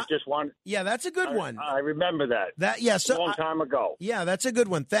 so but I just want. Yeah, that's a good one. I remember that. So a long time ago. Yeah, that's a good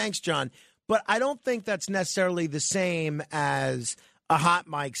one. Thanks, John. But I don't think that's necessarily the same as a hot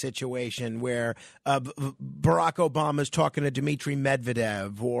mic situation where Barack Obama's talking to Dmitry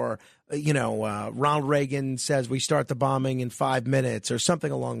Medvedev, or Ronald Reagan says we start the bombing in 5 minutes, or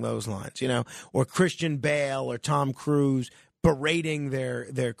something along those lines. Or Christian Bale or Tom Cruise berating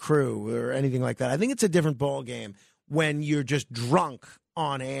their crew or anything like that. I think it's a different ball game when you're just drunk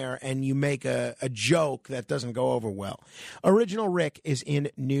on air and you make a joke that doesn't go over well. Original Rick is in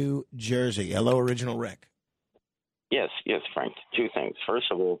New Jersey. Hello, Original Rick. Yes, Frank. Two things. First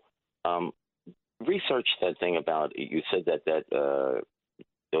of all, research that thing about, you said that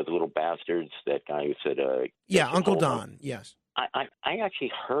those little bastards, that guy who said... Uncle Don, yes. I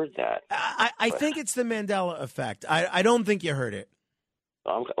actually heard that. I think it's the Mandela effect. I don't think you heard it.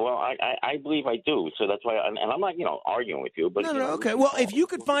 Well, I believe I do, so that's why, and I'm not, arguing with you, but... No, okay. Well, if you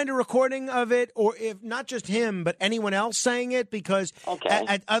could find a recording of it, or if not just him, but anyone else saying it, because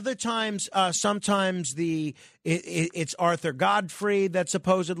at other times, sometimes it's Arthur Godfrey that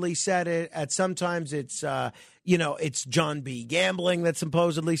supposedly said it, sometimes it's... it's John B. Gambling that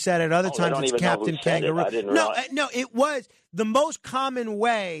supposedly said it. Other times it's Captain Kangaroo. No, it was the most common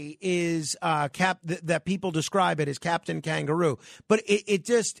way is that people describe it as Captain Kangaroo. But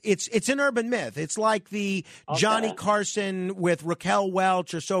it's an urban myth. It's like the Johnny Carson with Raquel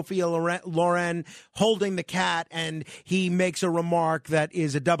Welch or Sophia Loren holding the cat, and he makes a remark that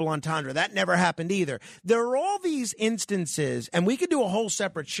is a double entendre. That never happened either. There are all these instances, and we could do a whole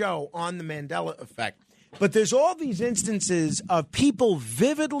separate show on the Mandela effect. But there's all these instances of people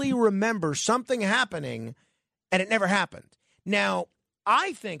vividly remember something happening and it never happened. Now,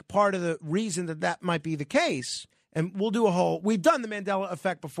 I think part of the reason that might be the case, and we've done the Mandela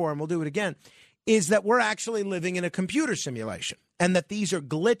effect before and we'll do it again, is that we're actually living in a computer simulation and that these are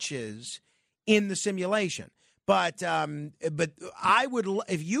glitches in the simulation. But I would,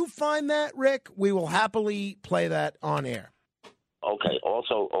 if you find that, Rick, we will happily play that on air. Okay.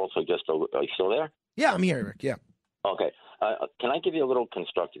 Also, just, are you still there? Yeah, I'm here, Rick. Yeah. Okay. Can I give you a little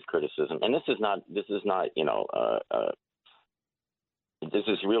constructive criticism? And this is not. This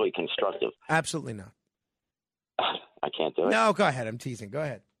is really constructive. Absolutely not. I can't do it. No, go ahead. I'm teasing. Go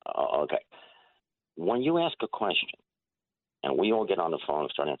ahead. Okay. When you ask a question, and we all get on the phone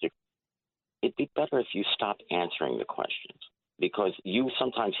and start answering, it'd be better if you stopped answering the questions, because you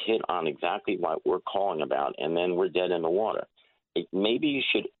sometimes hit on exactly what we're calling about, and then we're dead in the water. Maybe you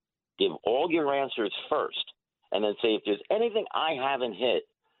should give all your answers first, and then say, if there's anything I haven't hit,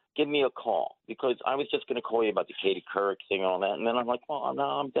 give me a call, because I was just going to call you about the Katie Couric thing and all that, and then I'm like, well,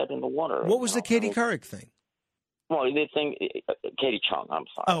 now I'm dead in the water. What was the Katie Couric thing? Well, the thing, Katie Chung, I'm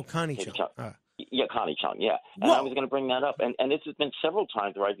sorry. Oh, Connie Chung. Yeah, Connie Chung, yeah. And I was going to bring that up, and this has been several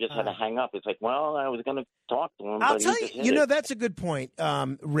times where I just had to hang up. It's like, well, I was going to talk to him. I'll tell you, that's a good point,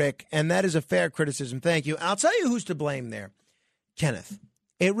 Rick, and that is a fair criticism. Thank you. I'll tell you who's to blame there. Kenneth.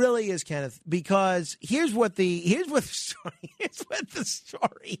 It really is, Kenneth, because here's what the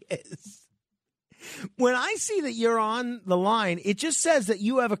story is. When I see that you're on the line, it just says that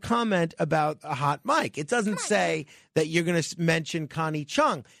you have a comment about a hot mic. It doesn't say that you're going to mention Connie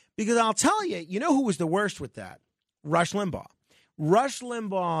Chung, because I'll tell you, you know who was the worst with that? Rush Limbaugh. Rush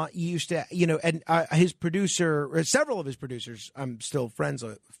Limbaugh used to, and his producer, or several of his producers, I'm still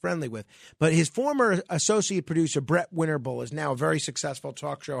friendly with, but his former associate producer, Brett Winterbull, is now a very successful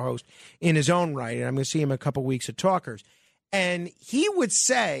talk show host in his own right, and I'm going to see him in a couple weeks at Talkers. And he would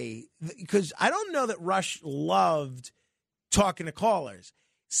say, because I don't know that Rush loved talking to callers,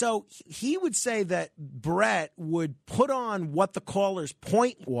 so he would say that Brett would put on what the caller's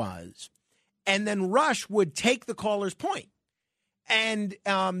point was, and then Rush would take the caller's point. And,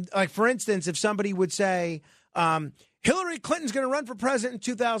 like, for instance, if somebody would say, Hillary Clinton's going to run for president in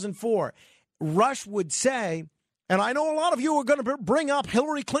 2004, Rush would say, and I know a lot of you are going to bring up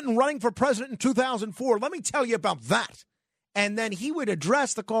Hillary Clinton running for president in 2004. Let me tell you about that. And then he would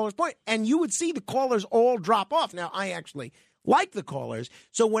address the caller's point, and you would see the callers all drop off. Now, I actually like the callers.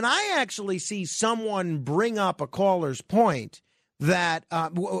 So when I actually see someone bring up a caller's point, that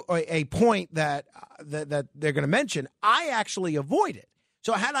a point that they're going to mention, I actually avoid it.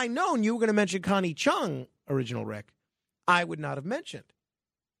 So had I known you were going to mention Connie Chung, Original Rick, I would not have mentioned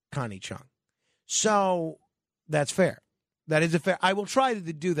Connie Chung. So that's fair. That is a fair. I will try to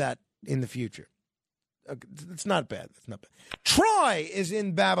do that in the future. It's not bad. It's not bad. Troy is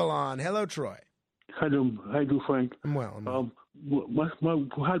in Babylon. Hello, Troy. How do Frank? I'm well.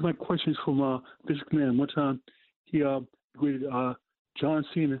 I had my questions from Bishop Man. One time he greeted John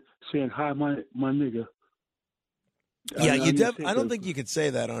Cena saying, "Hi, my nigga." Yeah, I don't think you could say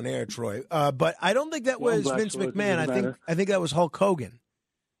that on air, Troy. But I don't think that was Vince McMahon. I think that was Hulk Hogan.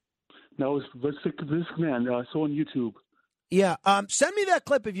 No, it was Vince McMahon. I saw on YouTube. Yeah, send me that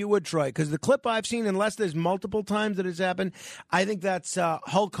clip if you would, Troy, because the clip I've seen, unless there's multiple times that it's happened, I think that's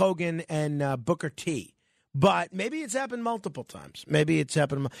Hulk Hogan and Booker T. But maybe it's happened multiple times. Maybe it's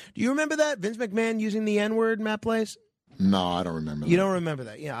happened. Do you remember that? Vince McMahon using the N-word, Matt Place? No, I don't remember. You don't remember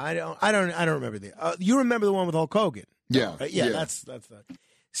that? Yeah, I don't remember that. You remember the one with Hulk Hogan? Yeah, right? Yeah. That's that.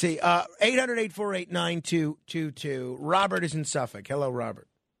 See, 800-848-9222. Robert is in Suffolk. Hello, Robert.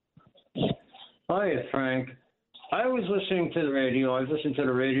 Hi, Frank. I was listening to the radio. I've listened to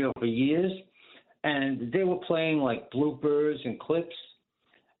the radio for years, and they were playing like bloopers and clips.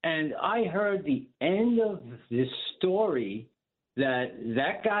 And I heard the end of this story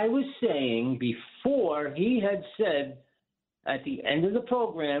that guy was saying before he had said at the end of the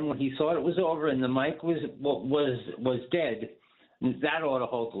program when he thought it was over and the mic was dead. That ought to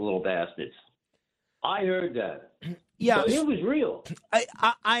hold the little bastards. I heard that. Yeah, so it was real.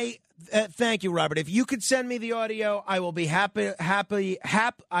 I thank you, Robert. If you could send me the audio, I will be happy.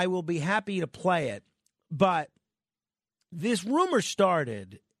 I will be happy to play it. But this rumor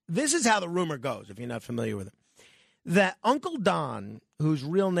started. This is how the rumor goes. If you're not familiar with it, that Uncle Don, whose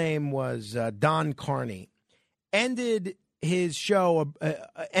real name was Don Carney, ended his show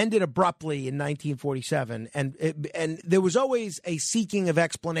ended abruptly in 1947, and there was always a seeking of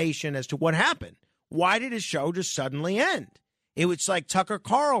explanation as to what happened. Why did his show just suddenly end? It was like Tucker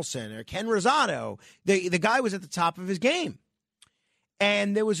Carlson or Ken Rosado. The guy was at the top of his game.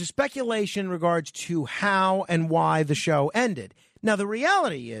 And there was a speculation in regards to how and why the show ended. Now, the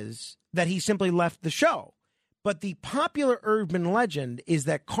reality is that he simply left the show. But the popular urban legend is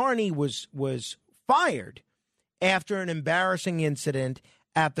that Carney was fired after an embarrassing incident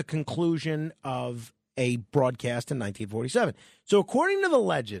at the conclusion of a broadcast in 1947. So according to the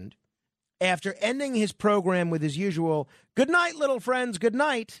legend, after ending his program with his usual, "Good night, little friends, good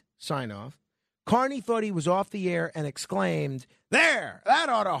night," sign-off, Carney thought he was off the air and exclaimed, "There, that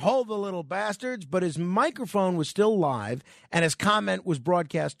ought to hold the little bastards," but his microphone was still live and his comment was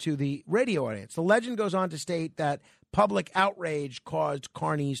broadcast to the radio audience. The legend goes on to state that public outrage caused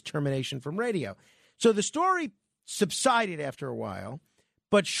Carney's termination from radio. So the story subsided after a while,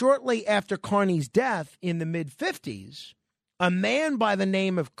 but shortly after Carney's death in the mid-50s, a man by the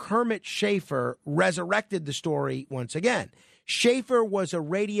name of Kermit Schaefer resurrected the story once again. Schaefer was a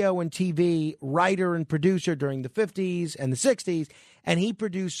radio and TV writer and producer during the 50s and the 60s, and he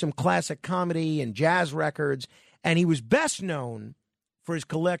produced some classic comedy and jazz records, and he was best known for his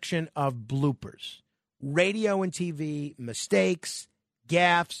collection of bloopers, radio and TV mistakes,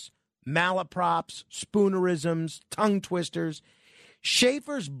 gaffes, malaprops, spoonerisms, tongue twisters.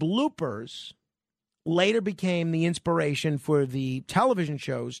 Schaefer's bloopers later became the inspiration for the television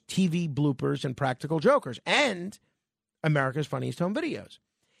shows TV Bloopers and Practical Jokers and America's Funniest Home Videos.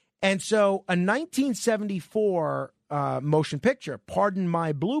 And so a 1974 motion picture, Pardon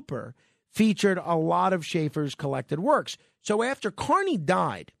My Blooper, featured a lot of Schaefer's collected works. So after Carney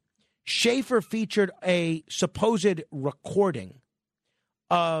died, Schaefer featured a supposed recording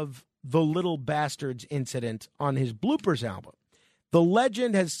of the Little Bastards incident on his Bloopers album. The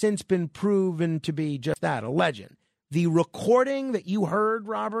legend has since been proven to be just that, a legend. The recording that you heard,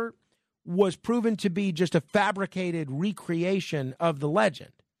 Robert, was proven to be just a fabricated recreation of the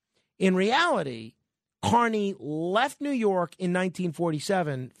legend. In reality, Carney left New York in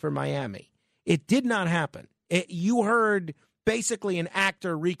 1947 for Miami. It did not happen. You heard basically an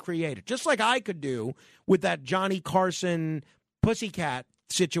actor recreate it, just like I could do with that Johnny Carson Pussycat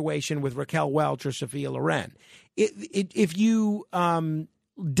situation with Raquel Welch or Sophia Loren. If you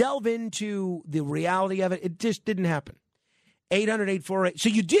delve into the reality of it, it just didn't happen. 800-848. So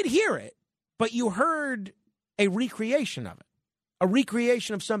you did hear it, but you heard a recreation of it, a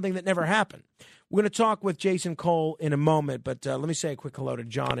recreation of something that never happened. We're going to talk with Jason Cole in a moment, but let me say a quick hello to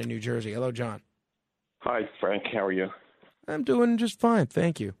John in New Jersey. Hello, John. Hi, Frank. How are you? I'm doing just fine.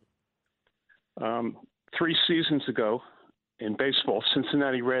 Thank you. 3 seasons ago in baseball,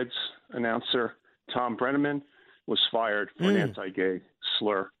 Cincinnati Reds announcer Tom Brenneman was fired for an anti-gay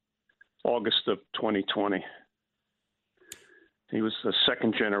slur, August of 2020. He was a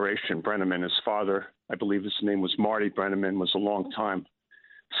second-generation Brenneman. His father, I believe his name was Marty Brenneman, was a long-time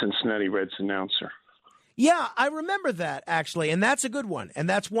Cincinnati Reds announcer. Yeah, I remember that, actually, and that's a good one. And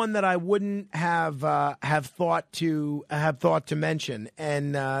that's one that I wouldn't have thought to mention.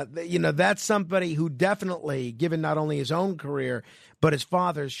 And, that's somebody who definitely, given not only his own career, but his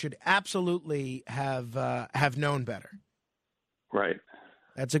father's, should absolutely have known better. Right.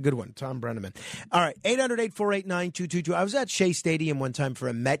 That's a good one, Tom Brenneman. All right, 800-848-9222. I was at Shea Stadium one time for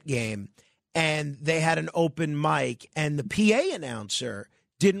a Met game, and they had an open mic, and the PA announcer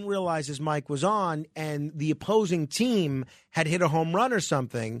didn't realize his mic was on, and the opposing team had hit a home run or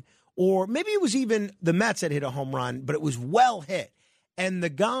something, or maybe it was even the Mets had hit a home run, but it was well hit. And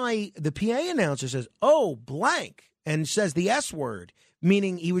the PA announcer says, "Oh, blank," and says the S word,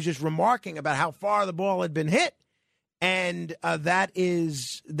 meaning he was just remarking about how far the ball had been hit. And that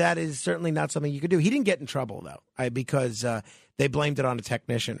is certainly not something you could do. He didn't get in trouble, though, because they blamed it on a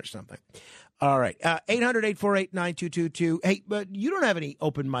technician or something. All right. 800-848-9222. Hey, but you don't have any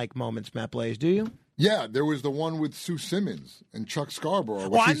open mic moments, Matt Blaze, do you? Yeah, there was the one with Sue Simmons and Chuck Scarborough.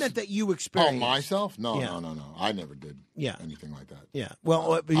 Well, I meant that you experienced. Oh, myself? No, Yeah. no. I never did anything like that. Yeah.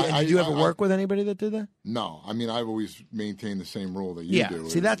 Well, did you ever work with anybody that did that? No. I mean, I've always maintained the same rule that you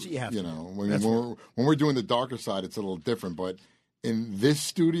do. See, that's what you have You to know, do. when we're doing the darker side, it's a little different. But in this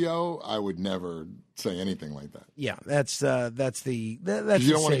studio, I would never say anything like that. Yeah, that's you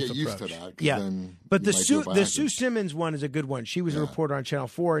don't want to get used to that. Then but the you might do it by Sue Simmons one is a good one. She was a reporter on Channel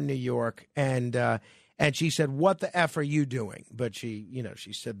 4 in New York, and she said, "What the F are you doing?" But she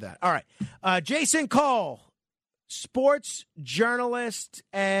said that. All right, Jason Cole, sports journalist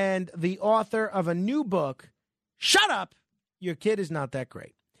and the author of a new book. Shut up, your kid is not that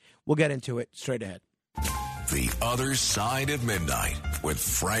great. We'll get into it straight ahead. The Other Side of Midnight with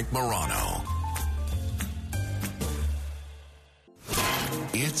Frank Morano.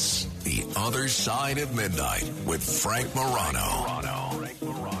 It's The Other Side of Midnight with Frank Morano.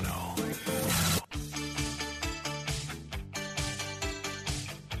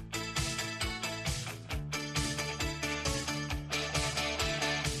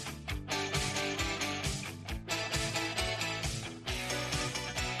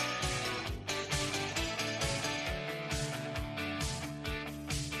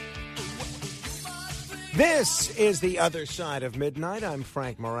 This is The Other Side of Midnight. I'm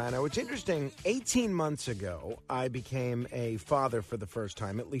Frank Morano. It's interesting. 18 months ago, I became a father for the first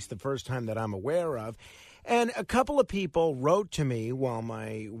time, at least the first time that I'm aware of. And a couple of people wrote to me while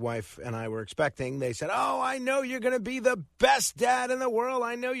my wife and I were expecting. They said, "Oh, I know you're going to be the best dad in the world.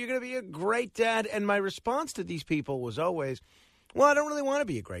 I know you're going to be a great dad." And my response to these people was always, well, I don't really want to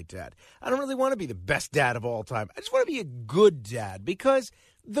be a great dad. I don't really want to be the best dad of all time. I just want to be a good dad, because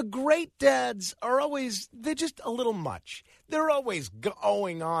the great dads are always, they're just a little much. They're always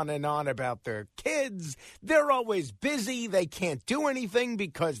going on and on about their kids. They're always busy. They can't do anything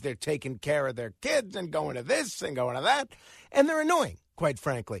because they're taking care of their kids and going to this and going to that. And they're annoying, quite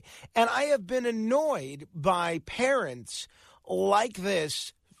frankly. And I have been annoyed by parents like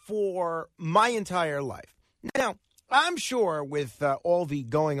this for my entire life. Now, I'm sure with all the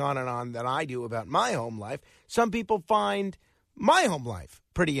going on and on that I do about my home life, some people find my home life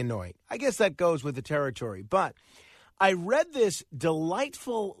pretty annoying. I guess that goes with the territory. But I read this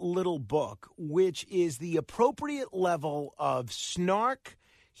delightful little book, which is the appropriate level of snark,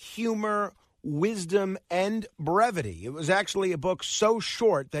 humor, wisdom, and brevity. It was actually a book so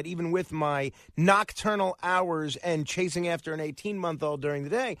short that even with my nocturnal hours and chasing after an 18-month-old during the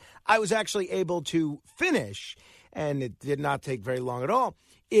day, I was actually able to finish, and it did not take very long at all.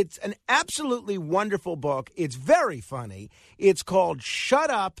 It's an absolutely wonderful book. It's very funny. It's called Shut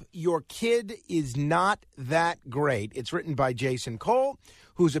Up, Your Kid Is Not That Great. It's written by Jason Cole,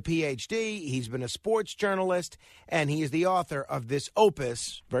 who's a PhD. He's been a sports journalist, and he is the author of this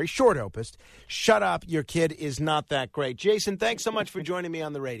opus, very short opus, Shut Up, Your Kid Is Not That Great. Jason, thanks so much for joining me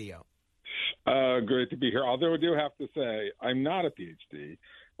on the radio. Great to be here. Although I do have to say, I'm not a PhD.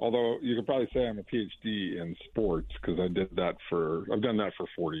 Although you could probably say I'm a PhD in sports, because I've done that for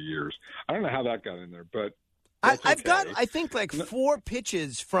 40 years. I don't know how that got in there, but I've got, I think, like 4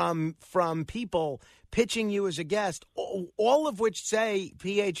 pitches from people pitching you as a guest, all of which say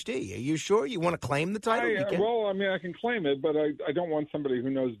PhD. Are you sure you want to claim the title? Well, I mean, I can claim it, but I don't want somebody who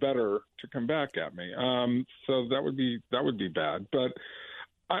knows better to come back at me. So that would be bad. But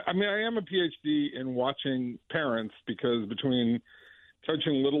I mean, I am a PhD in watching parents, because between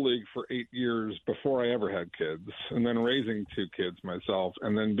coaching Little League for 8 years before I ever had kids, and then raising 2 kids myself,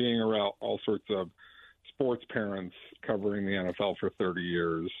 and then being around all sorts of sports parents, covering the NFL for 30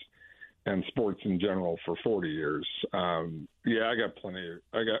 years and sports in general for 40 years. I got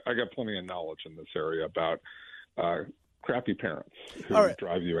plenty of knowledge in this area about crappy parents who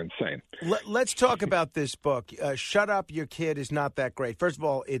drive you insane. Let's talk about this book. Shut Up, Your Kid Is Not That Great. First of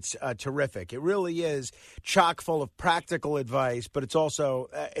all, it's terrific. It really is chock full of practical advice, but it's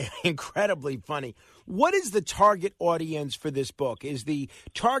also incredibly funny. What is the target audience for this book? Is the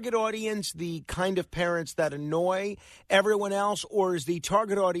target audience the kind of parents that annoy everyone else, or is the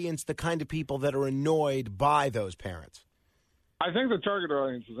target audience the kind of people that are annoyed by those parents? I think the target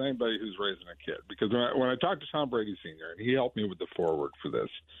audience is anybody who's raising a kid, because when I talked to Tom Brady Sr., and he helped me with the foreword for this,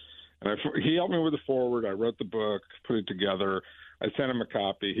 and he helped me with the foreword. I wrote the book, put it together. I sent him a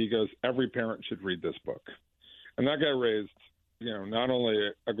copy. He goes, every parent should read this book. And that guy raised, not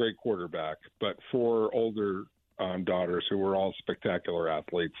only a great quarterback, but 4 older daughters who were all spectacular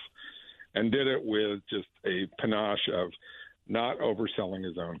athletes. and did it with just a panache of not overselling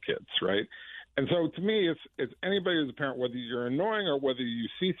his own kids, right? And so to me, it's anybody who's a parent, whether you're annoying or whether you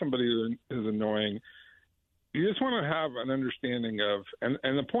see somebody who is annoying, you just want to have an understanding of,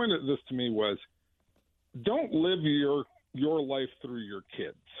 and the point of this to me was, don't live your life through your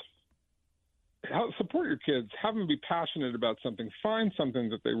kids. Support your kids, have them be passionate about something, find something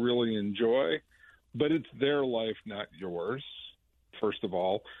that they really enjoy, but it's their life, not yours, first of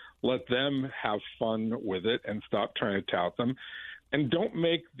all. Let them have fun with it and stop trying to tout them. And don't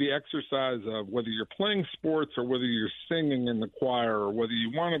make the exercise of whether you're playing sports or whether you're singing in the choir or whether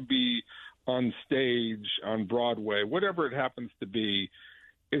you want to be on stage on Broadway, whatever it happens to be,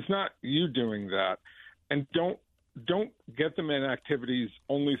 it's not you doing that. And don't get them in activities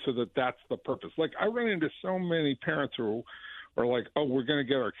only so that that's the purpose. Like, I run into so many parents who are like, oh, we're going to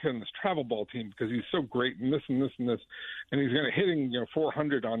get our kid in this travel ball team because he's so great and this and this and this, and he's going to hitting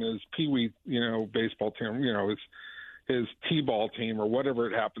 400 on his peewee baseball team, his t-ball team or whatever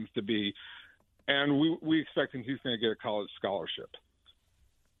it happens to be, and we expect him he's going to get a college scholarship.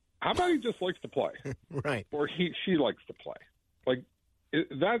 How about he just likes to play, right? Or she likes to play, like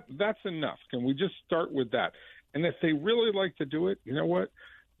that's enough. Can we just start with that? And if they really like to do it, you know what?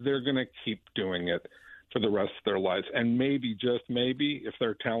 They're going to keep doing it for the rest of their lives. And maybe, just maybe, if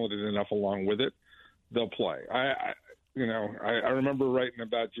they're talented enough along with it, they'll play. I remember writing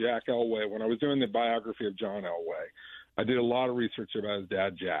about Jack Elway when I was doing the biography of John Elway. I did a lot of research about his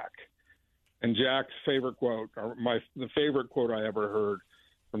dad, Jack. And Jack's favorite quote, or the favorite quote I ever heard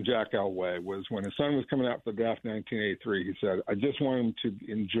from Jack Elway was when his son was coming out for the draft in 1983, he said, I just want him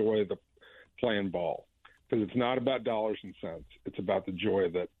to enjoy the playing ball. Because it's not about dollars and cents. It's about the joy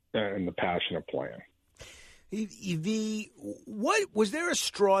of it and the passion of playing. Was there a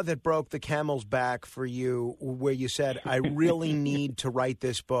straw that broke the camel's back for you where you said, I really need to write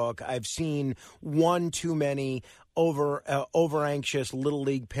this book? I've seen one too many over anxious Little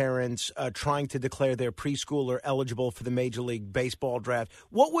League parents trying to declare their preschooler eligible for the Major League Baseball draft.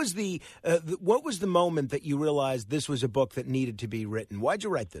 What was the moment that you realized this was a book that needed to be written? Why'd you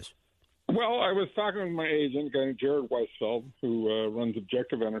write this? Well, I was talking with my agent, a guy named Jared Weisfeld, who runs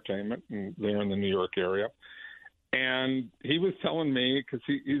Objective Entertainment there in the New York area. And he was telling me, because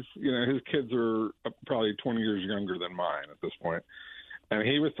he's his kids are probably 20 years younger than mine at this point. And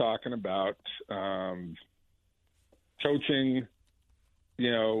he was talking about coaching,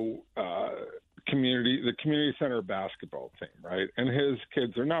 the community center basketball team, right? And his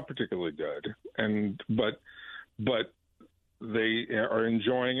kids are not particularly good, but they are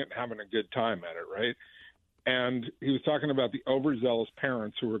enjoying it, having a good time at it, right? And he was talking about the overzealous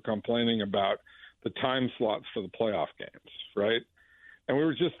parents who were complaining about the time slots for the playoff games, right? And we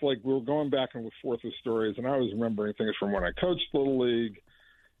were going back and forth with stories, and I was remembering things from when I coached Little League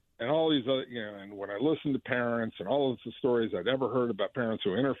and all these other, and when I listened to parents and all of the stories I'd ever heard about parents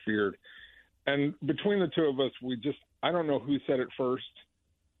who interfered. And between the two of us, I don't know who said it first,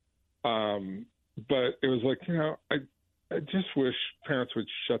 but it was like, I just wish parents would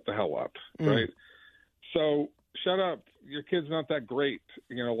shut the hell up, right? So shut up. Your kid's not that great.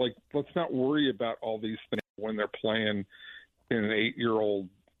 Let's not worry about all these things when they're playing in an 8-year-old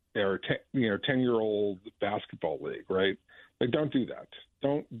or 10-year-old basketball league, right? Don't do that.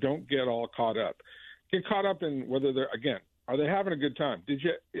 Don't get all caught up. Get caught up in whether are they having a good time?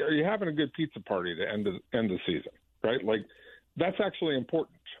 Are you having a good pizza party to end the season, right? That's actually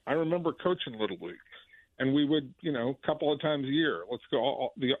important. I remember coaching Little League. And we would, a couple of times a year, let's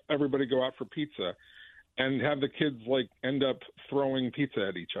go, everybody go out for pizza and have the kids end up throwing pizza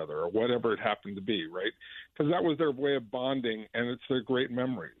at each other or whatever it happened to be, right? Because that was their way of bonding, and it's their great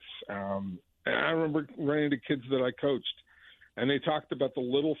memories. And I remember running into kids that I coached, and they talked about the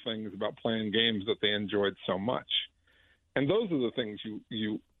little things about playing games that they enjoyed so much. And those are the things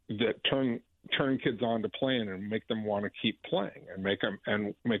that turn kids on to playing and make them want to keep playing and make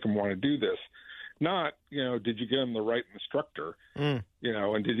them want to do this. Not, did you get them the right instructor, and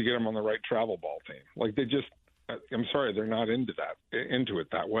did you get them on the right travel ball team? I'm sorry, they're not into it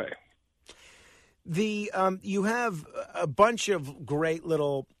that way. You have a bunch of great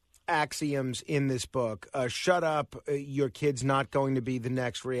little axioms in this book. Shut up, your kid's not going to be the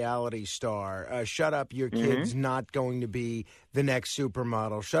next reality star. Shut up, your kid's not going to be the next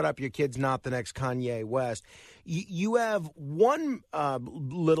supermodel. Shut up, your kid's not the next Kanye West. You have one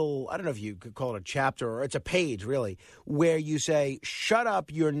little, I don't know if you could call it a chapter, or it's a page, really, where you say, shut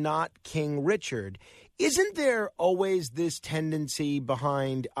up, you're not King Richard. Isn't there always this tendency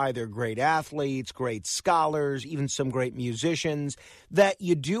behind either great athletes, great scholars, even some great musicians, that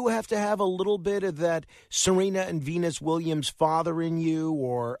you do have to have a little bit of that Serena and Venus Williams father in you,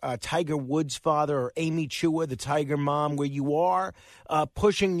 or Tiger Woods' father, or Amy Chua, the Tiger mom, where you are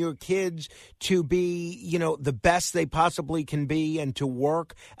pushing your kids to be, the best they possibly can be and to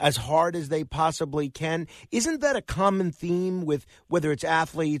work as hard as they possibly can? Isn't that a common theme with whether it's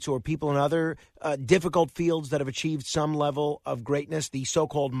athletes or people in other difficult fields that have achieved some level of greatness, the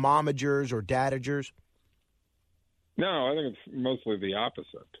so-called momagers or dadagers? No, I think it's mostly the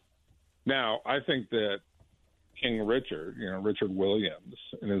opposite. Now, I think that King Richard, Richard Williams,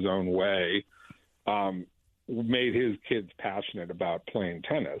 in his own way, made his kids passionate about playing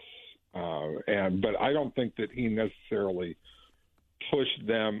tennis. But I don't think that he necessarily pushed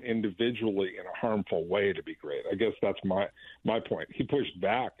them individually in a harmful way to be great. I guess that's my point. He pushed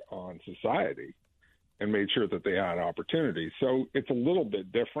back on society and made sure that they had opportunities. So it's a little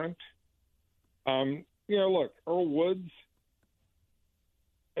bit different. Look, Earl Woods,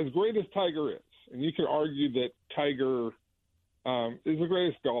 as great as Tiger is, and you could argue that Tiger is the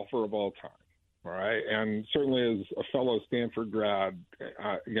greatest golfer of all time, all right? And certainly as a fellow Stanford grad,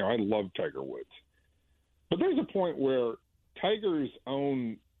 I love Tiger Woods. But there's a point where Tiger's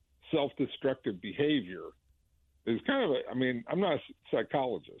own self-destructive behavior is kind of I'm not a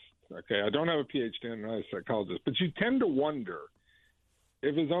psychologist, okay? I don't have a PhD, I'm not a psychologist, but you tend to wonder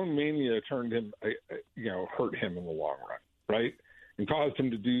if his own mania turned him, hurt him in the long run, right? And caused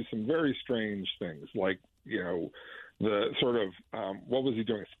him to do some very strange things, like, the sort of, what was he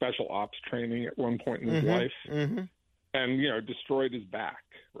doing? Special ops training at one point in his life, and, destroyed his back,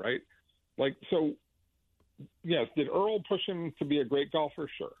 right? Like, so, yes, did Earl push him to be a great golfer?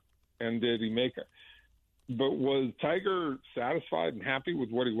 Sure. And did he make it? But was Tiger satisfied and happy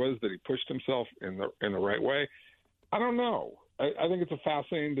with what he was, that he pushed himself in the right way? I don't know. I think it's a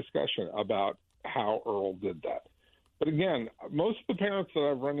fascinating discussion about how Earl did that. But again, most of the parents that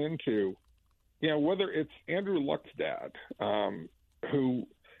I've run into, whether it's Andrew Luck's dad,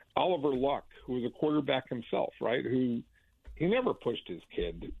 Oliver Luck, who was a quarterback himself, right, who he never pushed his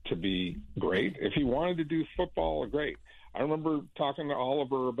kid to be great. If he wanted to do football, great. I remember talking to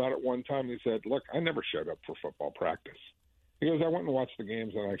Oliver about it one time. He said, look, I never showed up for football practice. He goes, I went and watched the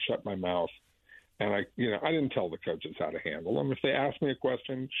games and I shut my mouth. And I didn't tell the coaches how to handle them. If they asked me a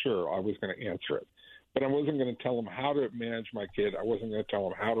question, sure, I was going to answer it. But I wasn't going to tell them how to manage my kid. I wasn't going to tell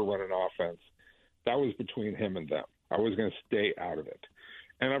them how to run an offense. That was between him and them. I was going to stay out of it.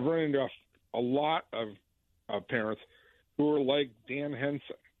 And I've run into a lot of parents who are like Dan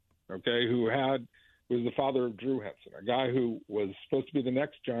Henson, okay, who was the father of Drew Henson, a guy who was supposed to be the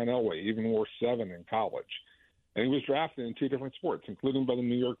next John Elway, even wore 7 in college. And he was drafted in 2 different sports, including by the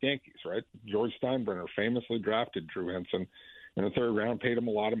New York Yankees, right? George Steinbrenner famously drafted Drew Henson in the 3rd round, paid him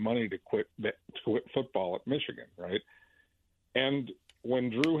a lot of money to quit football at Michigan, right? And when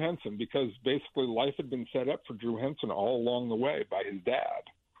Drew Henson, because basically life had been set up for Drew Henson all along the way by his dad,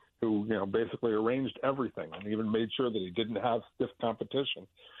 who, basically arranged everything and even made sure that he didn't have stiff competition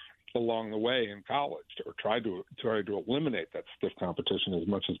along the way in college, or tried to eliminate that stiff competition as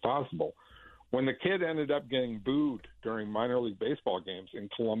much as possible. When the kid ended up getting booed during minor league baseball games in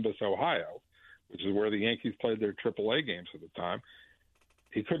Columbus, Ohio, which is where the Yankees played their AAA games at the time,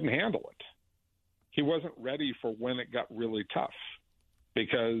 he couldn't handle it. He wasn't ready for when it got really tough,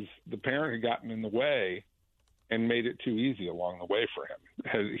 because the parent had gotten in the way and made it too easy along the way for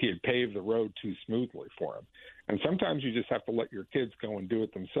him. He had paved the road too smoothly for him. And sometimes you just have to let your kids go and do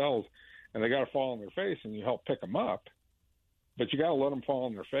it themselves, and they got to fall on their face, and you help pick them up, but you got to let them fall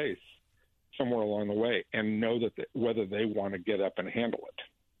on their face somewhere along the way and know that whether they want to get up and handle it.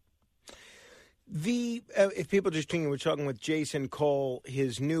 If people just tuning in, we're talking with Jason Cole.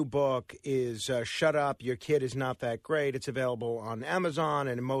 His new book is Shut Up, Your Kid Is Not That Great. It's available on Amazon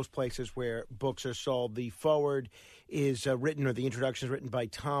and in most places where books are sold. The foreword is the introduction is written by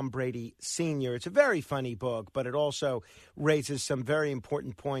Tom Brady Sr. It's a very funny book, but it also raises some very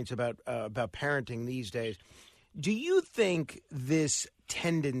important points about parenting these days. Do you think this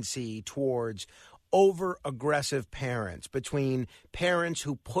tendency towards over-aggressive parents, between parents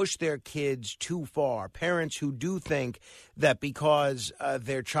who push their kids too far, parents who do think that because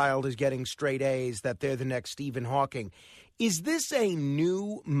their child is getting straight A's that they're the next Stephen Hawking, is this a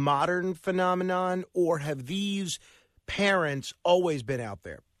new modern phenomenon, or have these parents always been out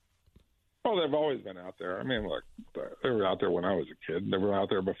there? Oh, they've always been out there. I mean, look, they were out there when I was a kid. They were out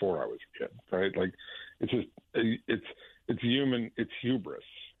there before I was a kid, right? Like, it's just, it's human, it's hubris,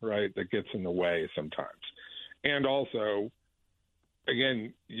 right, that gets in the way sometimes. And also,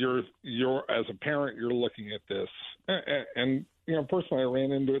 again, you're as a parent, you're looking at this, and personally, I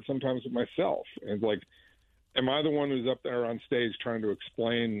ran into it sometimes with myself. And like, am I the one who's up there on stage trying to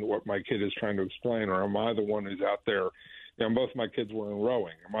explain what my kid is trying to explain, or am I the one who's out there? Both my kids were in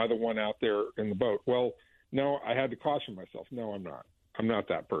rowing. Am I the one out there in the boat? Well, no, I had to caution myself. No, I'm not. I'm not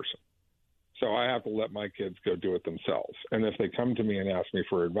that person. So I have to let my kids go do it themselves. And if they come to me and ask me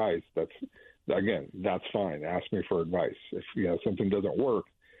for advice, that's fine. Ask me for advice. If something doesn't work,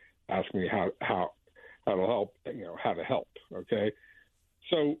 ask me how to help. How to help. Okay.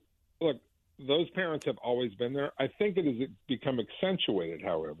 So look, those parents have always been there. I think it has become accentuated,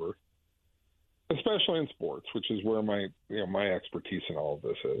 however, especially in sports, which is where my expertise in all of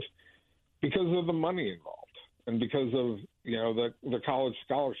this is, because of the money involved and because of the college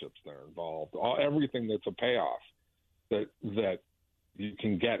scholarships that are involved, everything that's a payoff that you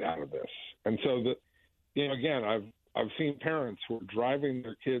can get out of this. And so again, I've seen parents who are driving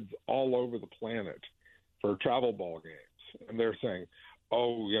their kids all over the planet for travel ball games, and they're saying,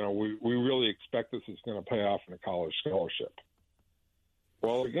 "Oh, we really expect this is going to pay off in a college scholarship."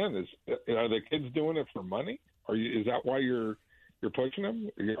 Well, again, are the kids doing it for money? Is that why you're pushing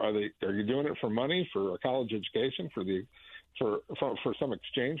them? Are you doing it for money, for a college education, for some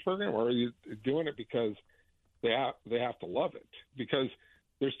exchange program, or are you doing it because they have to love it? Because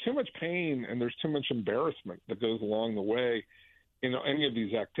there's too much pain and there's too much embarrassment that goes along the way in any of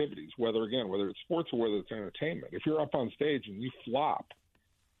these activities, whether it's sports or whether it's entertainment. If you're up on stage and you flop,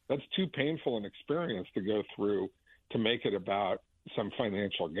 that's too painful an experience to go through to make it about some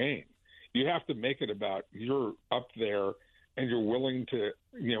financial gain. You have to make it about you're up there and you're willing to,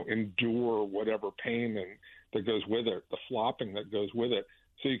 endure whatever pain that goes with it, the flopping that goes with it,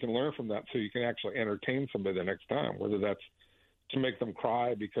 so you can learn from that, so you can actually entertain somebody the next time, whether that's to make them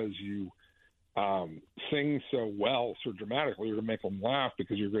cry because you sing so well, so dramatically, or to make them laugh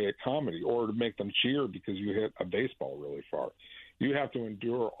because you're great at comedy, or to make them cheer because you hit a baseball really far. You have to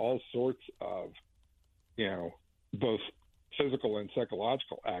endure all sorts of, both physical and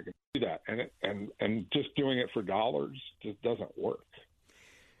psychological agony to do that, and just doing it for dollars just doesn't work.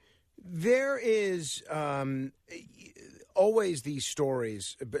 There is always these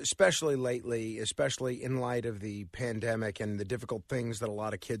stories, especially lately, especially in light of the pandemic and the difficult things that a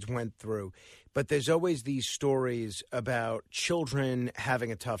lot of kids went through. But there's always these stories about children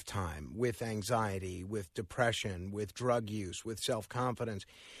having a tough time with anxiety, with depression, with drug use, with self-confidence.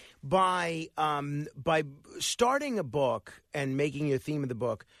 By starting a book and making your theme of the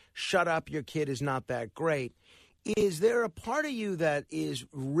book, "Shut Up, Your Kid Is Not That Great," is there a part of you that is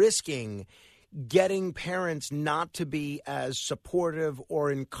risking getting parents not to be as supportive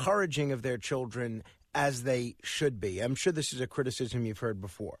or encouraging of their children as they should be? I'm sure this is a criticism you've heard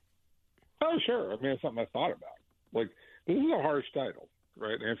before. Oh, sure. I mean, it's something I thought about. Like, this is a harsh title,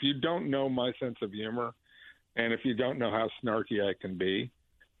 right? And if you don't know my sense of humor, and if you don't know how snarky I can be,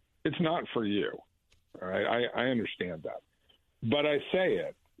 it's not for you. All right? I understand that. But I say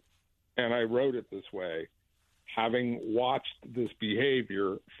it, and I wrote it this way, having watched this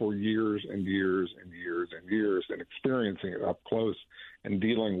behavior for years and years and years and years and experiencing it up close and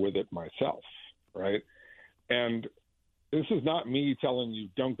dealing with it myself, right? And this is not me telling you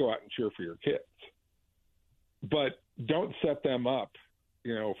don't go out and cheer for your kids, but don't set them up,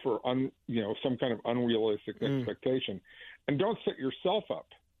 for some kind of unrealistic expectation, and don't set yourself up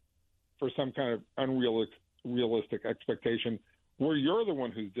for some kind of unrealistic expectation where you're the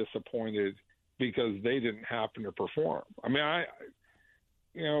one who's disappointed because they didn't happen to perform. I mean,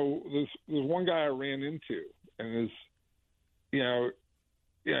 there's one guy I ran into, and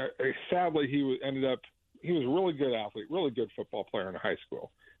sadly he was a really good athlete, really good football player in high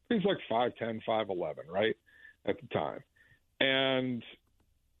school. He's like 5'10", 5'11", right, at the time. And,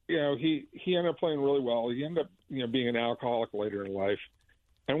 he ended up playing really well. He ended up, being an alcoholic later in life.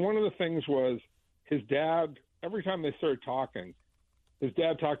 And one of the things was his dad, every time they started talking, his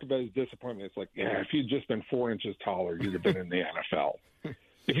dad talked about his disappointment. It's like, if you'd just been 4 inches taller, you'd have been in the NFL.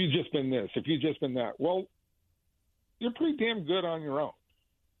 If you'd just been this, if you'd just been that. Well, you're pretty damn good on your own.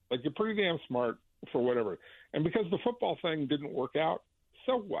 Like, you're pretty damn smart for whatever. And because the football thing didn't work out,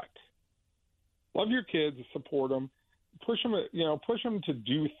 so what? Love your kids, support them, push them to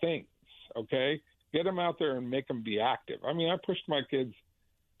do things, okay? Get them out there and make them be active. I mean, I pushed my kids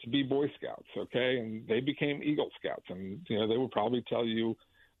to be Boy Scouts, okay? And they became Eagle Scouts. And, they would probably tell you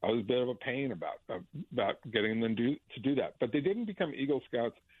I was a bit of a pain about getting them to do that. But they didn't become Eagle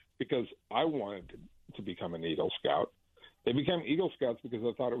Scouts because I wanted to become an Eagle Scout. They became Eagle Scouts because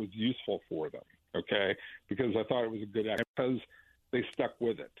I thought it was useful for them, okay? Because I thought it was a good act, because they stuck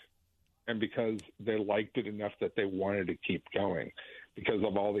with it. and because they liked it enough that they wanted to keep going because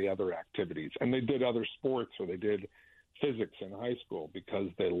of all the other activities. And they did other sports, or they did physics in high school because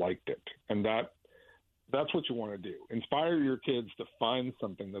they liked it. And that's what you want to do. Inspire your kids to find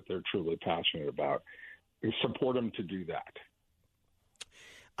something that they're truly passionate about and support them to do that.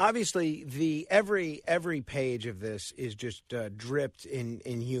 Obviously, every page of this is just dripped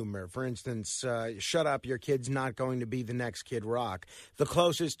in humor. For instance, shut up, your kid's not going to be the next Kid Rock. The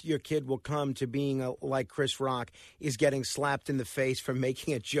closest your kid will come to being like Chris Rock is getting slapped in the face for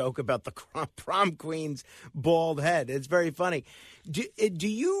making a joke about the prom queen's bald head. It's very funny. Do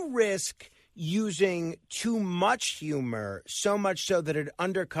you risk using too much humor, so much so that it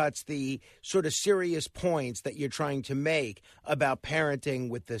undercuts the sort of serious points that you're trying to make about parenting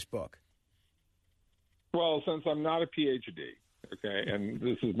with this book? Well, since I'm not a PhD, okay, and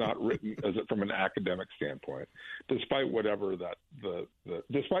this is not written as from an academic standpoint, despite whatever the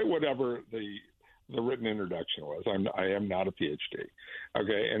written introduction was, I am not a PhD,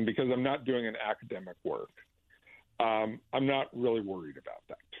 okay, and because I'm not doing an academic work, I'm not really worried about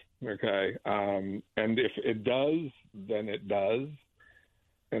that. Okay. And if it does, then it does.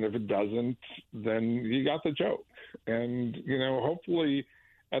 And if it doesn't, then you got the joke. And, hopefully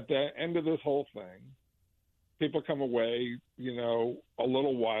at the end of this whole thing, people come away, a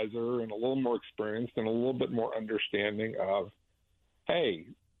little wiser and a little more experienced and a little bit more understanding of, hey,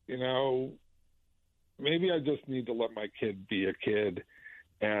 maybe I just need to let my kid be a kid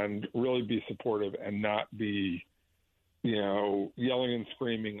and really be supportive and not be, yelling and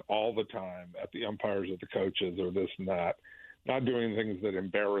screaming all the time at the umpires or the coaches or this and that, not doing things that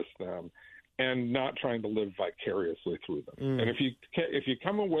embarrass them, and not trying to live vicariously through them. And if you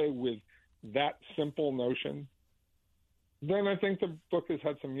come away with that simple notion, then I think the book has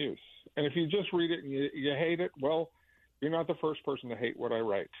had some use. And if you just read it and you hate it, well, you're not the first person to hate what I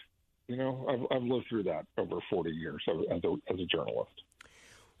write. I've lived through that over 40 years as a journalist.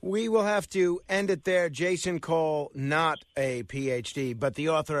 We will have to end it there. Jason Cole, not a PhD, but the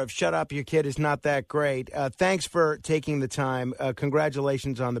author of Shut Up, Your Kid Is Not That Great. Thanks for taking the time.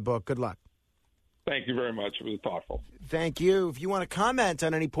 Congratulations on the book. Good luck. Thank you very much. It was thoughtful. Thank you. If you want to comment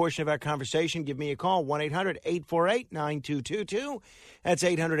on any portion of our conversation, give me a call, 1-800-848-9222. That's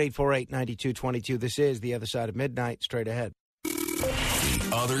 800-848-9222. This is The Other Side of Midnight. Straight ahead.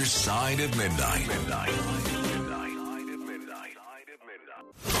 The Other Side of Midnight.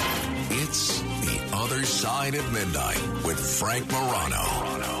 It's The Other Side of Midnight with Frank Morano.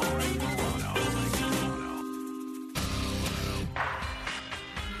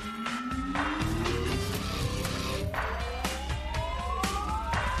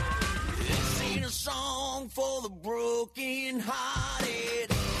 This ain't a song for the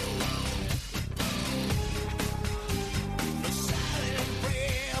broken-hearted. A silent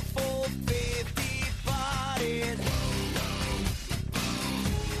prayer for faith departed.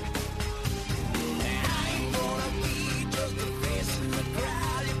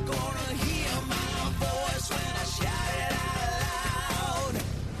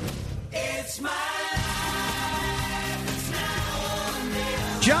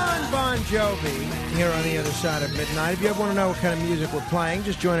 John Bon Jovi here on The Other Side of Midnight. If you ever want to know what kind of music we're playing,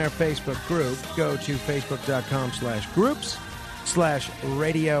 just join our Facebook group. Go to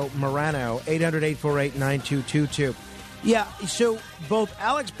facebook.com/groups/Radio Morano, 800-848-9222. Yeah, so both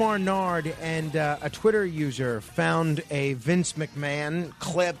Alex Barnard and a Twitter user found a Vince McMahon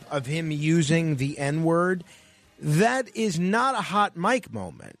clip of him using the N-word. That is not a hot mic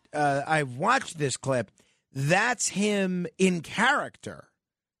moment. I've watched this clip. That's him in character.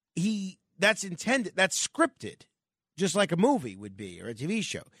 That's intended. That's scripted, just like a movie would be or a TV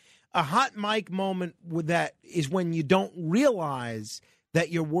show. A hot mic moment with that is when you don't realize that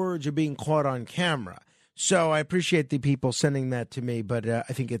your words are being caught on camera. So I appreciate the people sending that to me, but I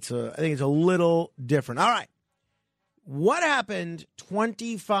think it's a little different. All right, what happened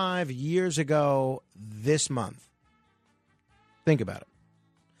 25 years ago this month? Think about it.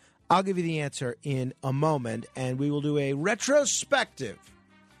 I'll give you the answer in a moment, and we will do a retrospective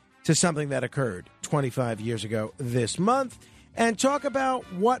to something that occurred 25 years ago this month and talk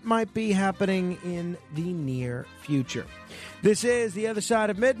about what might be happening in the near future. This is The Other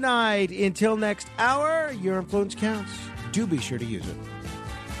Side of Midnight. Until next hour, your influence counts. Do be sure to use it.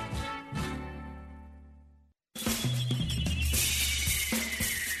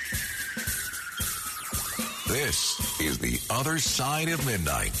 This is The Other Side of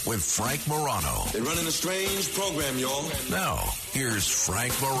Midnight with Frank Morano. They're running a strange program, y'all. Now, here's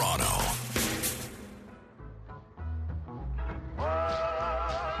Frank Morano.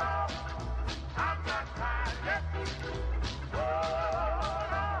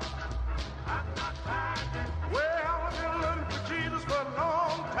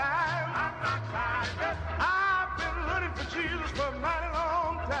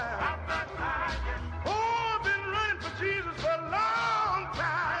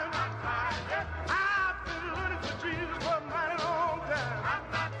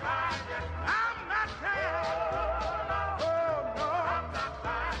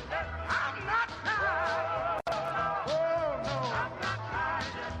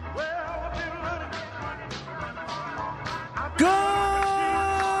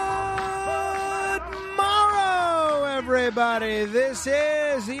 everybody. This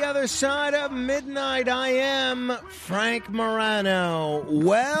is The Other Side of Midnight. I am Frank Morano.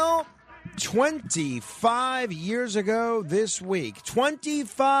 Well, 25 years ago this week,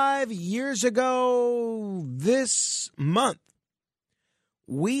 25 years ago this month,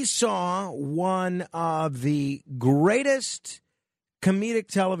 we saw one of the greatest comedic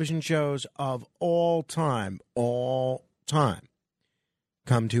television shows of all time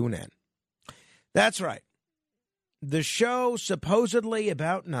come to an end. That's right. The show, supposedly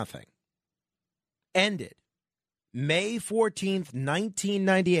about nothing, ended May 14th,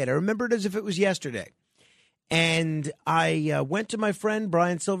 1998. I remember it as if it was yesterday. And I went to my friend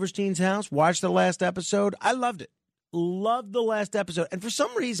Brian Silverstein's house, watched the last episode. I loved it. Loved the last episode. And for some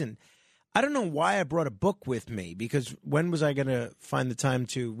reason, I don't know why I brought a book with me, because when was I going to find the time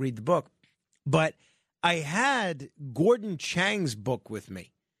to read the book? But I had Gordon Chang's book with me.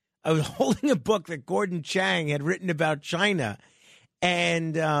 I was holding a book that Gordon Chang had written about China.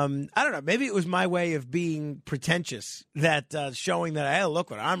 And I don't know, maybe it was my way of being pretentious, that showing that, hey,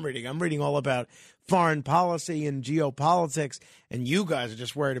 look what I'm reading. I'm reading all about foreign policy and geopolitics, and you guys are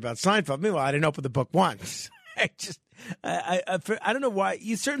just worried about Seinfeld. Meanwhile, I didn't open the book once. I don't know why.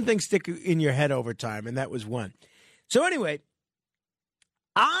 Certain things stick in your head over time, and that was one. So anyway,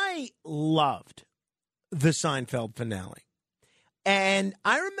 I loved the Seinfeld finale. And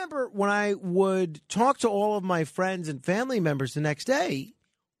I remember when I would talk to all of my friends and family members the next day,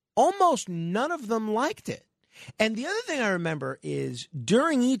 almost none of them liked it. And the other thing I remember is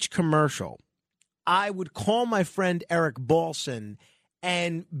during each commercial, I would call my friend Eric Balson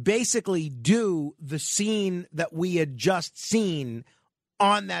and basically do the scene that we had just seen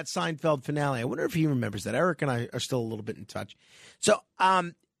on that Seinfeld finale. I wonder if he remembers that. Eric and I are still a little bit in touch. So,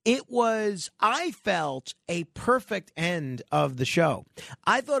 I felt a perfect end of the show.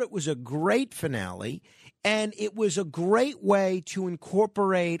 I thought it was a great finale, and it was a great way to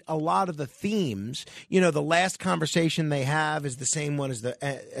incorporate a lot of the themes. You know, the last conversation they have is the same one as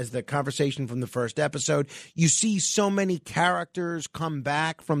the conversation from the first episode. You see so many characters come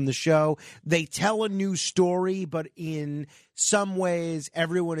back from the show. They tell a new story, but in some ways,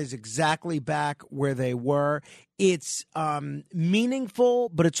 everyone is exactly back where they were. It's meaningful,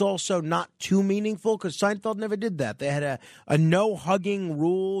 but it's also not too meaningful, because Seinfeld never did that. They had a no hugging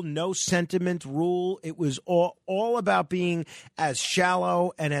rule, no sentiment rule. It was all about being as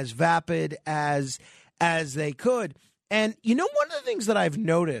shallow and as vapid as they could. And you know, one of the things that I've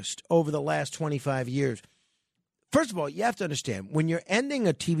noticed over the last 25 years, first of all, you have to understand, when you're ending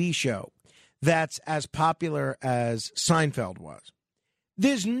a TV show that's as popular as Seinfeld was,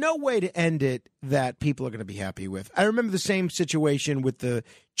 there's no way to end it that people are going to be happy with. I remember the same situation with the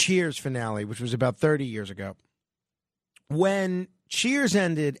Cheers finale, which was about 30 years ago. When Cheers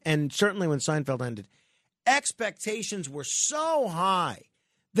ended, and certainly when Seinfeld ended, expectations were so high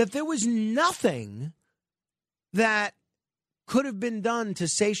that there was nothing that could have been done to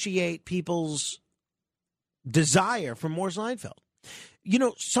satiate people's desire for more Seinfeld. You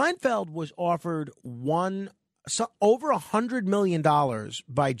know, Seinfeld was offered over $100 million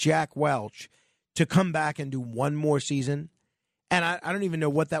by Jack Welch to come back and do one more season. And I don't even know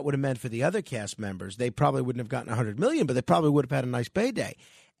what that would have meant for the other cast members. They probably wouldn't have gotten $100 million, but they probably would have had a nice payday.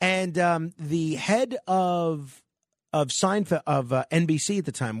 And the head of Seinfeld, of NBC at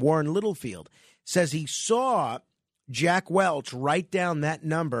the time, Warren Littlefield, says he saw Jack Welch write down that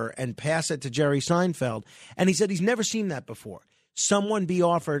number and pass it to Jerry Seinfeld. And he said he's never seen that before. Someone be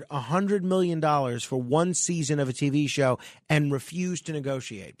offered $100 million for one season of a TV show and refused to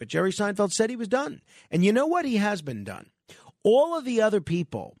negotiate. But Jerry Seinfeld said he was done. And you know what? He has been done. All of the other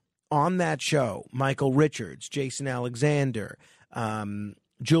people on that show, Michael Richards, Jason Alexander,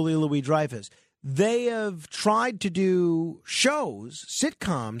 Julia Louis-Dreyfus, they have tried to do shows,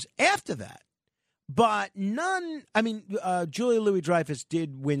 sitcoms after that. But none, Julia Louis-Dreyfus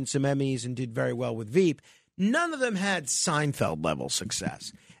did win some Emmys and did very well with Veep. None of them had Seinfeld-level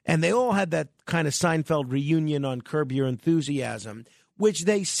success. And they all had that kind of Seinfeld reunion on Curb Your Enthusiasm, which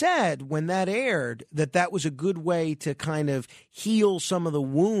they said when that aired that was a good way to kind of heal some of the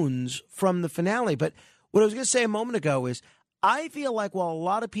wounds from the finale. But what I was going to say a moment ago is I feel like while a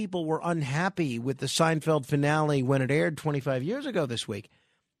lot of people were unhappy with the Seinfeld finale when it aired 25 years ago this week,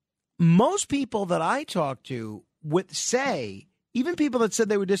 most people that I talked to would say, even people that said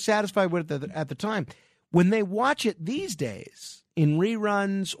they were dissatisfied with it at the time, when they watch it these days in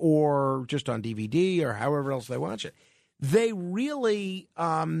reruns or just on DVD or however else they watch it, they really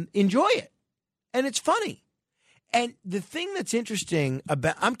enjoy it. And it's funny. And the thing that's interesting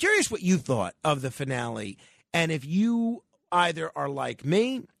about, I'm curious what you thought of the finale. And if you either are like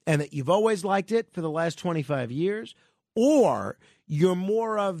me and that you've always liked it for the last 25 years, or you're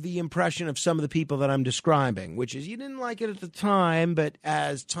more of the impression of some of the people that I'm describing, which is you didn't like it at the time, but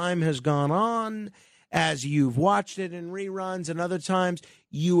as time has gone on, as you've watched it in reruns and other times,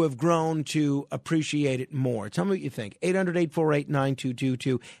 you have grown to appreciate it more. Tell me what you think.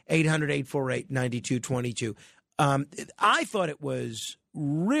 800-848-9222, 800-848-9222. I thought it was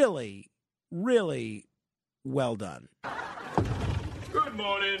really, really well done. Good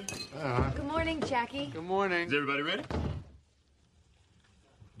morning. Good morning, Jackie. Good morning. Is everybody ready?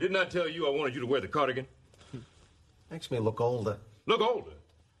 Didn't I tell you I wanted you to wear the cardigan? Makes me look older. Look older?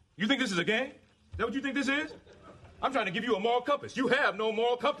 You think this is a game? Is that what you think this is? I'm trying to give you a moral compass. You have no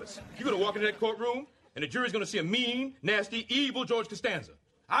moral compass. You're going to walk into that courtroom, and the jury's going to see a mean, nasty, evil George Costanza.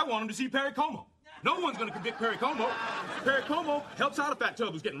 I want them to see Perry Como. No one's going to convict Perry Como. Perry Como helps out a fat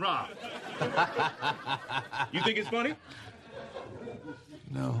tub who's getting robbed. You think it's funny?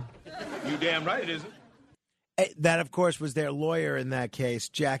 No. You damn right it isn't. That, of course, was their lawyer in that case,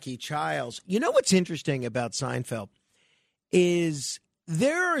 Jackie Childs. You know what's interesting about Seinfeld is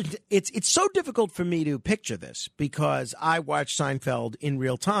it's so difficult for me to picture this because I watched Seinfeld in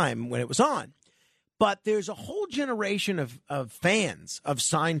real time when it was on. But there's a whole generation of fans of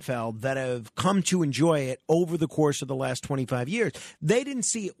Seinfeld that have come to enjoy it over the course of the last 25 years. They didn't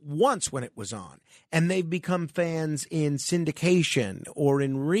see it once when it was on, and they've become fans in syndication or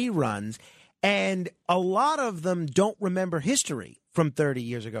in reruns, and a lot of them don't remember history from 30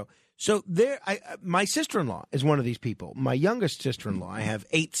 years ago. So my sister-in-law is one of these people. My youngest sister-in-law, I have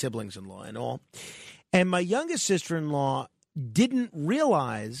 8 siblings-in-law in all, and my youngest sister-in-law didn't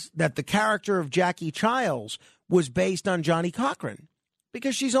realize that the character of Jackie Childs was based on Johnny Cochran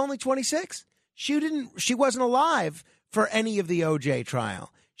because she's only 26. She wasn't alive for any of the O.J.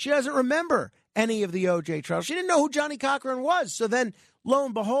 trial. She doesn't remember any of the O.J. trial. She didn't know who Johnny Cochran was. So then, lo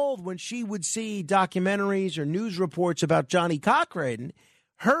and behold, when she would see documentaries or news reports about Johnny Cochran,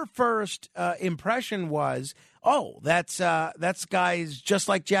 her first impression was, oh, that's guys just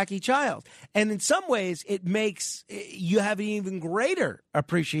like Jackie Childs. And in some ways, it makes you have an even greater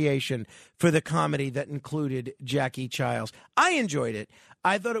appreciation for the comedy that included Jackie Childs. I enjoyed it.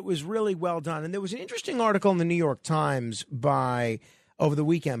 I thought it was really well done. And there was an interesting article in the New York Times over the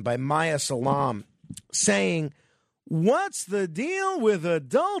weekend by Maya Salam saying, what's the deal with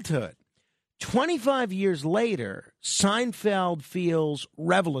adulthood? 25 years later, Seinfeld feels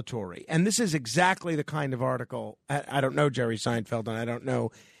revelatory. And this is exactly the kind of article. I don't know Jerry Seinfeld and I don't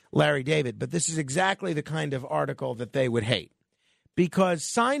know Larry David, but this is exactly the kind of article that they would hate. Because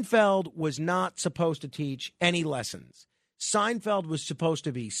Seinfeld was not supposed to teach any lessons. Seinfeld was supposed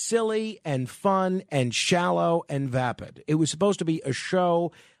to be silly and fun and shallow and vapid. It was supposed to be a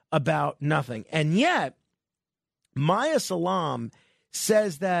show about nothing. And yet, Maya Salam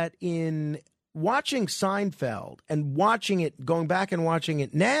says that in watching Seinfeld and going back and watching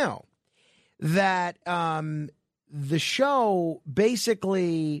it now, that the show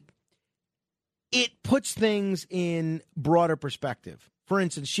basically, it puts things in broader perspective. For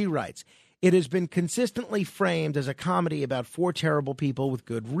instance, she writes, it has been consistently framed as a comedy about 4 terrible people with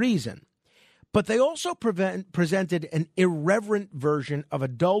good reason. But they also presented an irreverent version of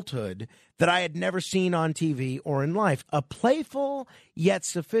adulthood that I had never seen on TV or in life. A playful yet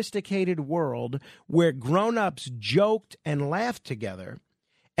sophisticated world where grown-ups joked and laughed together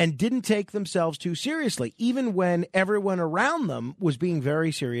and didn't take themselves too seriously, even when everyone around them was being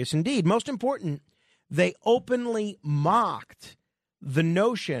very serious indeed. Most important, they openly mocked the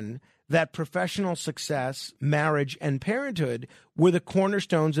notion that professional success, marriage, and parenthood were the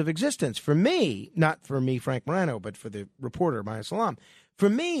cornerstones of existence. For me, not for me, Frank Morano, but for the reporter, Maya Salam. For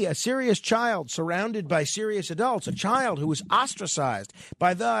me, a serious child surrounded by serious adults, a child who was ostracized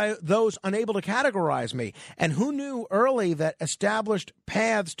by those unable to categorize me, and who knew early that established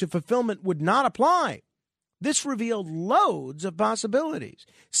paths to fulfillment would not apply. This revealed loads of possibilities.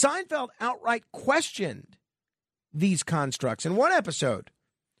 Seinfeld outright questioned these constructs. In one episode,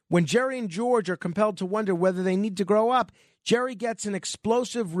 when Jerry and George are compelled to wonder whether they need to grow up, Jerry gets an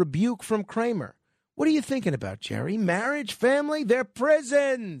explosive rebuke from Kramer. What are you thinking about, Jerry? Marriage, family? They're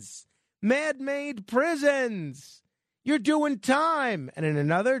prisons. Man-made prisons. You're doing time. And in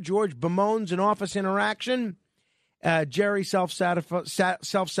another, George bemoans an office interaction. Jerry,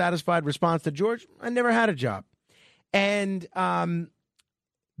 self-satisfied response to George, I never had a job. And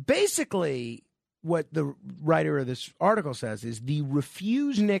basically, what the writer of this article says is the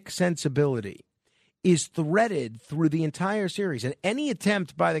refuse-nick sensibility is threaded through the entire series, and any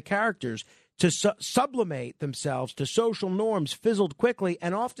attempt by the characters to sublimate themselves to social norms fizzled quickly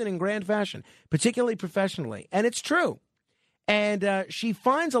and often in grand fashion, particularly professionally. And it's true. And she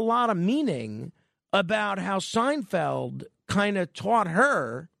finds a lot of meaning about how Seinfeld kind of taught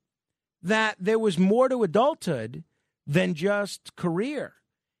her that there was more to adulthood than just career,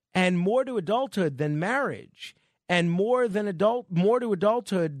 and more to adulthood than marriage, and more to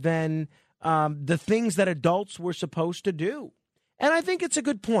adulthood than the things that adults were supposed to do. And I think it's a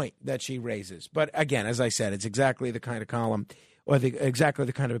good point that she raises. But again, as I said, it's exactly the kind of column or exactly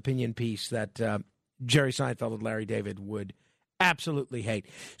the kind of opinion piece that Jerry Seinfeld and Larry David would absolutely hate.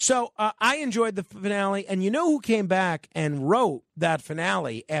 So I enjoyed the finale. And you know who came back and wrote that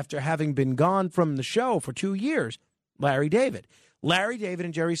finale after having been gone from the show for 2 years? Larry David. Larry David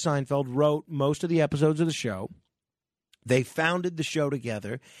and Jerry Seinfeld wrote most of the episodes of the show. They founded the show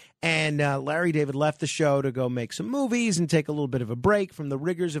together, and Larry David left the show to go make some movies and take a little bit of a break from the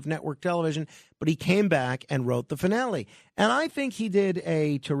rigors of network television, but he came back and wrote the finale. And I think he did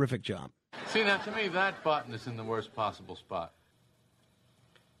a terrific job. See, now, to me, that button is in the worst possible spot.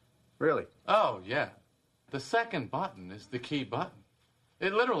 Really? Oh, yeah. The second button is the key button.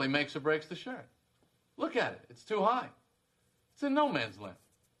 It literally makes or breaks the shirt. Look at it. It's too high. It's in no man's land.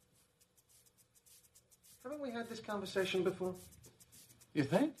 Haven't we had this conversation before? You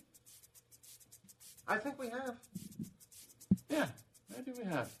think? I think we have. Yeah, maybe we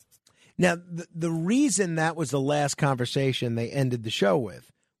have. Now, the reason that was the last conversation they ended the show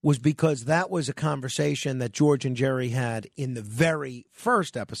with was because that was a conversation that George and Jerry had in the very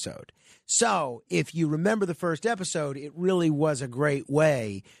first episode. So if you remember the first episode, it really was a great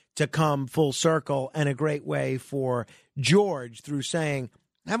way to come full circle and a great way for George, through saying,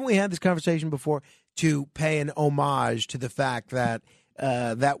 haven't we had this conversation before, to pay an homage to the fact that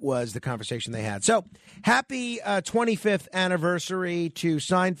that was the conversation they had. So happy 25th anniversary to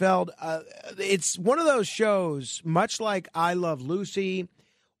Seinfeld. It's one of those shows, much like I Love Lucy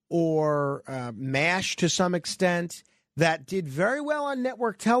or MASH to some extent, that did very well on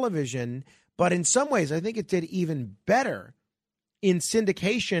network television, but in some ways I think it did even better in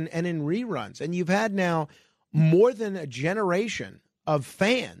syndication and in reruns. And you've had now more than a generation of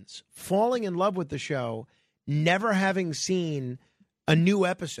fans falling in love with the show, never having seen a new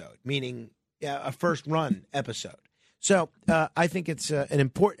episode, meaning a first run episode. So I think it's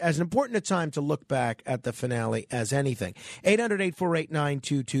as important a time to look back at the finale as anything.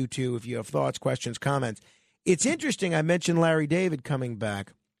 800-848-9222 if you have thoughts, questions, comments. It's interesting. I mentioned Larry David coming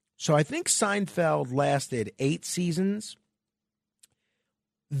back. So I think Seinfeld lasted 8 seasons.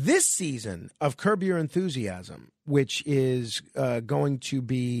 This season of Curb Your Enthusiasm, which is going to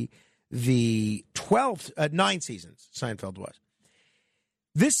be the 12th, 9 seasons, Seinfeld was.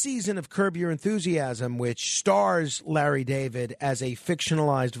 This season of Curb Your Enthusiasm, which stars Larry David as a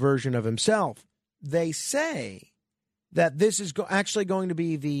fictionalized version of himself, they say that this is actually going to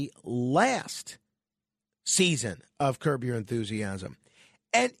be the last season of Curb Your Enthusiasm.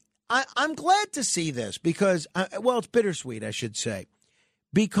 And I'm glad to see this because, it's bittersweet, I should say.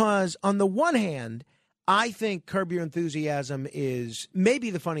 Because on the one hand, I think Curb Your Enthusiasm is maybe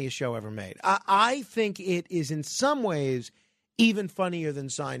the funniest show ever made. I think it is in some ways even funnier than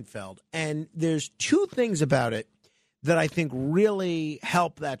Seinfeld. And there's 2 things about it that I think really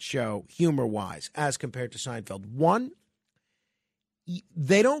help that show humor-wise as compared to Seinfeld. One,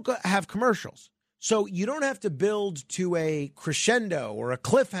 they don't have commercials. So you don't have to build to a crescendo or a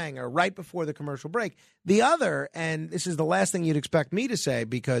cliffhanger right before the commercial break. The other, and this is the last thing you'd expect me to say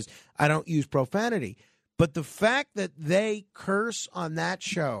because I don't use profanity, but the fact that they curse on that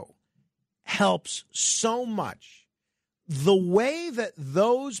show helps so much. The way that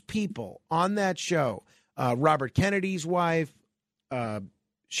those people on that show, Robert Kennedy's wife,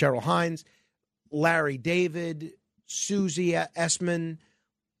 Cheryl Hines, Larry David, Susie Essman,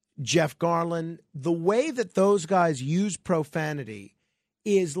 Jeff Garlin, the way that those guys use profanity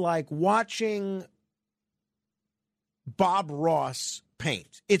is like watching Bob Ross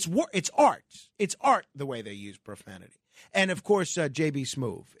paint. It's art. It's art the way they use profanity. And, of course, J.B.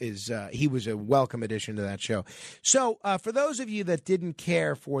 Smoove he was a welcome addition to that show. So for those of you that didn't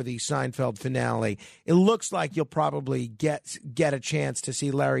care for the Seinfeld finale, it looks like you'll probably get a chance to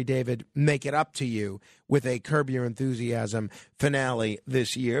see Larry David make it up to you with a Curb Your Enthusiasm finale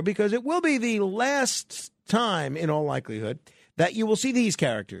this year, because it will be the last time, in all likelihood, that you will see these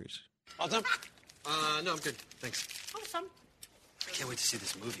characters. All done? No, I'm good. Thanks. Awesome. I can't wait to see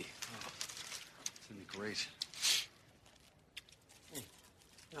this movie. Oh, it's going to be great.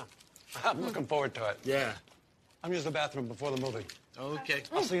 Yeah. I'm looking forward to it. Yeah. I'm using the bathroom before the movie. Okay.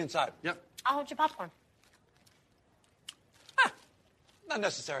 I'll see you inside. Yep. I'll hold your popcorn. Not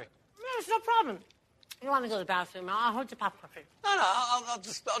necessary. No, it's no problem. You want to go to the bathroom? I'll hold your popcorn for you. No, I'll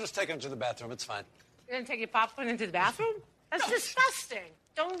just take him to the bathroom. It's fine. You're going to take your popcorn into the bathroom? That's disgusting.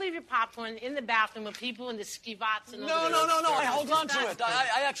 Don't leave your popcorn in the bathroom with people in the skivats and No. I hold on to it.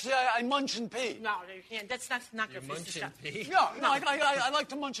 I munch and pee. No, you can't. That's not good for you. No, I like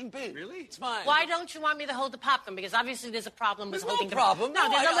to munch and pee. Really? It's fine. Why don't you want me to hold the popcorn? Because obviously there's a problem with holding no problem. No,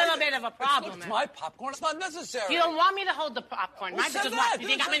 there's a little bit of a problem. It's my popcorn. It's not necessary. You don't want me to hold the popcorn, right? said Because that? what? You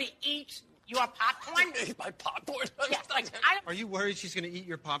think I'm going to eat your popcorn? Eat my popcorn? Yes. Are you worried she's going to eat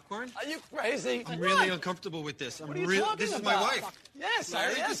your popcorn? Are you crazy? I'm really uncomfortable with this. What are you talking This is about? my wife. Yes,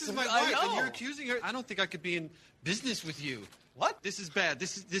 Larry, yes, this is my I wife, and know. you're accusing her. I don't think I could be in business with you. What? This is bad.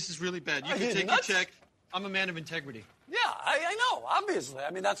 This is really bad. You Are can you take nuts? your check. I'm a man of integrity. Yeah, I know. Obviously.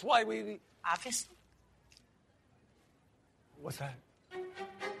 I mean, that's why we. Obviously. What's that?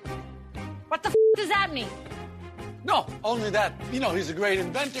 What the does that mean? No, only that. You know, he's a great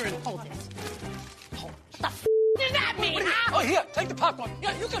inventor and. Hold it. What the does that mean? Oh, here, take the popcorn.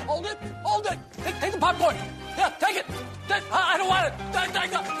 Yeah, you can hold it. Hold it. Take the popcorn. Yeah, take it. I don't want it.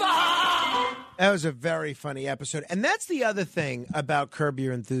 Take the. That was a very funny episode. And that's the other thing about Curb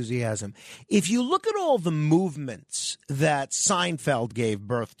Your Enthusiasm. If you look at all the movements that Seinfeld gave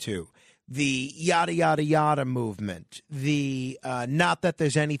birth to, the yada, yada, yada movement, the not that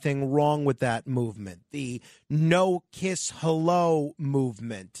there's anything wrong with that movement, the no kiss hello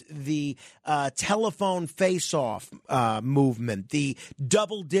movement, the telephone face-off movement, the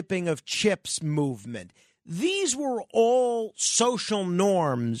double dipping of chips movement. These were all social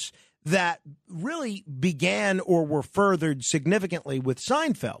norms that really began or were furthered significantly with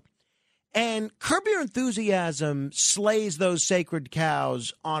Seinfeld. And Curb Your Enthusiasm slays those sacred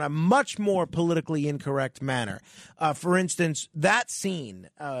cows on a much more politically incorrect manner. For instance, that scene,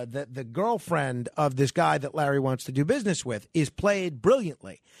 the girlfriend of this guy that Larry wants to do business with, is played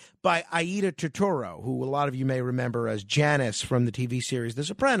brilliantly by Aida Turturro, who a lot of you may remember as Janice from the TV series The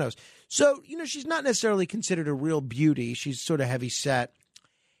Sopranos. So, she's not necessarily considered a real beauty. She's sort of heavy set.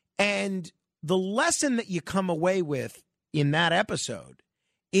 And the lesson that you come away with in that episode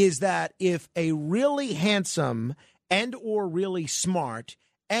is that if a really handsome and or really smart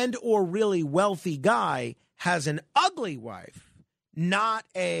and or really wealthy guy has an ugly wife, not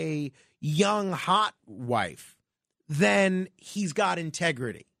a young, hot wife, then he's got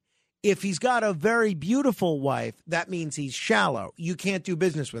integrity. If he's got a very beautiful wife, that means he's shallow. You can't do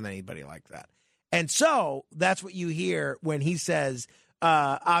business with anybody like that. And so that's what you hear when he says,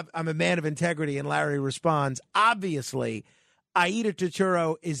 I'm a man of integrity, and Larry responds, obviously, Aida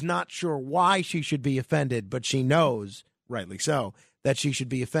Turturro is not sure why she should be offended, but she knows, rightly so, that she should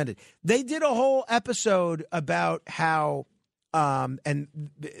be offended. They did a whole episode about how,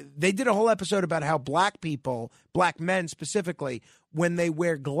 black people, black men specifically, when they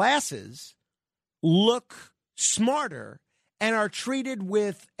wear glasses, look smarter and are treated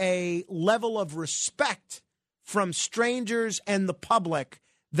with a level of respect from strangers and the public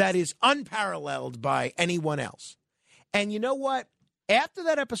that is unparalleled by anyone else. And you know what? After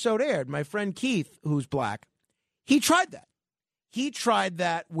that episode aired, my friend Keith, who's black, he tried that. He tried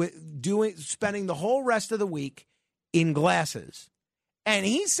that with spending the whole rest of the week in glasses. And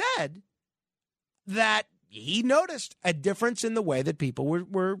he said that he noticed a difference in the way that people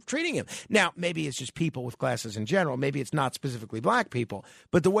were treating him. Now, maybe it's just people with glasses in general. Maybe it's not specifically black people.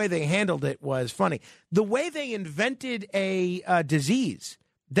 But the way they handled it was funny. The way they invented a disease,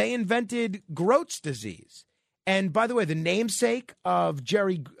 they invented Grote's disease. And by the way, the namesake of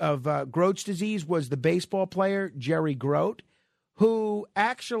Grote's disease was the baseball player Jerry Grote, who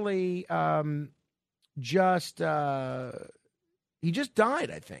actually just died,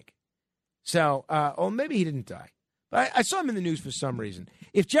 I think. So, or maybe he didn't die. But I saw him in the news for some reason.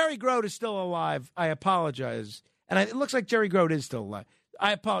 If Jerry Grote is still alive, I apologize. And it looks like Jerry Grote is still alive.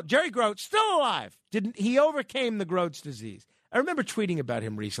 I apologize. Jerry Grote, still alive. He overcame the Grote's disease. I remember tweeting about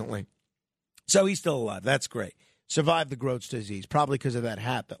him recently. So he's still alive. That's great. Survived the Grote's disease, probably because of that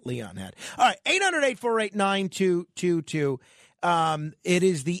hat that Leon had. All right, 800-848-9222. It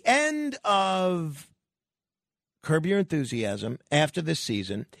is the end of Curb Your Enthusiasm after this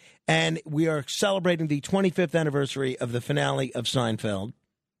season, and we are celebrating the 25th anniversary of the finale of Seinfeld.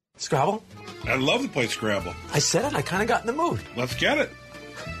 Scrabble? I'd love to play Scrabble. I said it. I kind of got in the mood. Let's get it.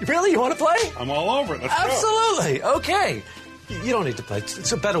 Really? You want to play? I'm all over it. Let's go. Absolutely. Okay. You don't need to play.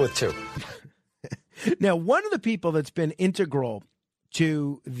 It's better with two. Now, one of the people that's been integral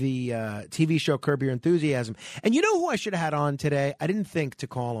to the TV show Curb Your Enthusiasm, and you know who I should have had on today? I didn't think to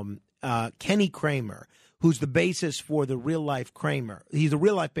call him Kenny Kramer, who's the basis for the real-life Kramer. He's the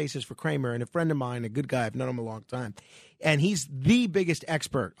real-life basis for Kramer, and a friend of mine, a good guy. I've known him a long time. And he's the biggest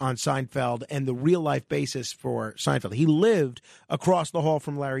expert on Seinfeld and the real-life basis for Seinfeld. He lived across the hall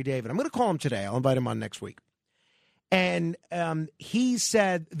from Larry David. I'm going to call him today. I'll invite him on next week. And he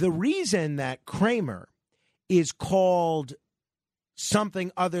said the reason that Kramer is called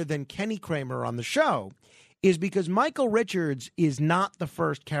something other than Kenny Kramer on the show is because Michael Richards is not the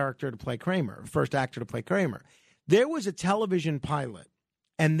first character to play Kramer, first actor to play Kramer. There was a television pilot,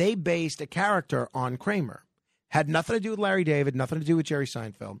 and they based a character on Kramer. Had nothing to do with Larry David, nothing to do with Jerry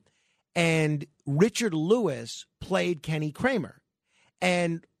Seinfeld. And Richard Lewis played Kenny Kramer.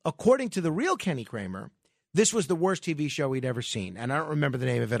 And according to the real Kenny Kramer, this was the worst TV show he'd ever seen. And I don't remember the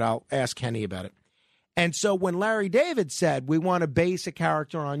name of it. I'll ask Kenny about it. And so when Larry David said, we want to base a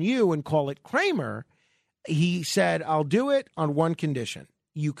character on you and call it Kramer, he said, I'll do it on one condition.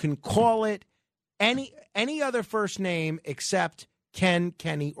 You can call it any other first name except Ken,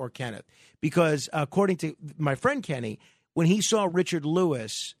 Kenny, or Kenneth. Because according to my friend Kenny, when he saw Richard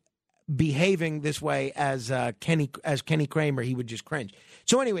Lewis behaving this way as Kenny Kramer, he would just cringe.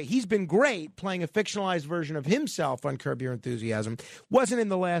 So anyway, he's been great playing a fictionalized version of himself on Curb Your Enthusiasm. Wasn't in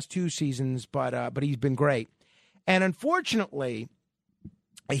the last 2 seasons, but he's been great. And unfortunately,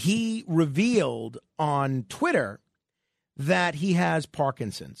 he revealed on Twitter that he has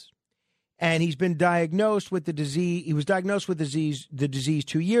Parkinson's. And he's been diagnosed with the disease. He was diagnosed with the disease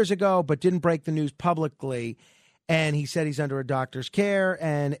 2 years ago, but didn't break the news publicly. And he said he's under a doctor's care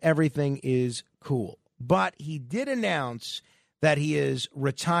and everything is cool. But he did announce that he is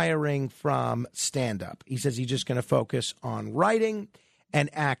retiring from stand-up. He says he's just going to focus on writing and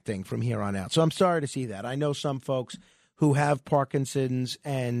acting from here on out. So I'm sorry to see that. I know some folks who have Parkinson's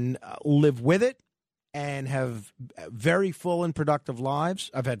and live with it and have very full and productive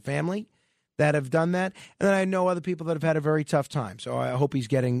lives. I've had family that have done that. And then I know other people that have had a very tough time. So I hope he's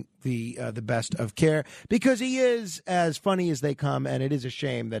getting the best of care because he is as funny as they come. And it is a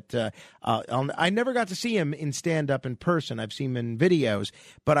shame that I never got to see him in stand-up in person. I've seen him in videos,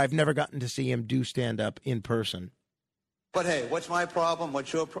 but I've never gotten to see him do stand-up in person. But hey, what's my problem?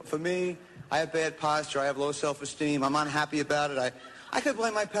 What's your for me? I have bad posture. I have low self-esteem. I'm unhappy about it. I could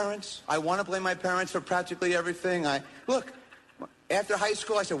blame my parents. I want to blame my parents for practically everything. Look. After high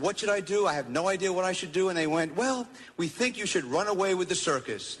school, I said, what should I do? I have no idea what I should do. And they went, well, we think you should run away with the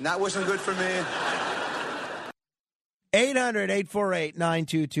circus. And that wasn't good for me.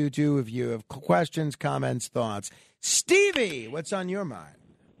 800-848-9222 if you have questions, comments, thoughts. Stevie, what's on your mind?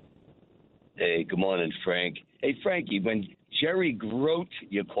 Hey, good morning, Frank. Hey, Frankie, when Jerry Grote,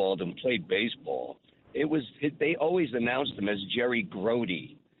 you called him, played baseball, they always announced him as Jerry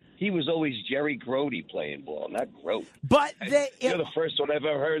Grody. He was always Jerry Grote playing ball, not Grote. But you're the first one I've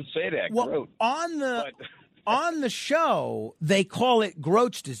ever heard say that. Well, Grote. on the show, they call it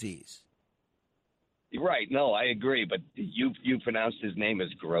Grote's disease. Right. No, I agree. But you pronounced his name as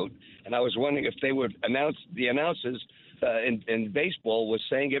Grote, and I was wondering if they would announce the announcers in baseball was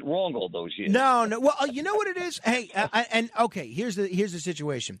saying it wrong all those years. No. Well, you know what it is. Hey, here's the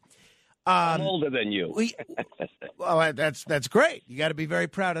situation. I'm older than you. Well, that's great. You got to be very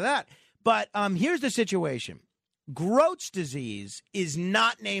proud of that. But here's the situation. Grote's disease is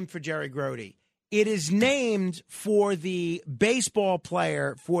not named for Jerry Grote. It is named for the baseball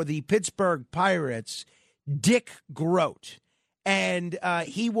player for the Pittsburgh Pirates, Dick Grote. And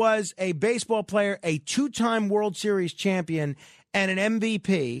he was a baseball player, a 2-time World Series champion, and an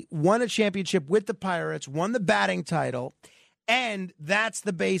MVP, won a championship with the Pirates, won the batting title. And that's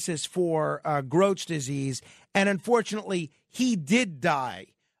the basis for Grote's disease. And unfortunately, he did die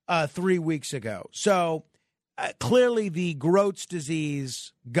 3 weeks ago. So clearly the Grote's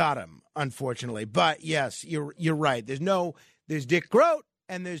disease got him, unfortunately. But yes, you're right. There's Dick Grote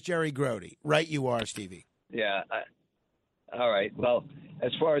and there's Jerry Grote. Right you are, Stevie. Yeah. All right. Well,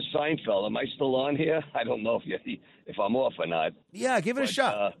 as far as Seinfeld, am I still on here? I don't know if I'm off or not. Yeah, give it a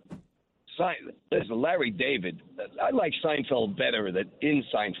shot. Listen, Larry David, I like Seinfeld better in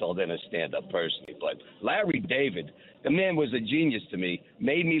Seinfeld than a stand-up personally. But Larry David, the man was a genius to me.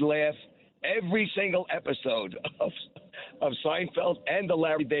 Made me laugh every single episode of Seinfeld and the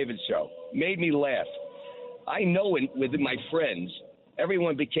Larry David Show. Made me laugh. I know within my friends,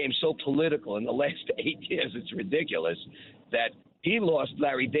 everyone became so political in the last 8 years, it's ridiculous, that he lost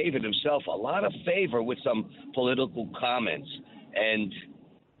Larry David himself a lot of favor with some political comments. And,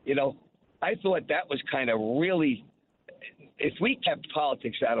 I thought that was kind of really, if we kept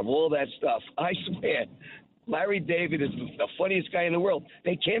politics out of all that stuff, I swear, Larry David is the funniest guy in the world.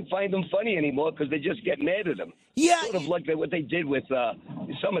 They can't find him funny anymore because they just get mad at him. Yeah. Sort of like what they did with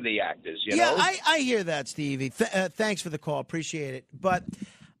some of the actors, you know? Yeah, I hear that, Stevie. Thanks for the call. Appreciate it. But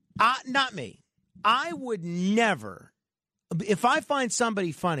not me. I would never, if I find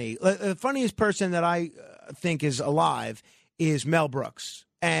somebody funny, the funniest person that I think is alive is Mel Brooks.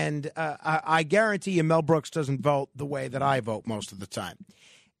 And I guarantee you Mel Brooks doesn't vote the way that I vote most of the time.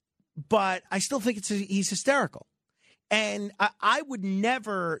 But I still think he's hysterical. And I would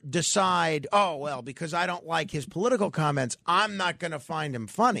never decide, oh, well, because I don't like his political comments, I'm not going to find him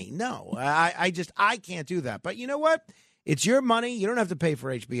funny. No, I can't do that. But you know what? It's your money. You don't have to pay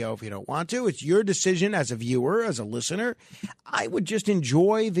for HBO if you don't want to. It's your decision as a viewer, as a listener. I would just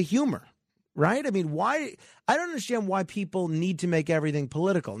enjoy the humor, right? I mean, why? I don't understand why people need to make everything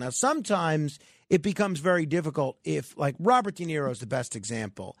political. Now, sometimes it becomes very difficult if, like, Robert De Niro is the best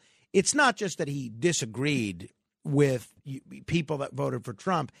example. It's not just that he disagreed with people that voted for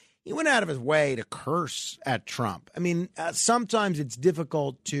Trump. He went out of his way to curse at Trump. I mean, sometimes it's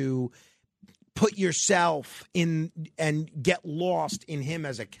difficult to put yourself in and get lost in him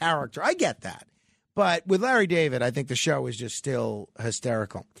as a character. I get that. But with Larry David, I think the show is just still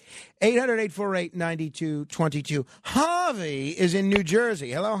hysterical. 800-848-9222. Harvey is in New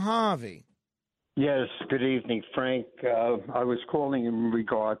Jersey. Hello, Harvey. Yes, good evening, Frank. I was calling in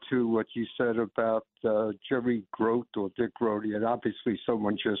regard to what you said about Jerry Grote or Dick Grote, and obviously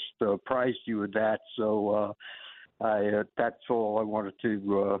someone just prized you with that, so that's all I wanted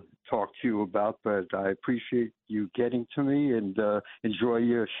to talk to you about, but I appreciate you getting to me and enjoy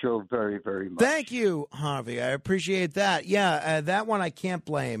your show very, very much. Thank you, Harvey. I appreciate that. Yeah, that one I can't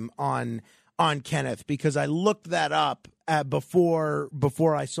blame on Kenneth because I looked that up before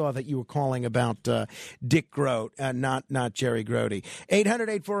I saw that you were calling about Dick Grote, not Jerry Grote.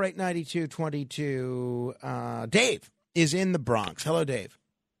 800-848-9222. Dave is in the Bronx. Hello, Dave.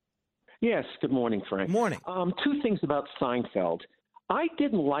 Yes, good morning, Frank. Morning. Two things about Seinfeld. I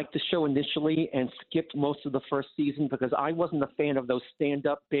didn't like the show initially and skipped most of the first season because I wasn't a fan of those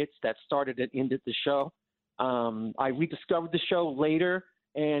stand-up bits that started and ended the show. I rediscovered the show later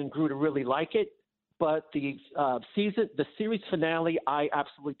and grew to really like it. But the series finale, I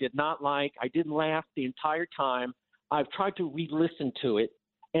absolutely did not like. I didn't laugh the entire time. I've tried to re-listen to it,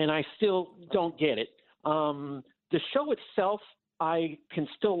 and I still don't get it. The show itself, I can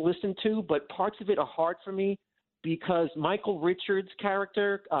still listen to, but parts of it are hard for me because Michael Richards'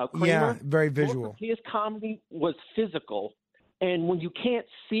 character, Kramer, yeah, very visual. His comedy was physical, and when you can't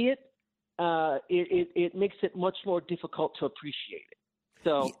see it, it makes it much more difficult to appreciate it.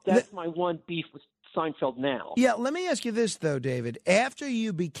 So that's my one beef with Seinfeld now. Yeah, let me ask you this, though, David. After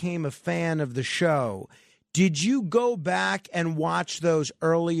you became a fan of the show, did you go back and watch those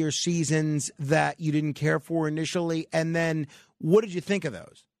earlier seasons that you didn't care for initially? And then what did you think of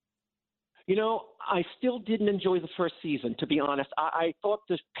those? You know, I still didn't enjoy the first season, to be honest. I thought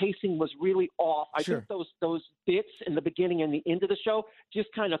the pacing was really off. I think those bits in the beginning and the end of the show just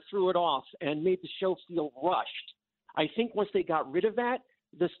kind of threw it off and made the show feel rushed. I think once they got rid of that,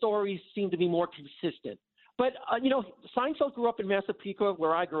 the stories seemed to be more consistent. But, Seinfeld grew up in Massapequa,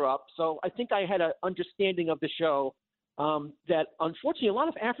 where I grew up, so I think I had an understanding of the show that, unfortunately, a lot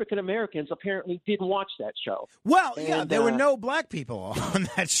of African-Americans apparently didn't watch that show. Well, yeah, there were no black people on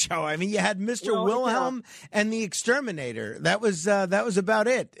that show. I mean, you had Mr. Wilhelm and the Exterminator. That was about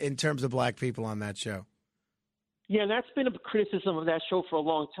it in terms of black people on that show. Yeah, that's been a criticism of that show for a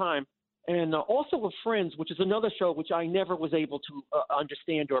long time. And also with Friends, which is another show which I never was able to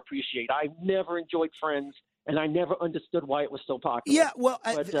understand or appreciate. I never enjoyed Friends, and I never understood why it was so popular. Yeah, well,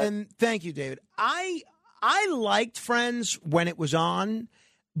 and thank you, David. I liked Friends when it was on,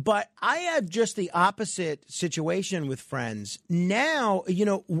 but I had just the opposite situation with Friends. Now,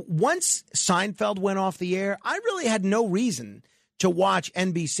 once Seinfeld went off the air, I really had no reason to watch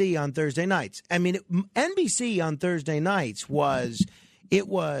NBC on Thursday nights. I mean, NBC on Thursday nights was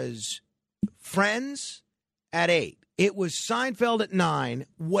Friends at 8. It was Seinfeld at 9.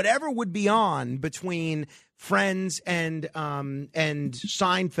 Whatever would be on between Friends and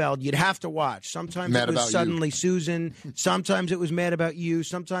Seinfeld, you'd have to watch. Sometimes Mad it was About Suddenly You. Susan. Sometimes it was Mad About You.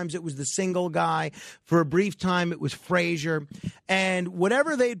 Sometimes it was The Single Guy. For a brief time, it was Frasier. And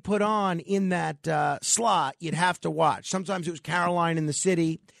whatever they'd put on in that slot, you'd have to watch. Sometimes it was Caroline in the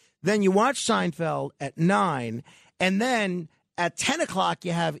City. Then you watch Seinfeld at 9, and then at 10 o'clock,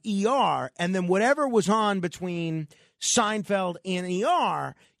 you have ER, and then whatever was on between Seinfeld and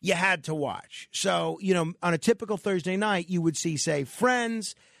ER, you had to watch. So, on a typical Thursday night, you would see, say,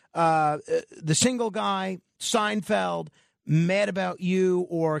 Friends, The Single Guy, Seinfeld, Mad About You,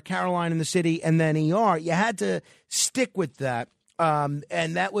 or Caroline in the City, and then ER. You had to stick with that, and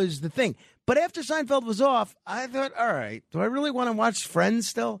that was the thing. But after Seinfeld was off, I thought, all right, do I really want to watch Friends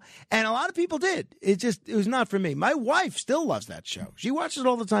still? And a lot of people did. It was not for me. My wife still loves that show. She watches it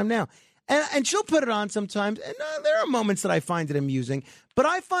all the time now. And she'll put it on sometimes. And there are moments that I find it amusing. But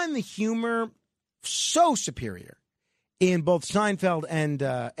I find the humor so superior in both Seinfeld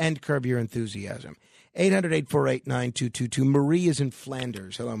and Curb Your Enthusiasm. 800-848-9222. Marie is in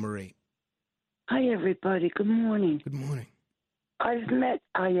Flanders. Hello, Marie. Hi, everybody. Good morning. Good morning. I've met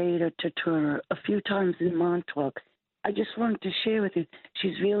Aida Turturro a few times in Montauk. I just wanted to share with you,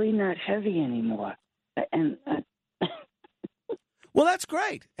 she's really not heavy anymore. And Well, that's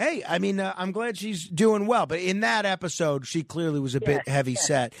great. Hey, I mean, I'm glad she's doing well. But in that episode, she clearly was a bit heavy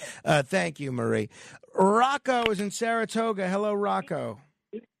set. Thank you, Marie. Rocco is in Saratoga. Hello, Rocco.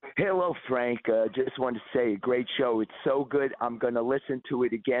 Hello, Frank. Just wanted to say, great show. It's so good. I'm going to listen to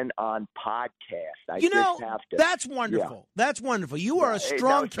it again on podcast. I just have to. That's wonderful. Yeah. That's wonderful. You are a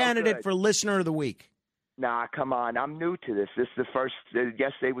strong candidate for Listener of the Week. Nah, come on. I'm new to this. This is the first.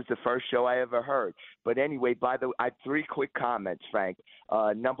 Yesterday was the first show I ever heard. But anyway, by the way, I have 3 quick comments, Frank.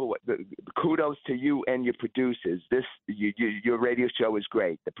 Number one, kudos to you and your producers. Your radio show is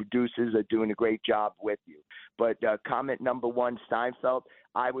great. The producers are doing a great job with you. But comment number 1, Seinfeld.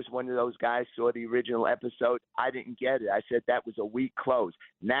 I was one of those guys, saw the original episode. I didn't get it. I said that was a weak close.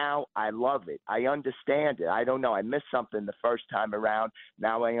 Now I love it. I understand it. I don't know. I missed something the first time around.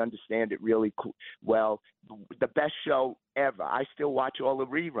 Now I understand it really well. The best show ever. I still watch all the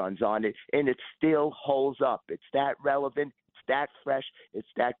reruns on it, and it still holds up. It's that relevant. It's that fresh. It's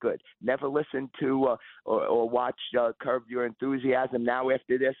that good. Never listen to or watch Curb Your Enthusiasm. Now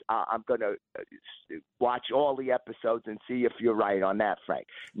after this, I'm going to watch all the episodes and see if you're right on that, Frank.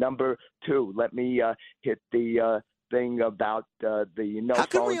 Number 2, let me hit the thing about the no How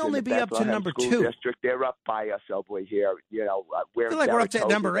can phones we only in the be up to Bethlehem number School 2? District. They're up by us over here. You know, we're I feel like we're up to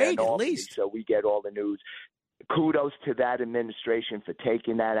Saratoga, number they're 8 in at Albany, least. so we get all the news. Kudos to that administration for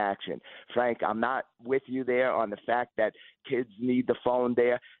taking that action. Frank, I'm not with you there on the fact that kids need the phone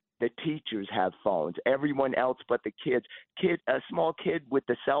there. The teachers have phones. Everyone else but the kids. A small kid with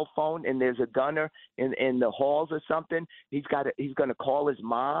the cell phone, and there's a gunner in the halls or something. He's going to call his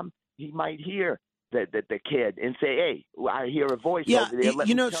mom. He might hear the kid and say, "Hey, I hear a voice over there." Let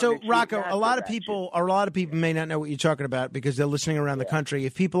me turn So and shoot Rocco, in that a lot of direction. people may not know what you're talking about because they're listening around the country.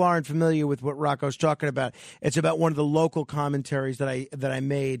 If people aren't familiar with what Rocco's talking about, it's about one of the local commentaries that I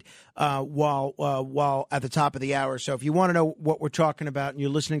made while at the top of the hour. So if you want to know what we're talking about and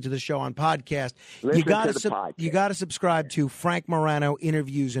you're listening to the show on podcast, you got to subscribe to Frank Morano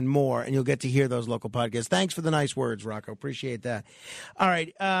Interviews and More, and you'll get to hear those local podcasts. Thanks for the nice words, Rocco. Appreciate that. All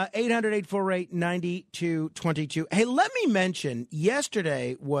right, 800-848-9222. Hey, let me mention,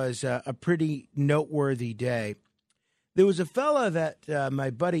 yesterday was a pretty noteworthy day. There was a fella that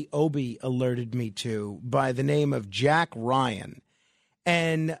my buddy Obi alerted me to by the name of Jack Ryan.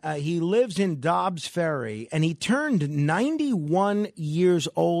 And he lives in Dobbs Ferry, and he turned 91 years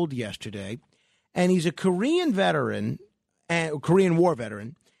old yesterday. And he's a Korean veteran, Korean War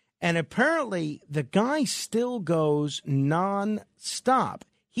veteran. And apparently the guy still goes nonstop.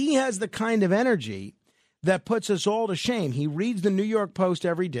 He has the kind of energy that puts us all to shame. He reads the New York Post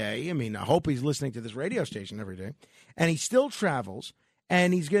every day. I mean, I hope he's listening to this radio station every day. And he still travels.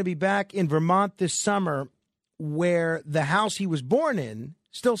 And he's going to be back in Vermont this summer, where the house he was born in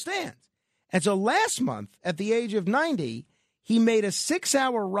still stands. And so last month, at the age of 90, he made a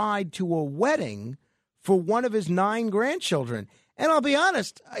 6-hour ride to a wedding for one of his 9 grandchildren. And I'll be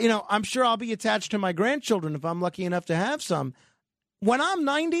honest, I'm sure I'll be attached to my grandchildren if I'm lucky enough to have some. When I'm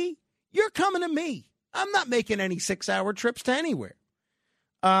 90, you're coming to me. I'm not making any 6-hour trips to anywhere.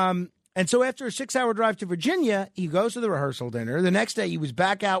 And so after a 6-hour drive to Virginia, he goes to the rehearsal dinner. The next day, he was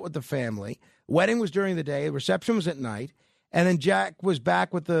back out with the family. Wedding was during the day. The reception was at night. And then Jack was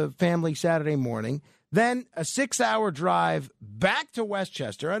back with the family Saturday morning. Then a 6-hour drive back to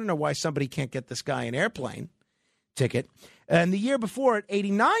Westchester. I don't know why somebody can't get this guy an airplane ticket. And the year before, at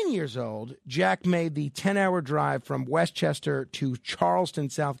 89 years old, Jack made the 10-hour drive from Westchester to Charleston,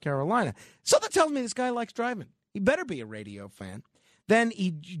 South Carolina. Something tells me this guy likes driving. He better be a radio fan. Then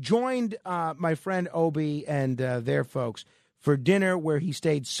he joined my friend Obi and their folks for dinner, where he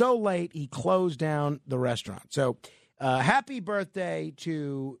stayed so late he closed down the restaurant. So happy birthday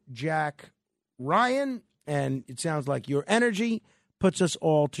to Jack Ryan, and it sounds like your energy puts us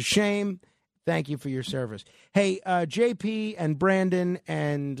all to shame. Thank you for your service. Hey, JP and Brandon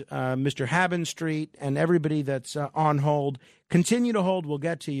and Mr. Haben Street and everybody that's on hold, continue to hold. We'll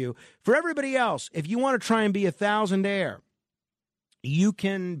get to you. For everybody else, if you want to try and be a thousandaire, you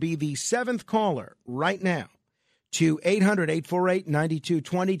can be the 7th caller right now to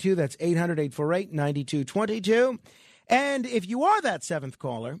 800-848-9222. That's 800-848-9222. And if you are that 7th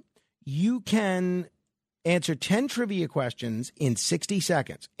caller, you can answer 10 trivia questions in 60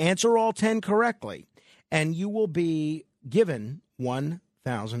 seconds. Answer all 10 correctly, and you will be given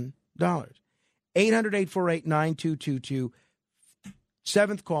 $1,000. 800-848-9222.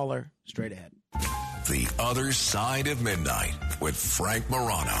 Seventh caller, straight ahead. The Other Side of Midnight with Frank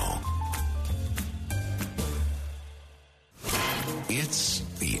Morano. It's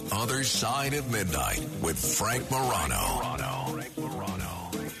The Other Side of Midnight with Frank Morano.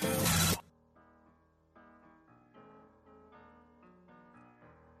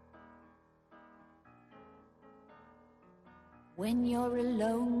 When you're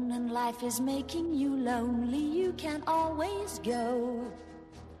alone and life is making you lonely, you can always go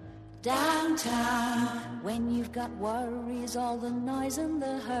downtown. When you've got worries, all the noise and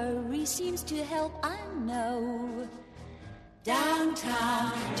the hurry seems to help, I know.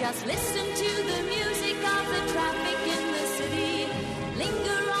 Downtown, just listen to the music of the traffic in the city.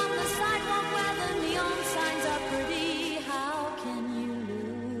 Linger on the sidewalk where the neon signs are pretty. How can you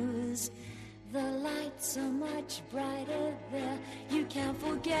lose? The lights are much brighter there. You can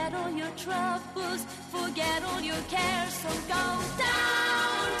forget all your troubles, forget all your cares. So go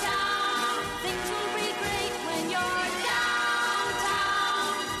downtown. Things will be great when you're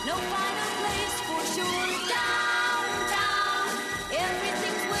downtown. No finer place for sure. Downtown,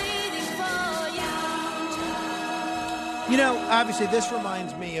 everything's waiting for you. You know, obviously, this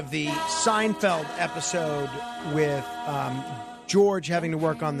reminds me of the Seinfeld episode with George having to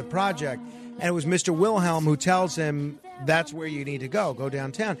work on the project. And it was Mr. Wilhelm who tells him that's where you need to go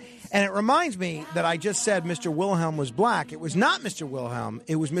downtown. And it reminds me that I just said Mr. Wilhelm was black. It was not Mr. Wilhelm.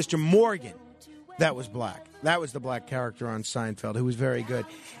 It was Mr. Morgan that was black. That was the black character on Seinfeld who was very good,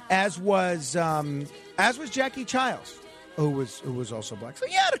 as was Jackie Childs, who was also black. So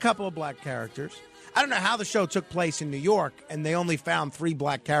you had a couple of black characters. I don't know how the show took place in New York, and they only found 3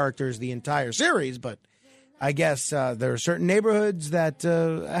 black characters the entire series, but I guess there are certain neighborhoods that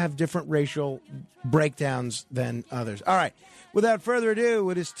have different racial breakdowns than others. All right. Without further ado,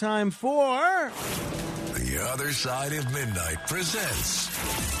 it is time for... The Other Side of Midnight presents...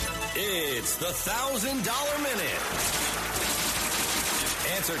 It's the $1,000 Minute.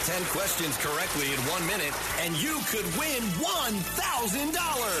 Answer 10 questions correctly in 1 minute, and you could win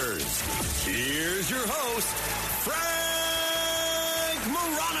 $1,000. Here's your host, Frank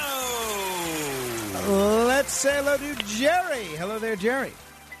Morano. Let's say hello to Jerry. Hello there, Jerry.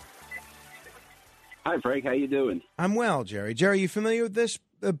 Hi, Frank. How you doing? I'm well, Jerry. Jerry, you familiar with this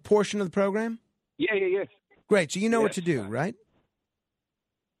portion of the program? Yeah. Great. So you know what to do, right?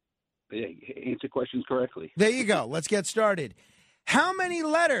 Yeah, answer questions correctly. There you go. Let's get started. How many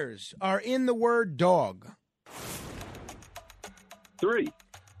letters are in the word dog? 3.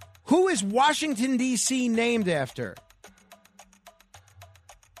 Who is Washington, D.C. named after?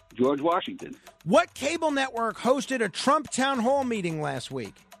 George Washington. What cable network hosted a Trump town hall meeting last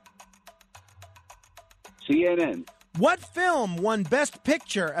week? CNN. What film won Best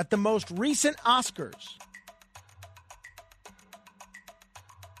Picture at the most recent Oscars?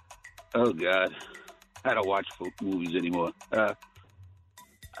 Oh, God. I don't watch movies anymore. There's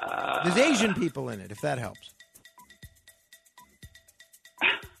Asian people in it, if that helps.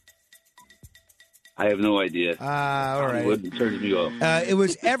 I have no idea. All right. It turns me off. It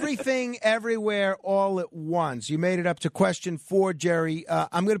was Everything, Everywhere, All at Once. You made it up to question 4, Jerry.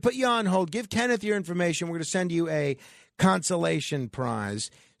 I'm going to put you on hold. Give Kenneth your information. We're going to send you a consolation prize.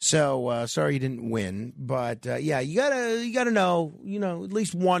 So sorry you didn't win, but yeah, you gotta know, at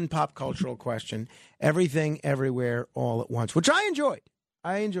least one pop cultural question. Everything, Everywhere, All at Once, which I enjoyed.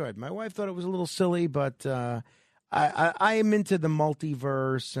 My wife thought it was a little silly, but I am into the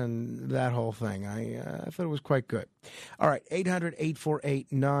multiverse and that whole thing. I thought it was quite good. All right,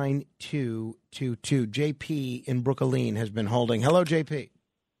 800-848-9222. JP in Brooklyn has been holding. Hello, JP.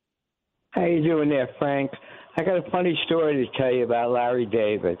 How you doing there, Frank? I got a funny story to tell you about Larry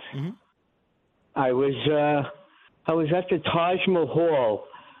David. Mm-hmm. I was at the Taj Mahal,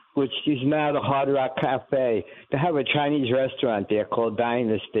 which is now the Hard Rock Cafe. They have a Chinese restaurant there called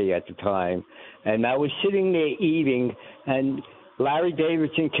Dynasty at the time. And I was sitting there eating, and Larry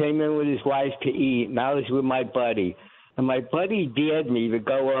Davidson came in with his wife to eat, and I was with my buddy. And my buddy dared me to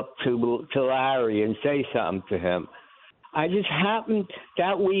go up to Larry and say something to him. I just happened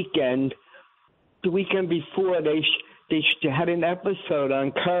that weekend, the weekend before, they had an episode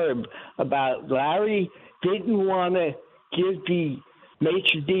on Curb about Larry didn't want to give the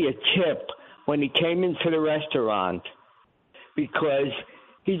maitre d' a tip when he came into the restaurant because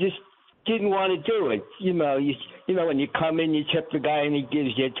he just didn't want to do it. You know, when you come in, you tip the guy and he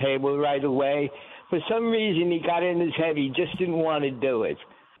gives you a table right away. For some reason, he got in his head. He just didn't want to do it.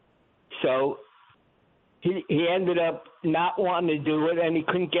 So he ended up not wanting to do it, and he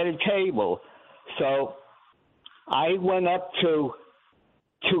couldn't get a table. So I went up to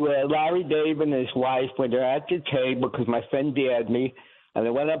to Larry David and his wife when they're at the table because my friend dared me. And I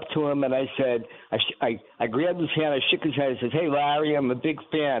went up to him and I said, I grabbed his hand, I shook his hand, I said, hey, Larry, I'm a big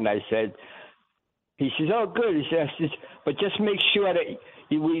fan. I said, he says, oh, good. He says, but just make sure that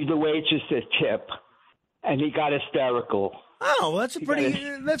you leave the waitress a tip. And he got hysterical. Oh, that's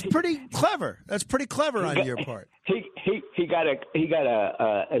pretty clever. That's pretty clever on your part. He got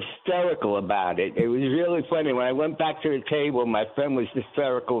hysterical about it. It was really funny. When I went back to the table, my friend was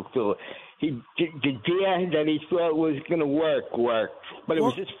hysterical too. The dare that he thought was going to worked. But it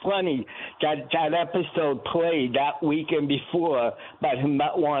was just funny that episode played that weekend before about him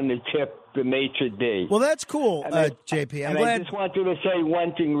not wanting to tip the maitre d'. Well, that's cool, JP. I'm glad. I just wanted to say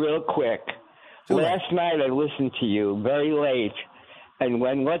one thing real quick. Last night I listened to you very late, and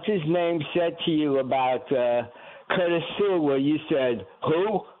when what's-his-name said to you about Curtis Sewell, where you said,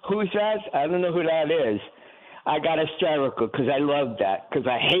 who? Who's that? I don't know who that is. I got hysterical because I love that, because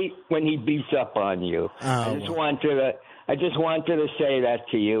I hate when he beats up on you. I just wanted to say that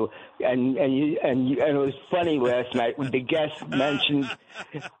to you, and it was funny last night when the guest mentioned.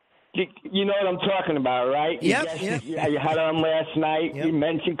 You know what I'm talking about, right? Yep. You had on last night. Yep. You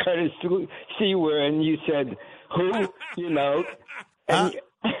mentioned Curtis Sewell, and you said, who? You know. All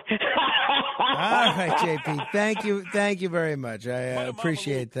right, JP. Thank you very much. I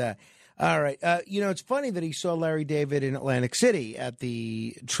appreciate that. All right. It's funny that he saw Larry David in Atlantic City at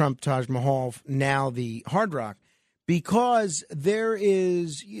the Trump Taj Mahal, now the Hard Rock, because there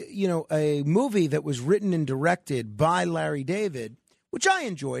is, a movie that was written and directed by Larry David, which I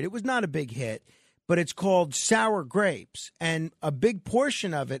enjoyed. It was not a big hit, but it's called Sour Grapes, and a big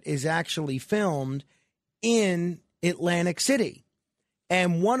portion of it is actually filmed in Atlantic City.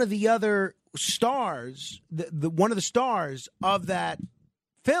 And one of the other stars, one of the stars of that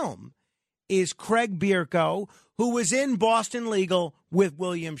film is Craig Bierko, who was in Boston Legal with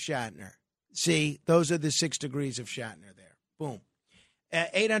William Shatner. See, those are the 6 degrees of Shatner there. Boom.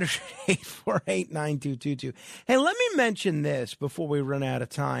 800-848-9222. Hey, let me mention this before we run out of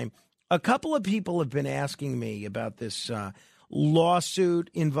time. A couple of people have been asking me about this lawsuit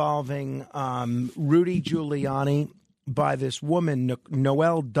involving Rudy Giuliani by this woman,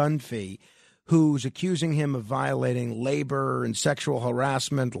 Noelle Dunphy, who's accusing him of violating labor and sexual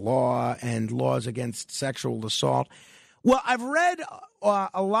harassment law and laws against sexual assault. Well, I've read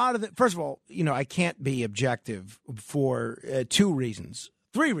a lot of it. First of all, I can't be objective for 3 reasons,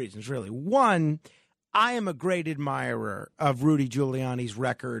 really. One, I am a great admirer of Rudy Giuliani's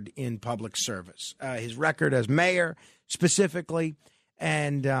record in public service, his record as mayor specifically,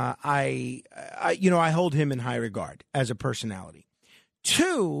 and I hold him in high regard as a personality.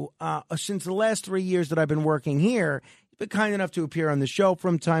 2, since the last 3 years that I've been working here, he's been kind enough to appear on the show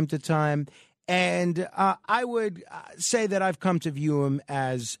from time to time. And I would say that I've come to view him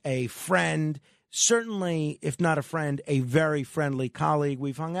as a friend, certainly, if not a friend, a very friendly colleague.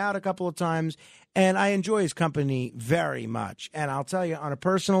 We've hung out a couple of times, and I enjoy his company very much. And I'll tell you, on a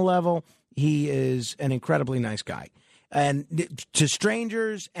personal level, he is an incredibly nice guy, and to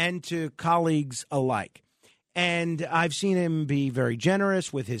strangers and to colleagues alike. And I've seen him be very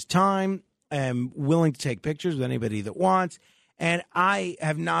generous with his time and willing to take pictures with anybody that wants. And I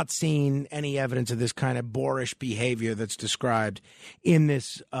have not seen any evidence of this kind of boorish behavior that's described in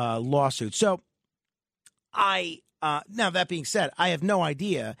this lawsuit. So now that being said, I have no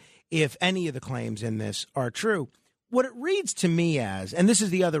idea if any of the claims in this are true. What it reads to me as, and this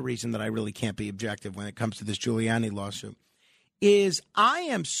is the other reason that I really can't be objective when it comes to this Giuliani lawsuit, is I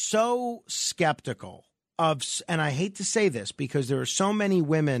am so skeptical of, and I hate to say this because there are so many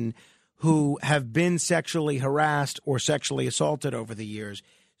women who have been sexually harassed or sexually assaulted over the years.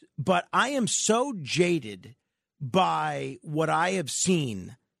 But I am so jaded by what I have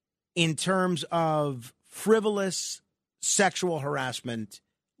seen in terms of frivolous sexual harassment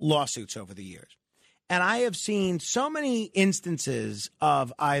lawsuits over the years. And I have seen so many instances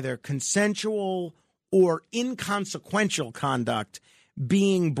of either consensual or inconsequential conduct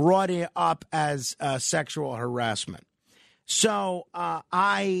being brought up as sexual harassment. So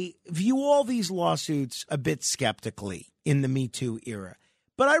I view all these lawsuits a bit skeptically in the Me Too era.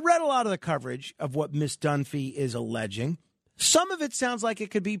 But I read a lot of the coverage of what Miss Dunphy is alleging. Some of it sounds like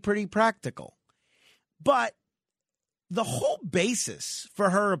it could be pretty practical. But the whole basis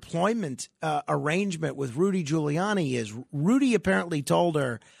for her employment arrangement with Rudy Giuliani is Rudy apparently told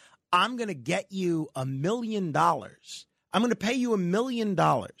her, I'm going to get you $1 million. I'm going to pay you $1 million.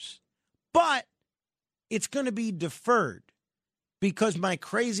 But it's going to be deferred. Because my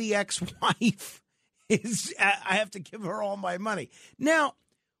crazy ex-wife I have to give her all my money. Now,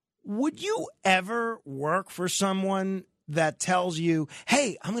 would you ever work for someone that tells you,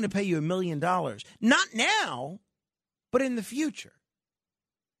 hey, I'm going to pay you $1 million. Not now, but in the future.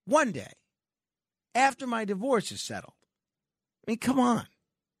 One day, after my divorce is settled. I mean, come on.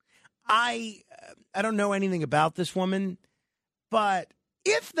 I don't know anything about this woman, but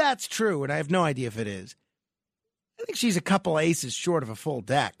if that's true, and I have no idea if it is, I think she's a couple aces short of a full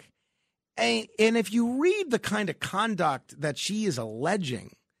deck. And if you read the kind of conduct that she is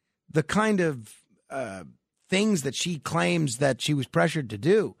alleging, the kind of things that she claims that she was pressured to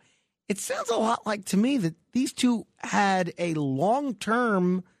do, it sounds a lot like to me that these two had a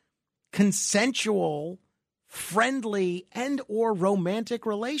long-term, consensual, friendly, and or romantic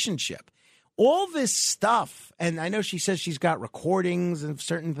relationship. All this stuff, and I know she says she's got recordings of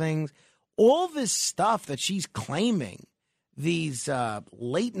certain things, all this stuff that she's claiming, these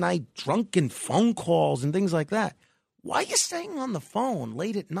late-night drunken phone calls and things like that, why are you staying on the phone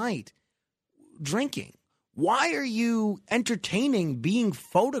late at night drinking? Why are you entertaining being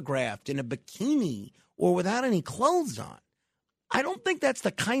photographed in a bikini or without any clothes on? I don't think that's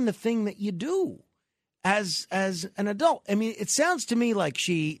the kind of thing that you do as an adult. I mean, it sounds to me like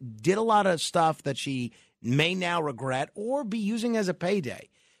she did a lot of stuff that she may now regret or be using as a payday.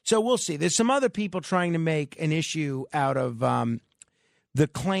 So we'll see. There's some other people trying to make an issue out of the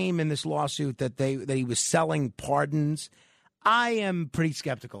claim in this lawsuit that he was selling pardons. I am pretty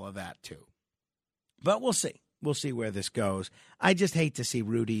skeptical of that, too. But we'll see. We'll see where this goes. I just hate to see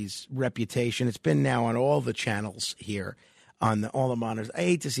Rudy's reputation. It's been now on all the channels here, on all the monitors. I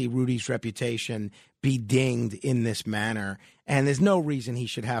hate to see Rudy's reputation be dinged in this manner. And there's no reason he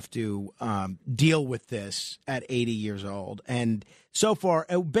should have to deal with this at 80 years old. And so far,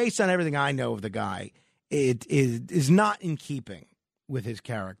 based on everything I know of the guy, it is not in keeping with his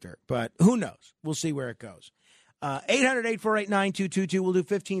character. But who knows? We'll see where it goes. 800-848-9222. We'll do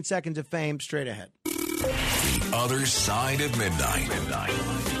 15 seconds of fame straight ahead. The Other Side of Midnight.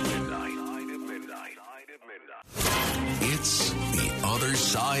 It's The Other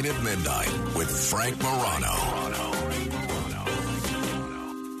Side of Midnight with Frank Morano.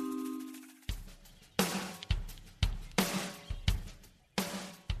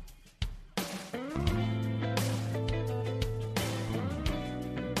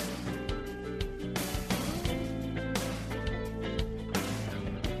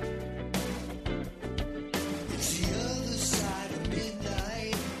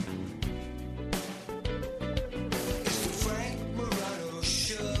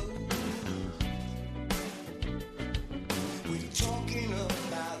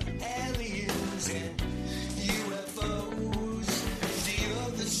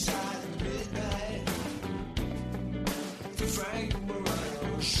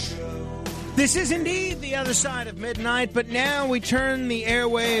 This is indeed The Other Side of Midnight, but now we turn the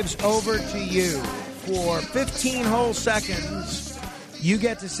airwaves over to you. For 15 whole seconds, you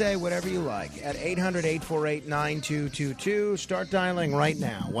get to say whatever you like at 800-848-9222. Start dialing right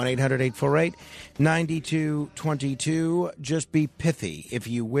now, 1-800-848-9222. Just be pithy if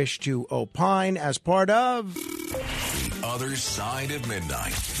you wish to opine as part of The Other Side of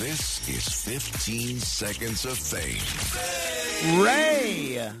Midnight. This is 15 Seconds of Fame.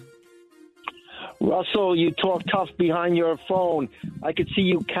 Ray! Russell, you talk tough behind your phone. I could see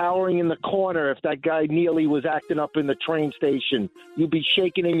you cowering in the corner if that guy Neely was acting up in the train station. You'd be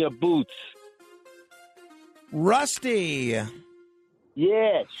shaking in your boots. Rusty.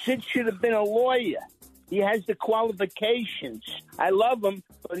 Yeah, Sid should have been a lawyer. He has the qualifications. I love him,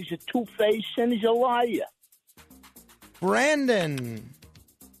 but he's a two-faced and he's a liar. Brandon.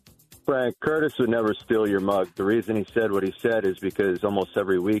 Frank, Curtis would never steal your mug. The reason he said what he said is because almost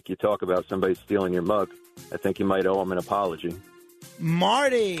every week you talk about somebody stealing your mug. I think you might owe him an apology.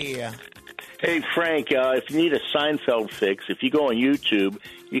 Marty. Hey, Frank, if you need a Seinfeld fix, if you go on YouTube,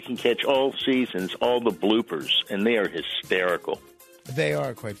 you can catch all seasons, all the bloopers, and they are hysterical. They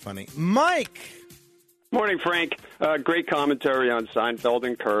are quite funny. Mike. Morning, Frank. Great commentary on Seinfeld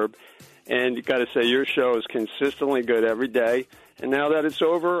and Curb. And you got to say, your show is consistently good every day. And now that it's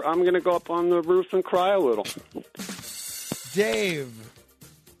over, I'm going to go up on the roof and cry a little. Dave.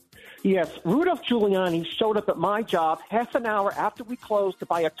 Yes, Rudolph Giuliani showed up at my job half an hour after we closed to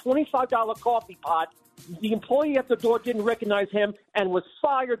buy a $25 coffee pot. The employee at the door didn't recognize him and was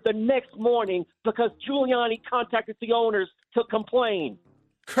fired the next morning because Giuliani contacted the owners to complain.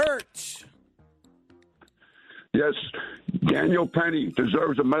 Kurt. Yes, Daniel Penny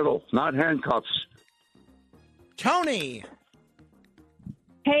deserves a medal, not handcuffs. Tony.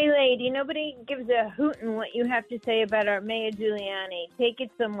 Hey, lady, nobody gives a hootin' what you have to say about our Mayor Giuliani. Take it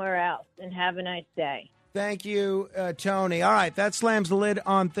somewhere else and have a nice day. Thank you, Tony. All right, that slams the lid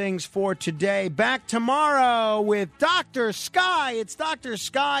on things for today. Back tomorrow with Dr. Sky. It's Dr.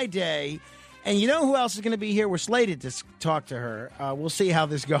 Sky Day. And you know who else is going to be here? We're slated to talk to her. We'll see how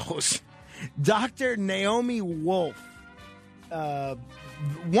this goes. Dr. Naomi Wolf. One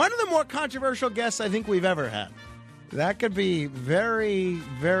of the more controversial guests I think we've ever had. That could be very,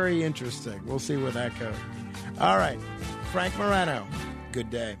 very interesting. We'll see where that goes. All right, Frank Morano, good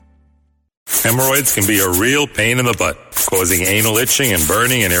day. Hemorrhoids can be a real pain in the butt, causing anal itching and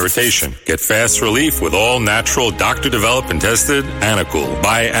burning and irritation. Get fast relief with all natural, doctor-developed and tested Anacool.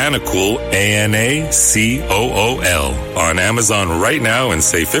 Buy Anacool, ANACOOL, on Amazon right now and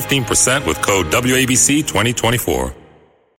save 15% with code WABC2024.